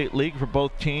 Mid-State League for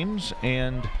both teams,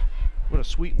 and what a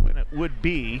sweet win it would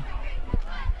be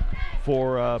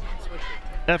for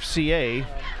FCA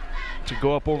to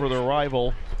go up over their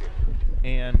rival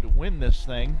and win this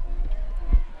thing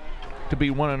to be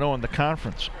 1-0 in the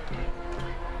conference.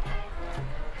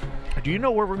 Do you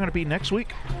know where we're going to be next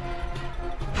week?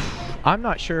 I'm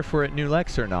not sure if we're at New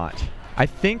Lex or not. I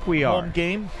think we are. Home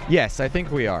game? Yes, I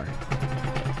think we are.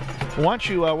 Once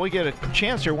we get a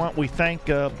chance here, why don't we thank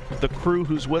the crew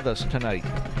who's with us tonight?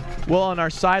 Well, on our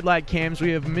sideline cams,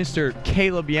 we have Mr.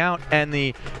 Caleb Yount and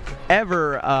the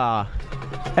ever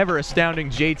astounding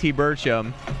JT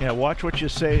Burcham. Yeah, watch what you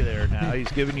say there now.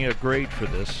 He's giving you a grade for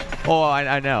this. Oh,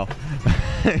 I know.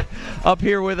 Up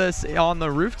here with us on the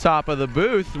rooftop of the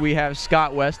booth, we have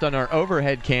Scott West on our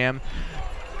overhead cam.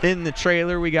 In the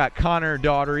trailer, we got Connor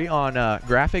Daughtery on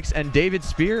graphics and Dave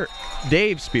Spear,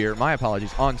 my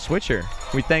apologies, on switcher.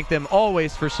 We thank them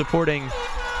always for supporting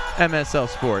MSL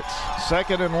Sports.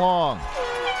 2nd and long.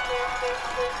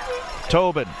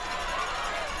 Tobin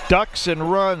ducks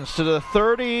and runs to the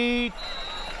 30,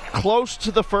 close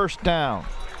to the first down.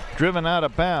 Driven out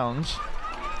of bounds.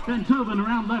 Ben Tobin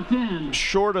around left end.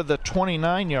 Short of the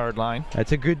 29-yard line.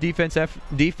 That's a good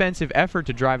defensive effort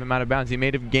to drive him out of bounds. He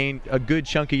may have gained a good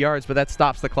chunk of yards, but that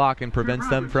stops the clock and prevents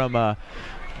them from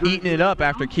eating it up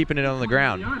after keeping it on the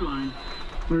ground.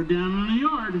 Third down on the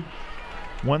yard.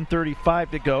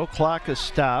 1:35 to go. Clock is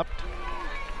stopped.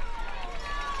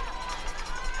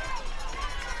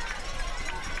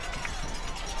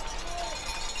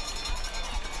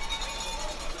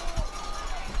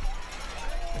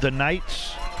 The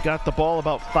Knights got the ball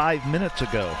about 5 minutes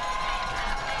ago.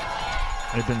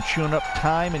 They've been chewing up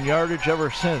time and yardage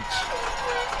ever since.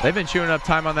 They've been chewing up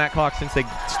time on that clock since they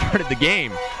started the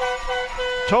game.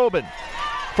 Tobin,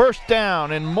 first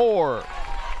down and more.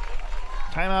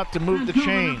 Timeout to move the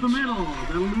chains.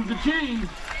 That'll move the chains.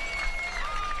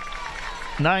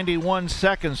 91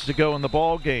 seconds to go in the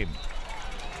ball game.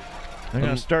 They're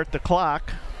going to start the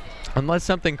clock. Unless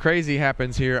something crazy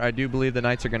happens here, I do believe the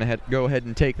Knights are going to go ahead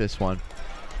and take this one.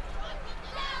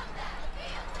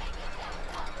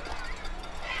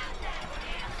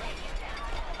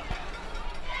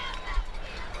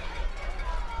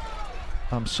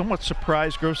 I'm somewhat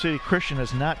surprised Grove City Christian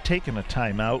has not taken a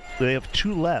timeout. They have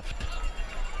 2 left.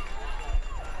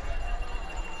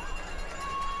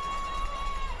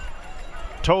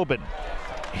 Tobin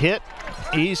hit.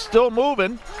 He's still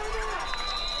moving.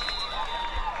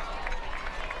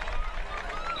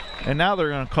 And now they're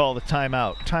going to call the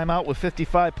timeout. Timeout with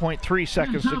 55.3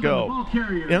 seconds to go.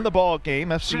 In the ball game,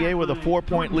 FCA with a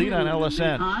 4-point lead on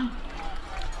LSN.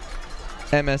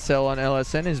 MSL on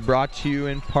LSN is brought to you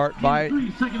in part by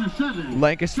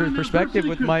Lancaster Perspective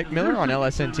with Mike Miller on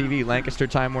LSN TV, Lancaster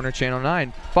Time Warner Channel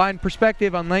 9. Find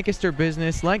perspective on Lancaster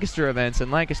business, Lancaster events,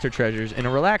 and Lancaster treasures in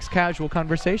a relaxed, casual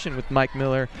conversation with Mike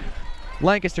Miller.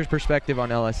 Lancaster's Perspective on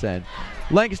LSN.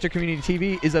 Lancaster Community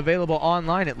TV is available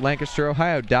online at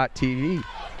lancasterohio.tv.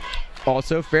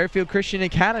 Also, Fairfield Christian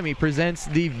Academy presents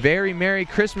the Very Merry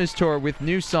Christmas Tour with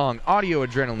new song, Audio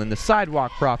Adrenaline, The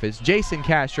Sidewalk Prophets, Jason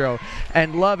Castro,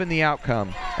 and Love in the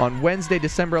Outcome on Wednesday,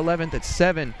 December 11th at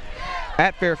 7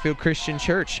 at Fairfield Christian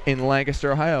Church in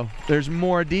Lancaster, Ohio. There's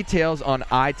more details on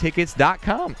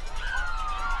itickets.com.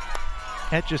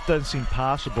 That just doesn't seem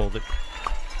possible that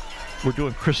we're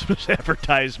doing Christmas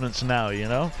advertisements now, you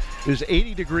know? It was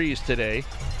 80 degrees today.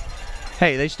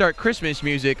 Hey, they start Christmas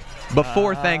music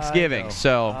before Thanksgiving,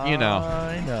 so, you know.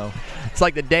 I know. It's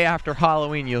like the day after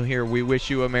Halloween, you'll hear We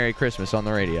Wish You a Merry Christmas on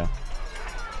the radio.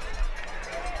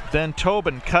 Then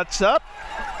Tobin cuts up,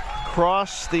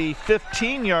 across the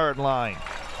 15-yard line.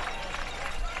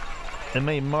 And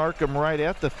may mark him right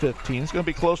at the 15. It's going to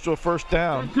be close to a first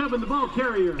down. And Tobin, the ball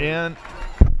carrier. And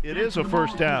it is a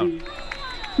first down.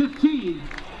 15.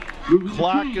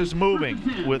 Clock is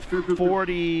moving with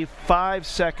 45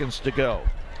 seconds to go.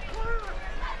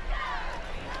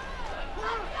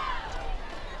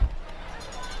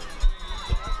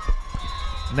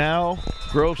 Now,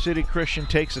 Grove City Christian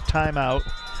takes a timeout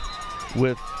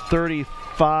with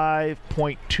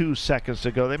 35.2 seconds to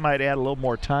go. They might add a little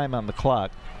more time on the clock.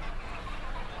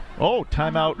 Oh,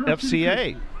 timeout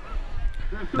FCA.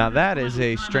 Now that is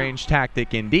a strange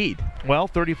tactic indeed. Well,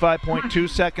 35.2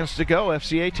 seconds to go.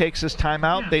 FCA takes this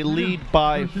timeout. They lead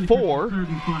by 4,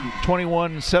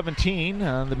 21-17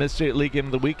 on the Mid-State League Game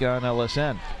of the Week on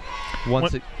LSN.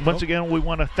 Once again, we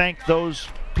want to thank those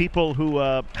people who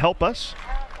help us.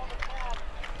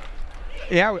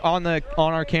 Yeah, on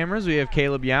our cameras, we have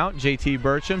Caleb Yount, JT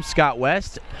Burcham, Scott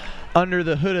West. Under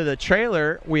the hood of the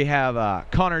trailer, we have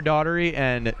Connor Daughtery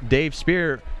and Dave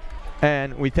Spear.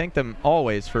 And we thank them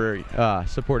always for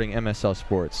supporting MSL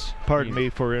Sports. Pardon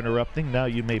me for interrupting. Now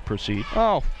you may proceed.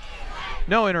 Oh,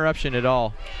 no interruption at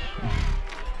all.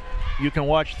 You can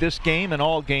watch this game and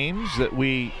all games that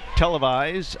we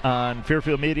televise on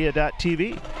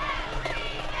fairfieldmedia.tv.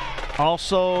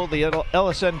 Also, the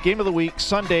LSN Game of the Week,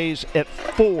 Sundays at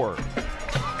 4.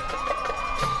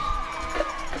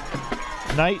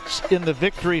 Knights in the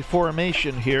victory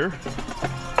formation here.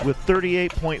 with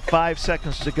 38.5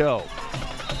 seconds to go.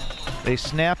 They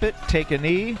snap it, take a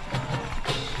knee.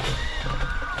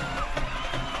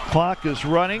 Clock is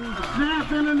running.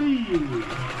 Snap and a knee.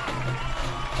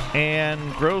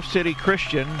 And Grove City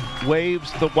Christian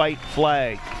waves the white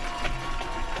flag.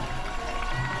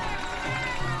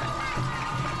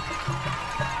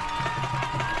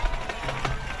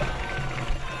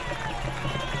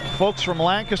 Folks from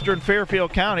Lancaster and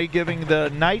Fairfield County giving the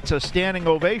Knights a standing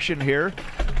ovation here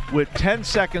with 10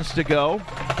 seconds to go.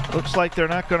 Looks like they're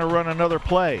not going to run another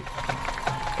play.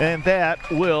 And that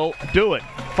will do it.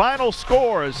 Final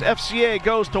scores, FCA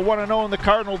goes to 1-0 in the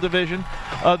Cardinal Division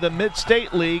of the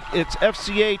Mid-State League. It's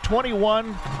FCA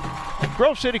 21,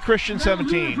 Grove City Christian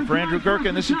 17. For Andrew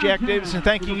Gherkin, this is Jack Davison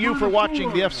thanking you for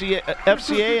watching the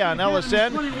FCA on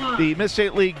LSN, the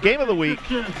Mid-State League Game of the Week.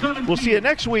 We'll see you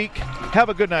next week. Have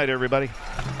a good night, everybody.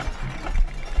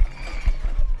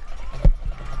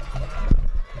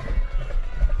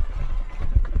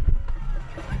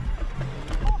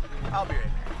 I'll be right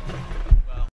back.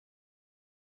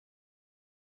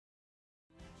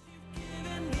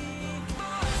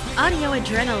 Audio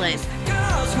Adrenaline,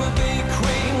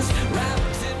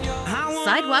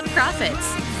 Sidewalk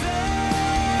Prophets,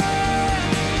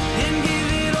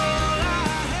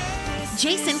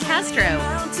 Jason Castro,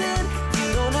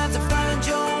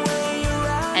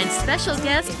 and special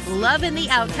guest Love in the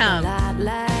Outcome.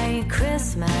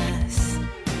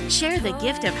 Share the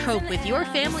gift of hope with your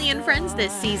family and friends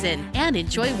this season and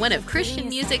enjoy one of Christian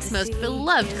music's most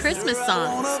beloved Christmas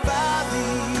songs.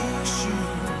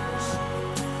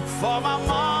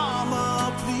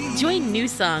 Join New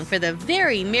Song for the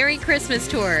Very Merry Christmas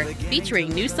Tour, featuring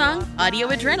New Song, Audio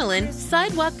Adrenaline,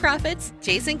 Sidewalk Prophets,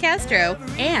 Jason Castro,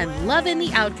 and Love in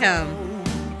the Outcome.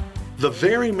 The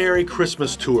Very Merry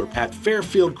Christmas Tour at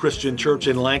Fairfield Christian Church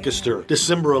in Lancaster,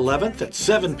 December 11th at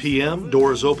 7 p.m.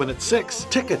 Doors open at 6.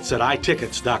 Tickets at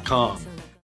itickets.com.